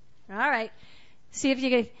 All right. See if you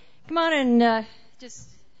can come on and just...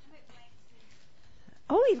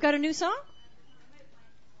 Oh, you've got a new song?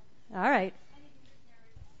 All right.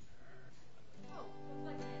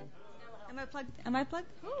 Am I plugged?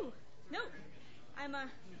 Ooh, no. I'm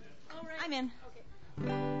in. Okay.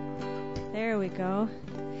 There we go.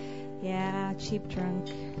 Yeah, cheap drunk.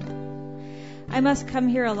 I must come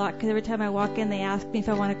here a lot because every time I walk in, they ask me if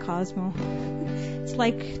I want a Cosmo. It's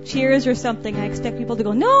like Cheers or something. I expect people to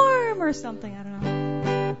go Norm or something. I don't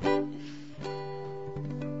know.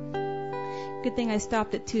 Good thing I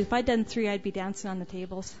stopped at 2. If I'd done 3, I'd be dancing on the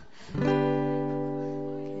tables.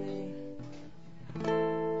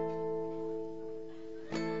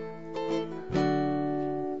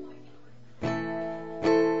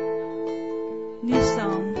 New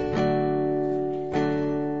song.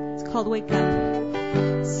 It's called Wake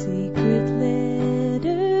Up. Secret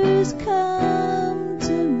letters come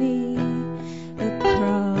to me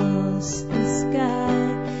across the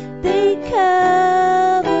sky. They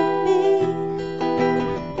cover me.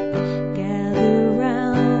 Gather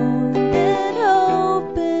round and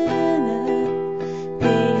open up.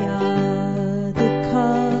 They are the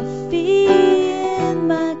coffee in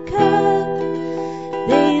my cup.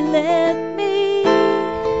 They let me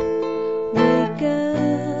wake up.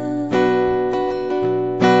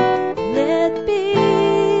 Let me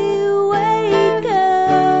wake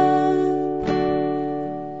up.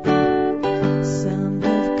 Some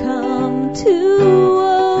have come to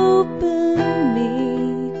open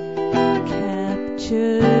me,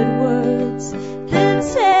 captured words, then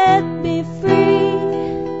set me free.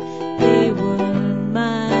 They were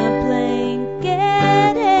my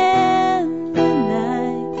blanket in the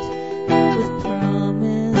night, with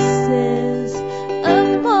promises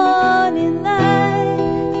of morning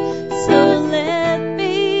light. So let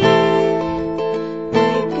me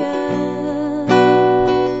wake up.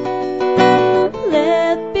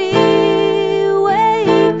 Let me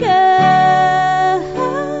wake up.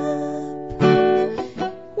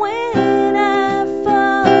 When I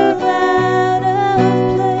fall out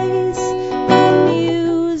of place, the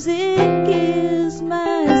music is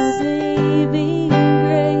my saving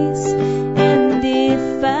grace. And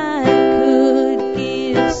if I could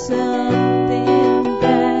give something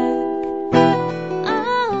back,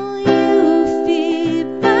 all you feed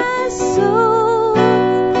my soul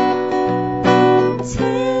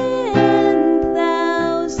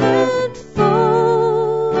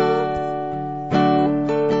 10,000-fold.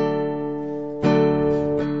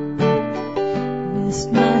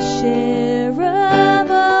 Missed my share of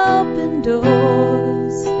open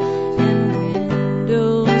doors and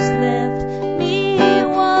windows, left me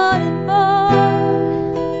wanting more.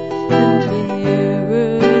 The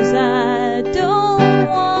mirrors I don't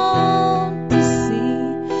want to see.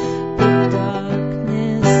 The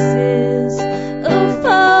darkness is a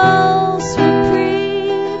false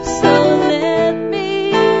reprieve. So let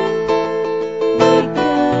me wake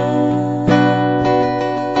up.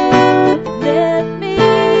 Let me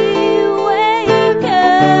wake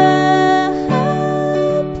up.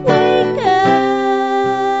 Wake up.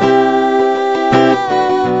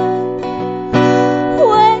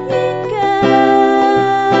 Wake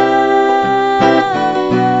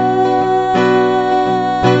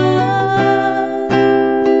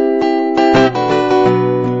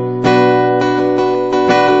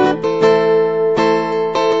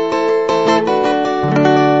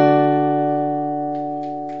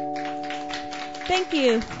Thank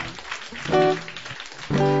you.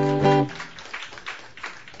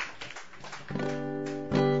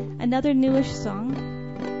 Another newish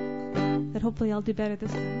song that hopefully I'll do better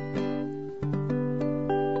this time.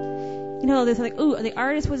 You know, there's like, ooh, the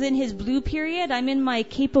artist was in his blue period. I'm in my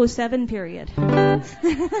Capo 7 period. I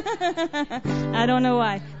don't know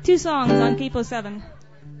why. 2 songs on Capo 7.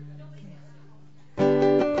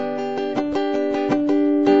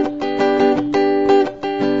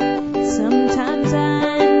 Sometimes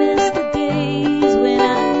I miss the days when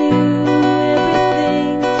I knew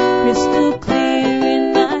everything crystal clear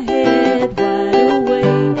in my head, wide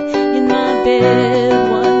awake in my bed,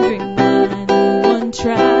 wondering why no one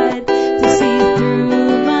tried to see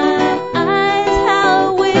through my eyes.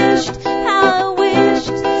 How I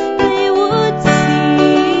wished they would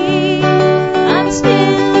see. I'm still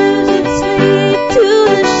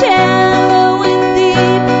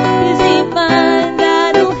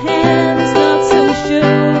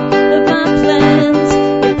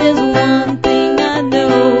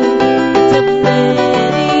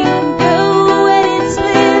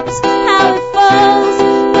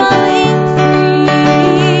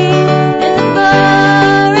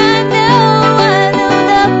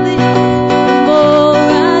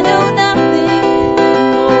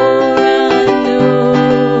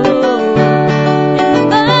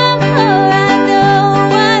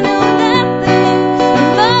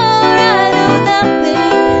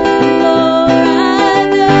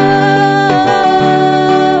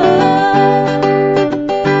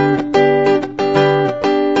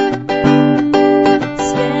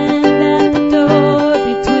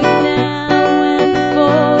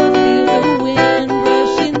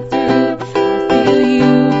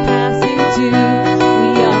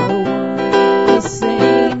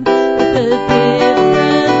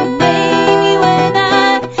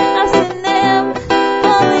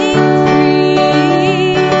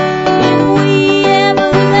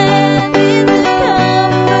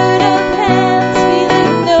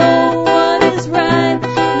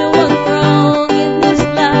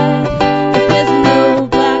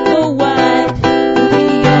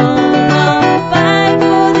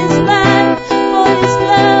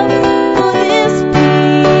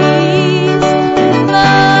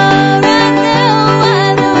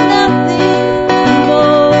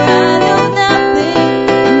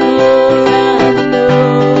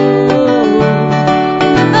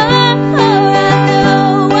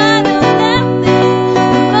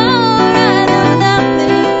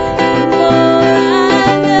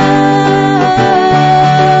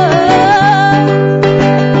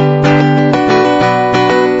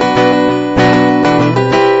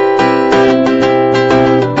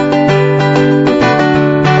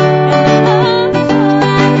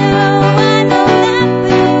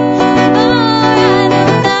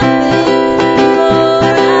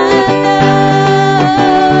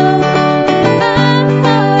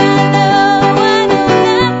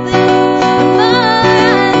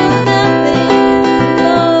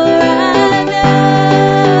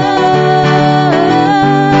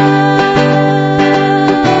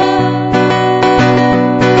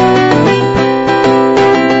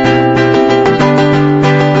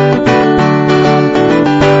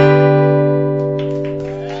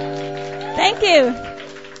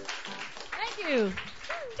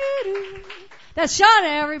That's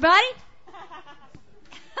Shauna, everybody.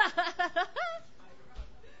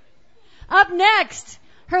 Up next,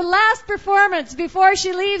 her last performance before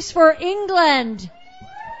she leaves for England.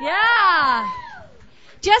 Yeah.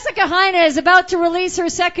 Jessica Heine is about to release her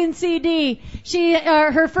second CD.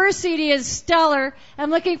 Her first CD is stellar. I'm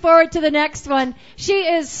looking forward to the next one. She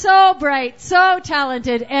is so bright, so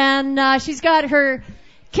talented, and she's got her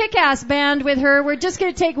kick-ass band with her. We're just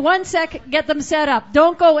going to take 1 sec, get them set up.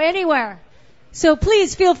 Don't go anywhere. So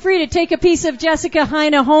please feel free to take a piece of Jessica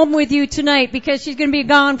Heine home with you tonight because she's going to be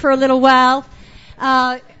gone for a little while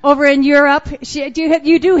over in Europe.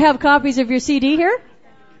 You do have copies of your CD here?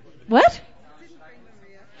 What?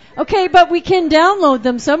 Okay, but we can download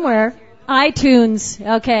them somewhere. iTunes.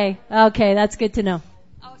 Okay, that's good to know.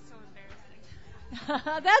 Oh, so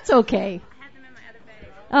embarrassing. That's okay. I had them in my other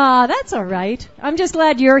bag. That's all right. I'm just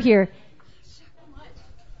glad you're here.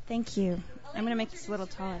 Thank you. I'm going to make this a little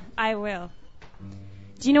taller. I will.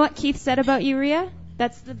 Do you know what Keith said about you, Rhea?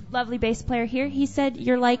 That's the lovely bass player here. He said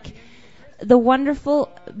you're like the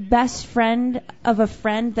wonderful best friend of a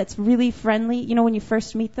friend that's really friendly, you know, when you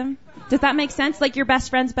first meet them. Does that make sense? Like your best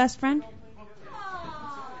friend's best friend?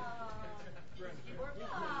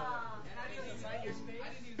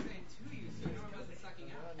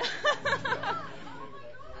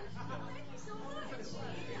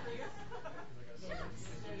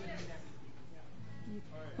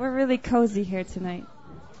 We're really cozy here tonight.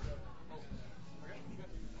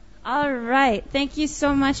 All right. Thank you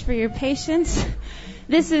so much for your patience.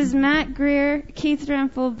 This is Matt Greer, Keith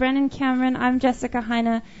Ramfel, Brennan Cameron. I'm Jessica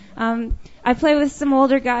Heine. I play with some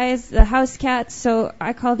older guys, the House Cats, so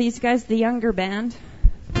I call these guys the younger band.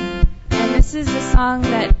 And this is a song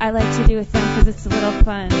that I like to do with them because it's a little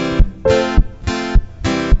fun.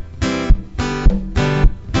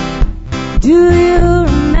 Do you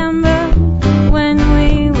remember when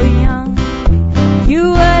we were young?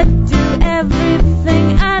 You would do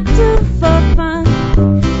everything I do for fun.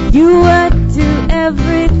 You would do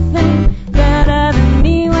everything better than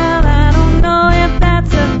me. Well, I don't know if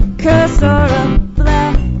that's a curse or a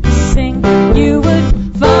blessing. You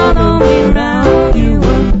would follow me round. You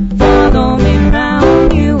would follow me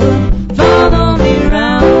round. You would follow me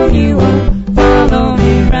round. You would follow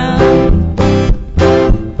me round.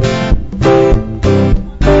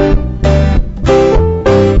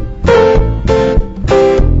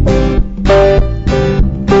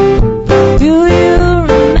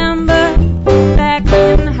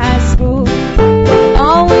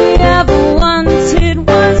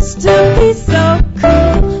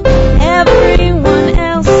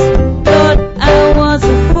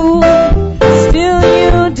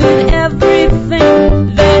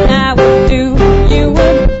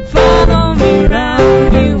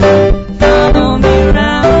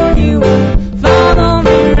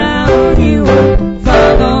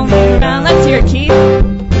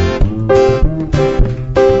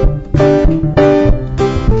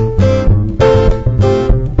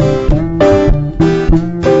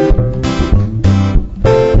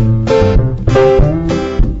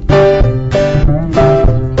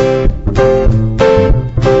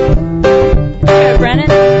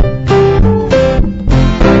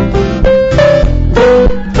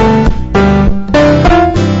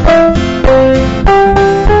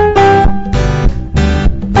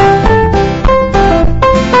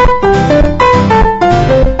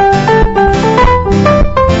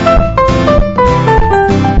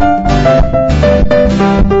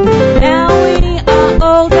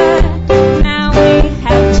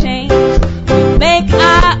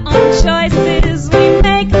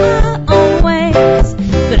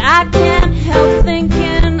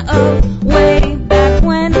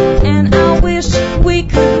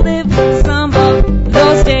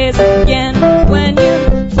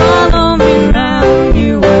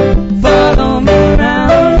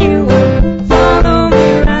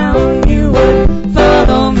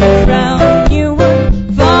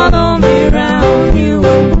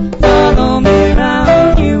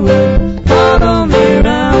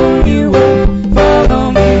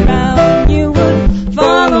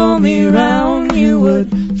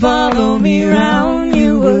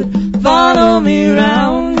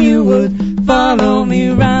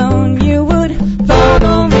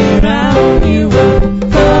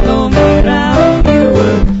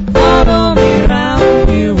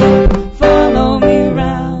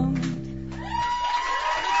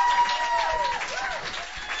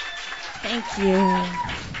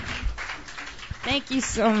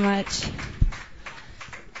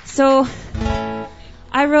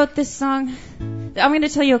 This song, I'm going to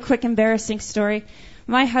tell you a quick embarrassing story.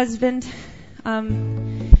 My husband,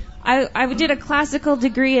 I did a classical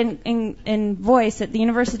degree in voice at the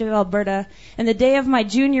University of Alberta, and the day of my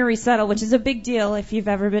junior recital, which is a big deal if you've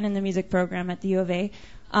ever been in the music program at the U of A,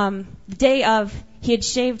 the day of, he had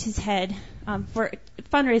shaved his head for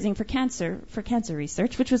fundraising for cancer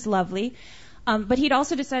research, which was lovely. But he'd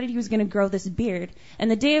also decided he was going to grow this beard. And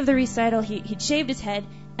the day of the recital, he'd shaved his head,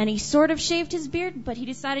 and he sort of shaved his beard, but he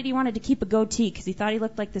decided he wanted to keep a goatee because he thought he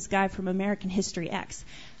looked like this guy from American History X,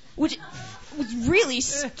 which was really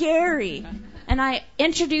scary. And I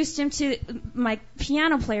introduced him to my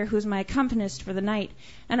piano player, who was my accompanist for the night.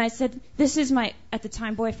 And I said, this is my, at the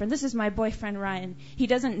time, boyfriend. This is my boyfriend, Ryan. He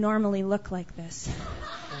doesn't normally look like this.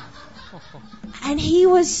 And he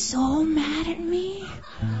was so mad at me.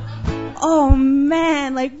 Oh,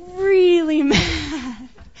 man, like really mad.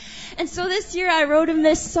 And so this year I wrote him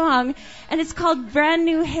this song, and it's called Brand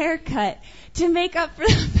New Haircut, to make up for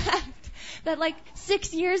the fact that like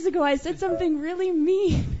 6 years ago I said something really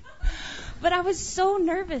mean. But I was so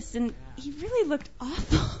nervous, and he really looked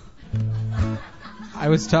awful. I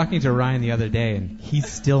was talking to Ryan the other day, and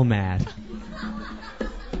he's still mad.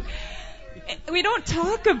 We don't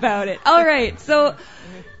talk about it. All right, so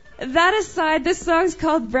that aside, this song's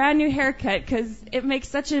called Brand New Haircut because it makes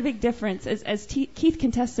such a big difference, as Keith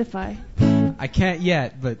can testify. I can't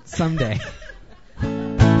yet, but someday.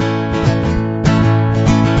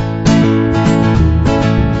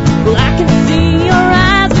 Well, I can see your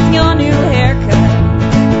eyes with your new haircut.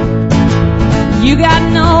 You got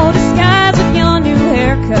no disguise with your new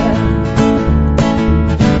haircut.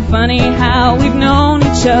 Funny how we've known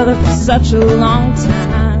each other for such a long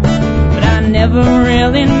time, but I never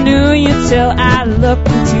really knew you till I looked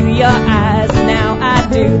into your eyes. Now I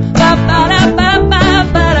do. Ba ba da ba ba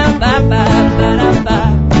ba da ba ba ba da ba.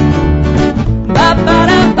 Ba ba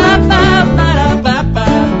da ba ba ba da ba ba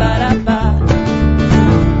ba da ba.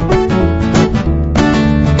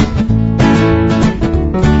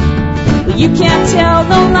 You can't tell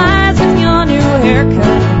no lies with your new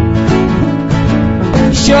haircut.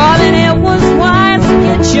 Sure that it was wise to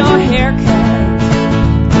get your hair cut.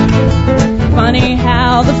 Funny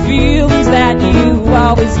how the feelings that you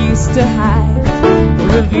always used to hide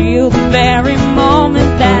reveal the very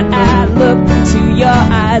moment that I look into your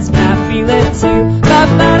eyes. And I feel it too. Ba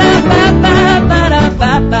ba da ba ba ba da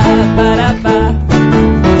ba ba ba da ba.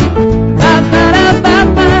 Ba ba da ba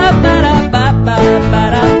ba ba da ba ba ba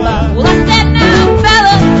da ba. Well, I said now,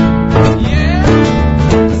 fella, yeah,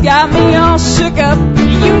 he's got me all shook up.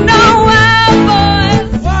 You know why,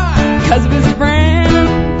 boys? Why? 'Cause of his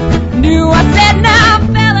brand new. I said now,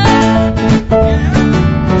 fella,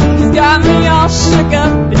 yeah, he's got me all shook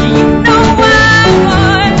up. You know why,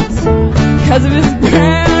 boys? 'Cause of his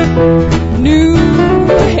brand new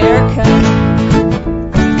haircut.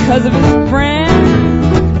 'Cause of his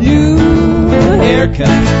brand new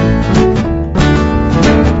haircut.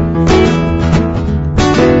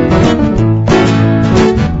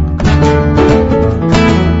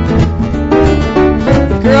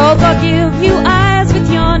 I'll give you eyes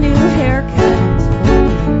with your new haircut.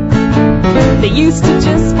 They used to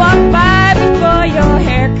just walk by before your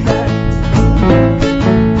haircut.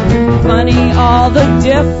 Funny all the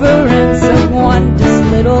difference of one just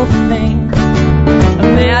little thing.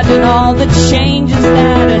 Imagine all the changes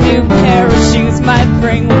that a new pair of shoes might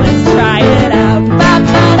bring. Let's try it out. Ba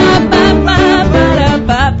ba da ba ba ba da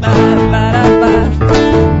ba ba ba da ba.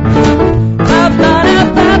 Ba ba da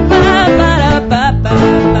ba ba ba da ba ba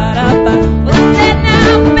ba da ba. Well, I said now,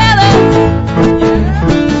 fellas,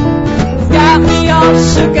 it's got me all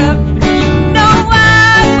shook up. You know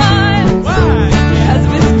why, boys? Why? 'Cause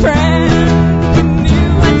of his brand new.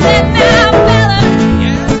 I said now, fellas,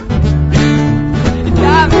 it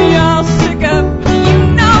got me all shook up. You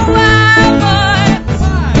know why, boys?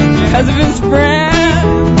 Why? 'Cause of his brand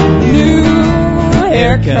new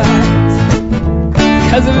haircut.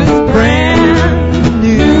 'Cause of his brand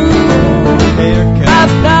new haircut. Ba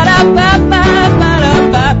ba da ba ba ba da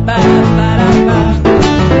ba ba ba da ba.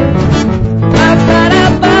 Ba ba da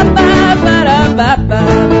ba ba ba da ba ba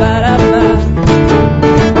ba da ba.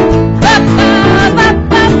 Ba ba ba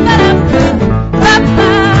ba ba da ba. Ba ba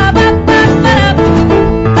ba ba ba da ba.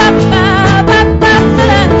 Ba ba ba ba ba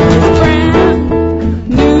da. His brand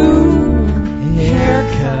new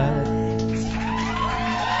haircut.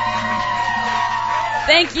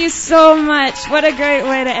 Thank you so much. What a great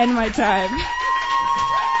way to end my time.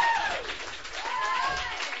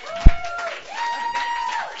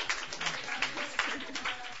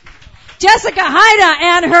 Jessica Haida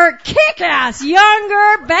and her kick-ass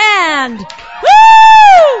younger band. Woo!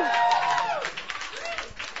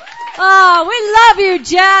 Oh, we love you,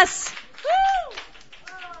 Jess. Woo!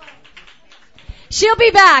 She'll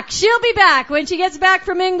be back. She'll be back. When she gets back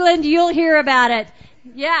from England, you'll hear about it.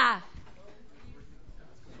 Yeah.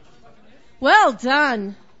 Well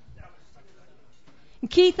done.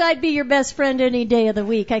 Keith, I'd be your best friend any day of the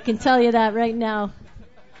week. I can tell you that right now.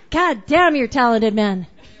 God damn, you're talented, man.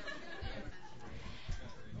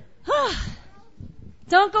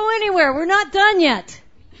 Don't go anywhere. We're not done yet.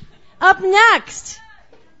 Up next,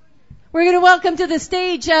 we're going to welcome to the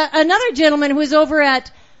stage another gentleman who's over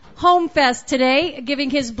at Homefest today,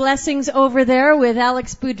 giving his blessings over there with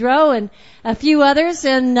Alex Boudreau and a few others,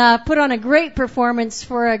 and put on a great performance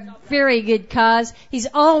for a very good cause. He's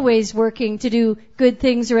always working to do good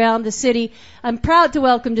things around the city. I'm proud to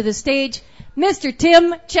welcome to the stage Mr.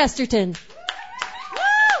 Tim Chesterton.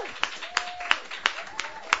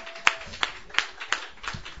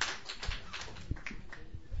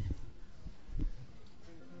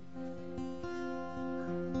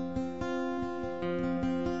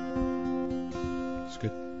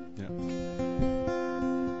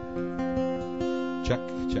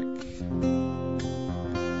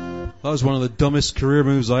 That was one of the dumbest career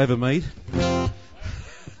moves I ever made.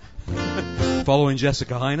 Following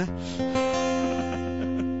Jessica Heiner.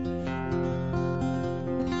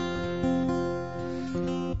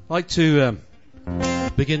 I'd like to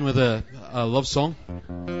begin with a love song.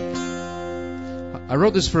 I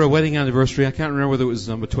wrote this for a wedding anniversary. I can't remember whether it was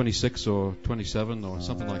number 26 or 27 or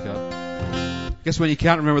something like that. I guess when you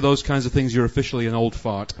can't remember those kinds of things, you're officially an old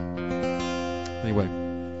fart. Anyway.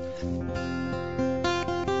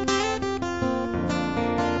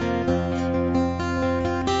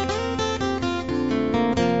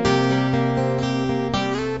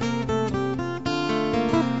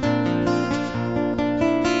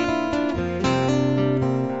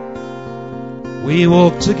 We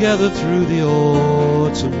walked together through the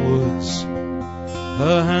autumn woods,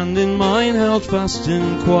 her hand in mine held fast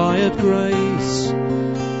in quiet grace.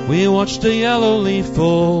 We watched a yellow leaf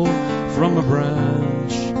fall from a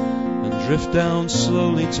branch and drift down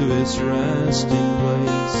slowly to its resting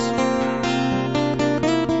place.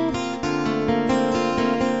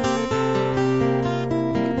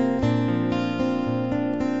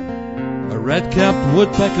 A red-capped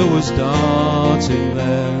woodpecker was darting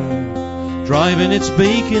there, driving its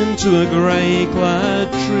beak into a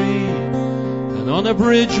grey-clad tree. And on a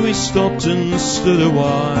bridge we stopped and stood a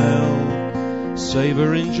while,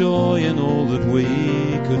 savouring joy in all that we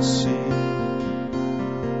could see.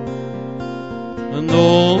 And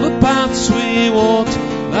all the paths we walked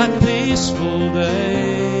that peaceful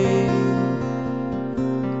day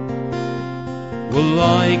were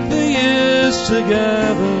like the years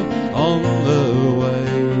together on the way.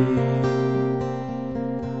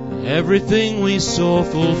 Everything we saw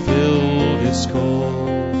fulfilled its call,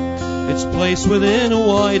 its place within a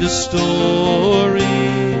wider story.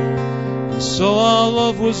 And so our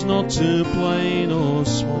love was not too plain or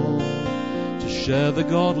small to share the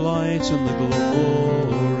God light and the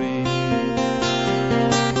glory.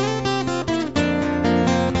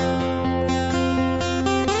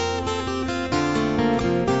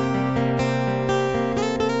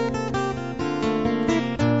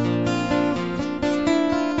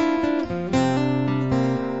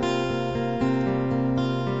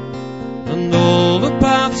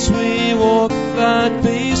 We walked that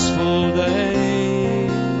peaceful day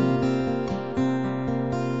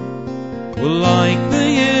were like the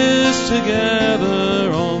years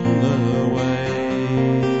together on the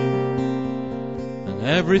way. And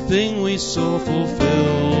everything we saw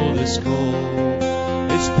fulfilled its call,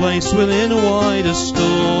 its place within a wider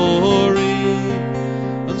story.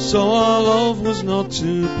 And so our love was not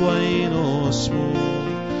too plain or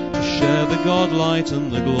small to share the God light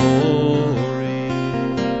and the glory.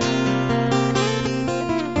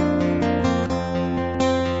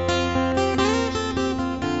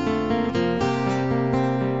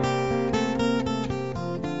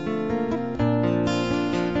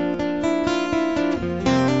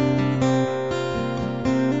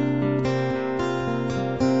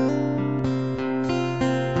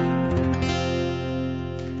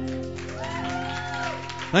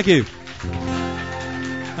 Thank you.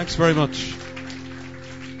 Thanks very much.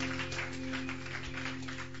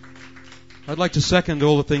 I'd like to second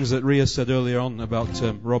all the things that Ria said earlier on about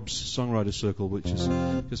Rob's Songwriter Circle, which has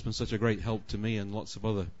just been such a great help to me and lots of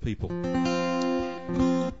other people.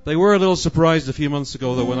 They were a little surprised a few months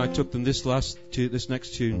ago, though, when I took them this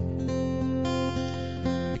next tune,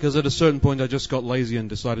 because at a certain point I just got lazy and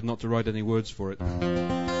decided not to write any words for it.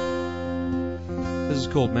 This is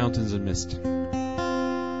called Mountains and Mist.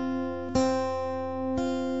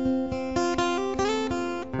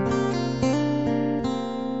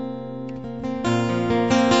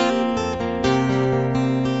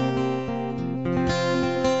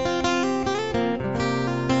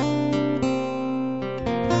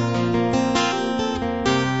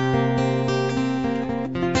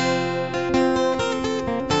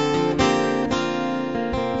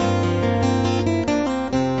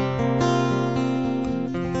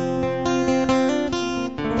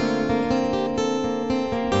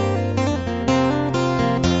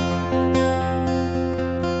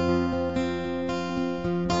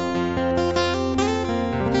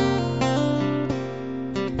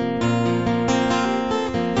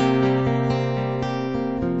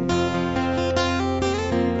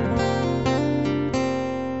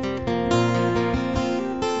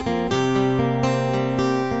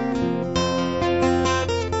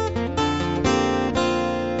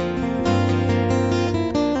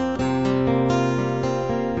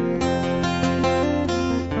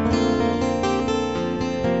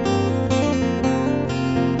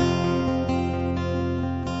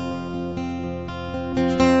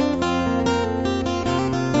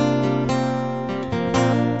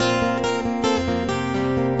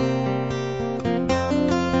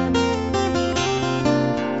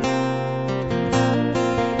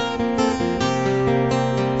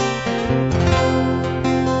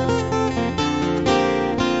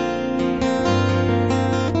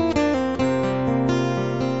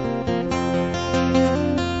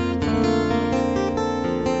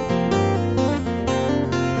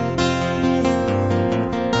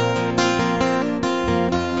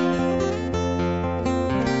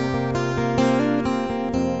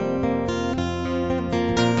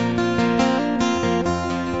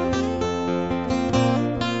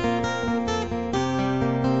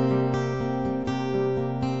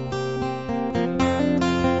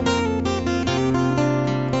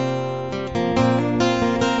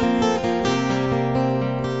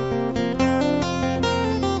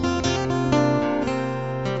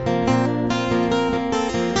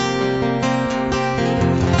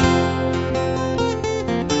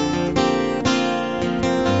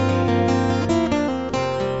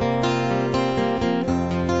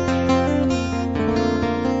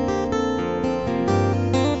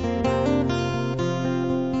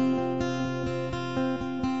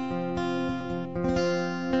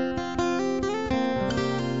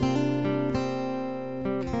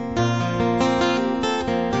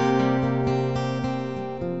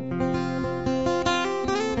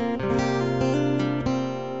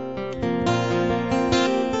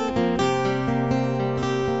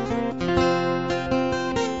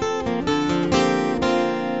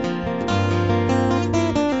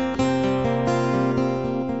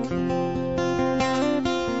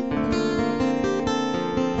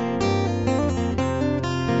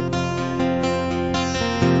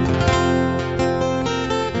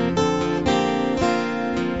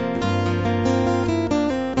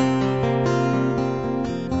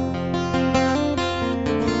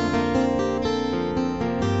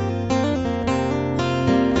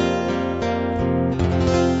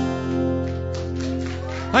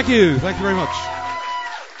 Thank you. Thank you very much.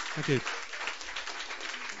 Thank you.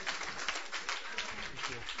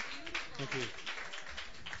 Thank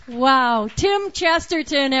you. Wow. Tim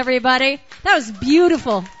Chesterton, everybody. That was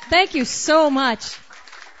beautiful. Thank you so much.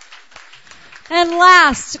 And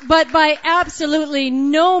last, but by absolutely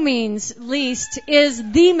no means least, is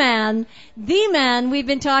the man we've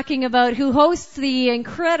been talking about, who hosts the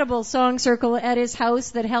incredible song circle at his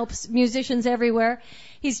house that helps musicians everywhere.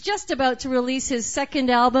 He's just about to release his second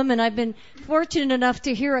album, and I've been fortunate enough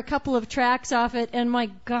to hear a couple of tracks off it, and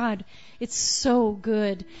my God, it's so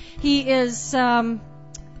good. He is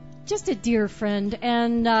just a dear friend,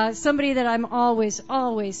 and somebody that I'm always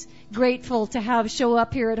grateful to have show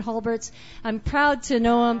up here at Hulbert's. I'm proud to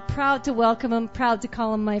know him, proud to welcome him, proud to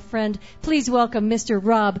call him my friend. Please welcome Mr.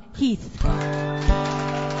 Rob Heath.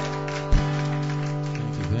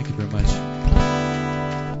 Thank you very much.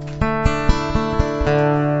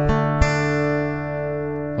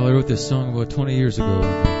 Well, I wrote this song about 20 years ago.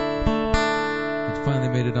 It finally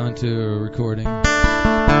made it onto a recording.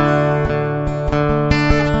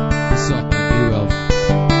 This is off my new album.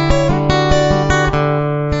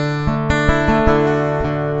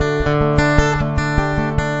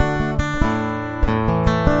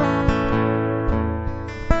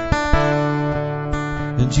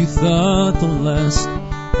 And you thought the last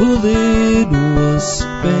bullet was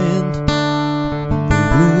spent, the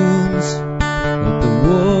wounds of the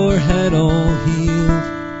war had all healed.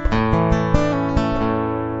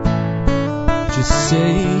 Just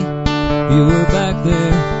say you were back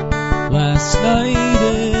there last night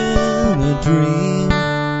in a dream.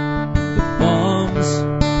 The bombs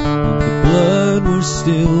and the blood were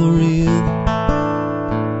still real.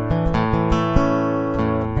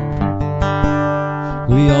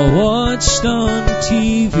 We all watched on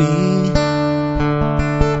TV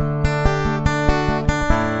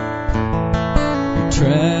a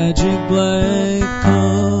tragic black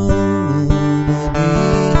comedy.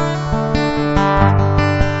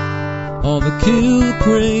 All the kill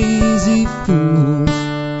crazy fools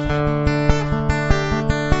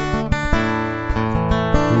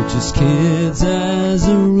were just kids as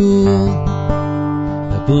a rule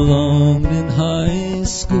that belonged in high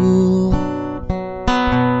school.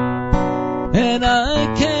 And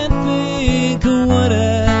I can't think of what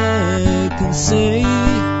I can say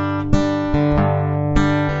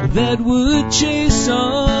that would chase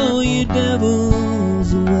all your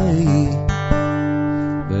devils away.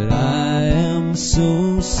 But I am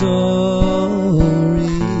so sorry,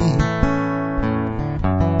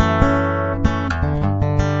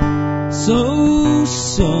 so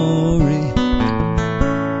sorry.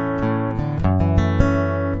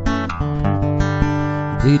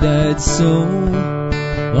 They died so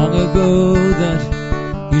long ago that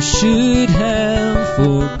you should have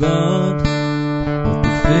forgot. But the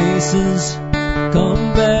faces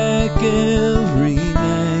come back every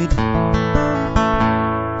night,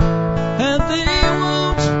 and they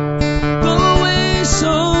won't go away,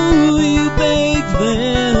 so you beg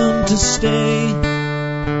them to stay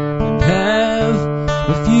and have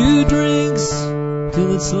a few drinks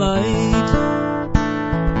till it's light.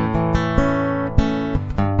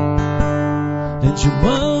 And your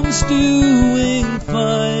mom's doing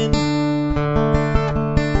fine,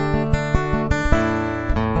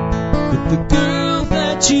 but the girl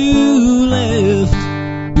that you left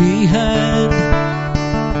behind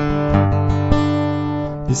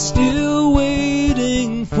is still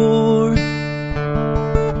waiting for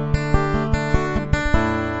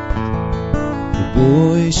the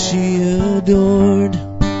boy she adored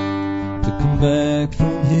to come back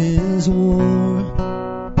from his war.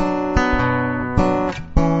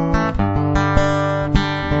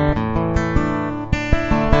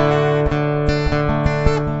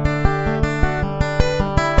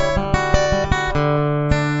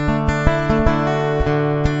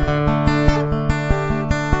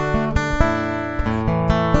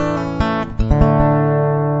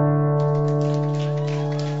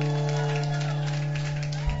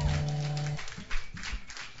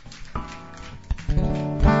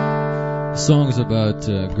 The song is about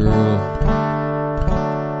a girl.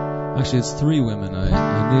 Actually, it's three women I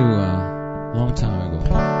knew a long time ago,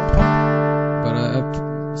 but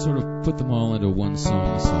I've sort of put them all into one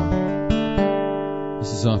song. So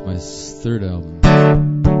this is off my third album.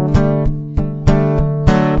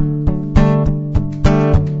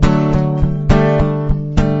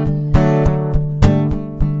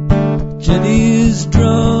 Jenny is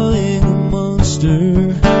drawing a monster,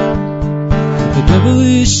 the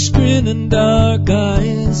devilish grin and dark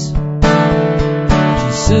eyes.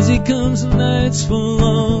 She says he comes nights for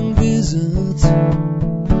long visits,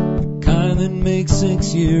 the kind that makes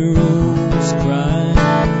 6-year-olds cry.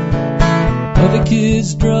 Other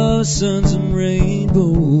kids draw suns and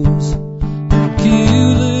rainbows,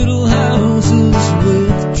 cute little houses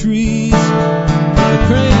with trees, and a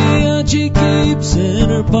crayon she keeps in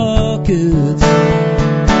her pockets.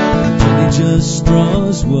 Jenny just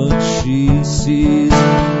draws what she sees.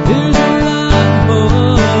 There's a lot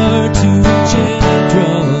more to Jenny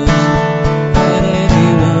draws than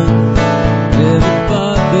anyone ever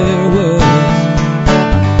thought there was.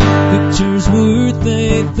 Pictures worth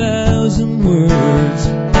 8,000 words.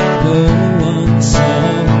 No one saw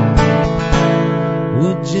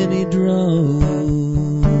what Jenny draws.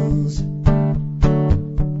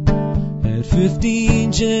 At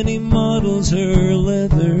 15, Jenny models her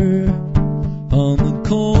leather on the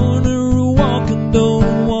corner of walk and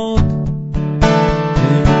don't walk.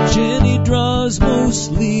 And Jenny draws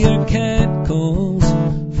mostly are cat calls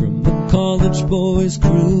from the college boys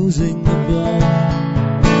cruising the block.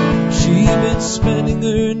 She's been spending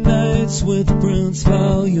her nights with Prince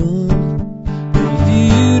Valiant and a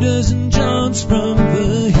few dozen Johns from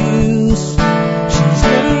the hills. She's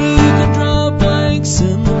learned you can draw blanks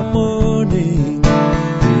in the morning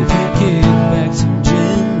if you kick back some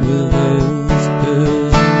gin with those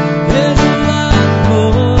pills. There's a lot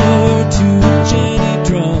more to Jenny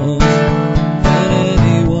draws than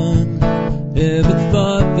anyone ever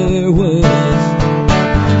thought there was.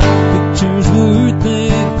 Pictures worth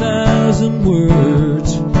 8,000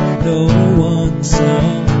 words. No one saw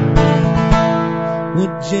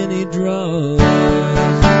what Jenny draws.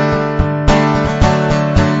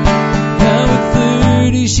 Now at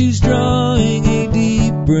 30 she's drawing a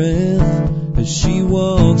deep breath as she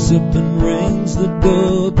walks up and rings the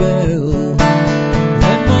doorbell.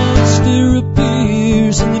 That monster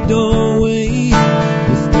appears in the doorway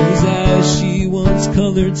with those eyes she once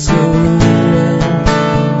colored so well.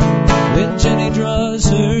 When Jenny draws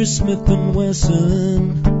her Smith &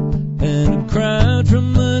 Wesson and a crowd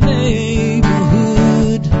from the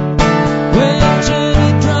neighborhood. When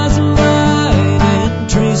Jenny draws a line and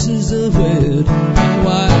traces of red and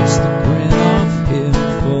wipes the grin off him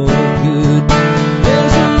for good.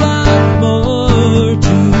 There's a lot more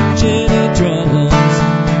to Jenny draws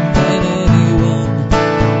than anyone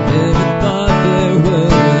ever thought there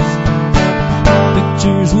was.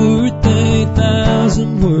 Pictures worth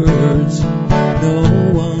 8,000 words. No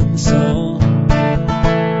one saw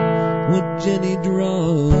what Jenny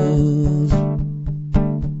draws.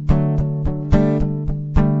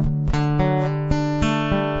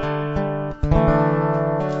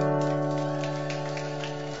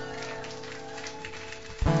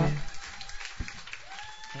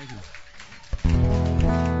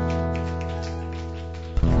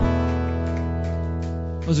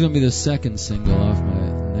 This is going to be the second single off my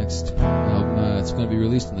next album. It's going to be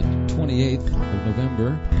released on the 28th of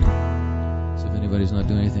November. So if anybody's not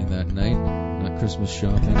doing anything that night, not Christmas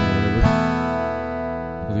shopping or whatever,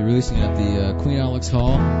 we'll be releasing it at the Queen Alex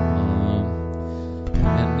Hall.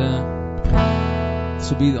 And this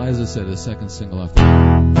will be, as I said, the second single off the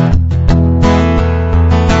album.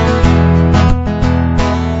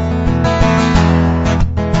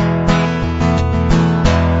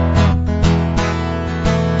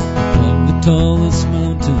 Tallest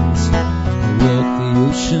mountains, I walk the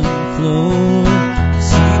ocean floor,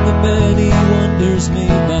 see the many wonders made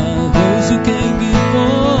by those who came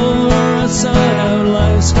before. I sought out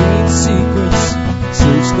life's great secrets,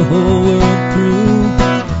 searched the whole world through,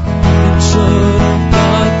 and short of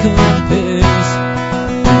God compares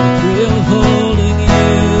to the thrill of holding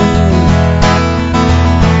you.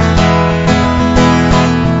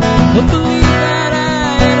 I believe that I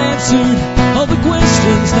had answered all the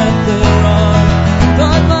questions that there are.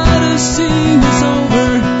 Thought my sea was over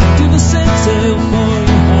to the set sail for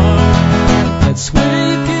your heart. That's where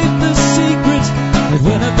you keep the secret, and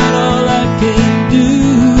when I've got all I can do,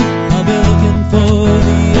 I'll be looking for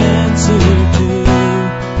the answer to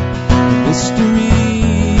the mystery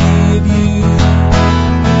of you.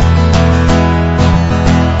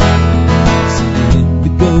 I've seen the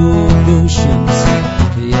indigo of oceans,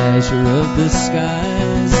 the azure of the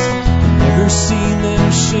skies. Never seen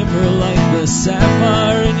them shimmer like the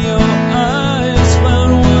sapphire in your eyes.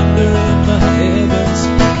 Found wonder in the heavens,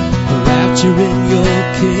 the rapture in your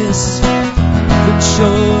kiss. Nothing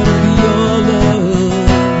short of your love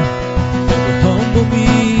ever humble me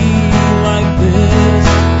like this.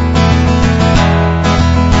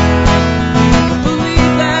 I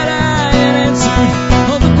believe that I had answered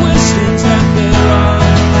all the questions that there are.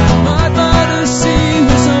 I thought a sea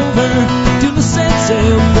was over till the set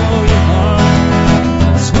sail for your heart.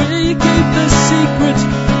 That's where you keep the secret,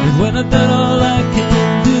 and when I've done all I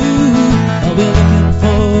can do,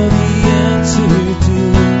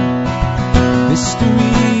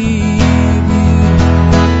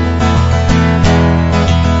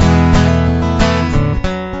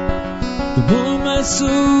 The more my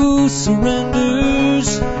soul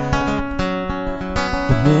surrenders,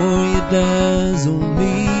 the more you dazzle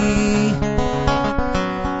me.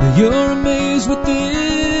 You're a maze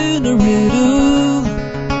within a riddle,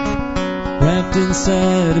 wrapped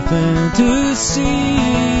inside a fantasy.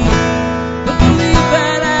 But believe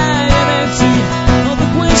that I have answered all the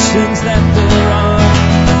questions that there are.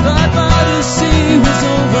 Thought Odyssey was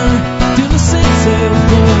over till the saints sailed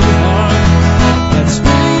for the heart. That's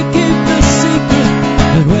where you keep the secret,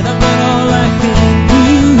 and when I'm not all I can do,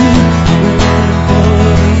 I'm waiting for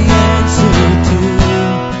the answer to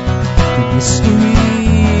the mystery.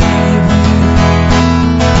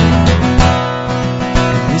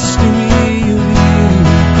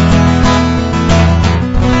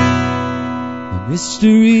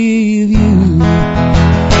 Mystery of you.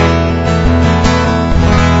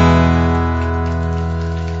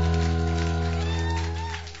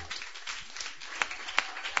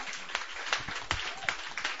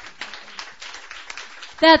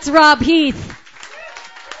 That's Rob Heath.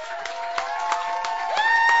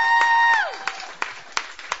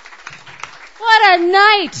 What a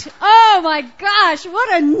night! Oh my gosh,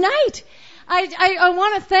 what a night! I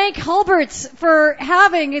want to thank Halberts for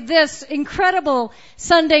having this incredible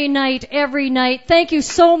Sunday night every night. Thank you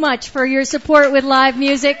so much for your support with live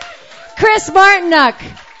music. Chris Martinuck,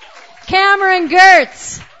 Cameron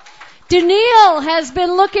Gertz, Daniil has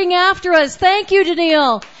been looking after us. Thank you,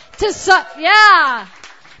 Daniil. To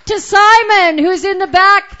Simon, who's in the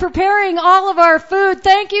back preparing all of our food.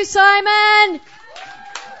 Thank you, Simon.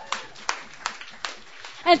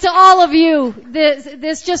 And to all of you,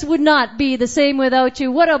 this just would not be the same without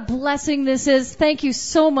you. What a blessing this is. Thank you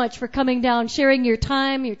so much for coming down, sharing your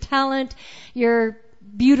time, your talent, your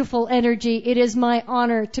beautiful energy. It is my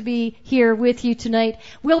honor to be here with you tonight.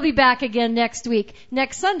 We'll be back again next week,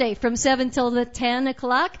 next Sunday from 7 till the 10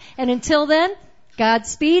 o'clock. And until then,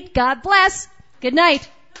 Godspeed, God bless. Good night.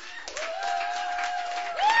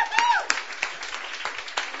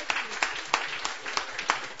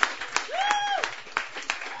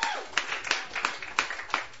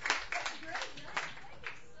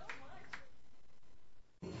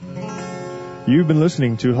 You've been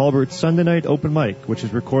listening to Halbert's Sunday Night Open Mic, which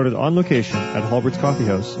is recorded on location at Halbert's Coffee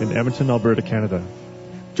House in Edmonton, Alberta, Canada.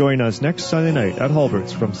 Join us next Sunday night at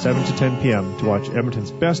Halbert's from 7 to 10 p.m. to watch Edmonton's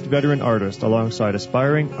best veteran artists alongside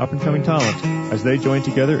aspiring, up-and-coming talent as they join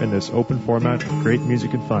together in this open format of great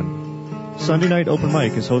music and fun. Sunday Night Open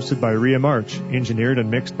Mic is hosted by Rhea March, engineered and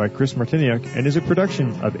mixed by Chris Martiniak, and is a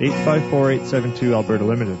production of 854872 Alberta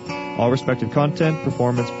Limited. All respective content,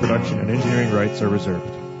 performance, production, and engineering rights are reserved.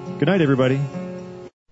 Good night, everybody.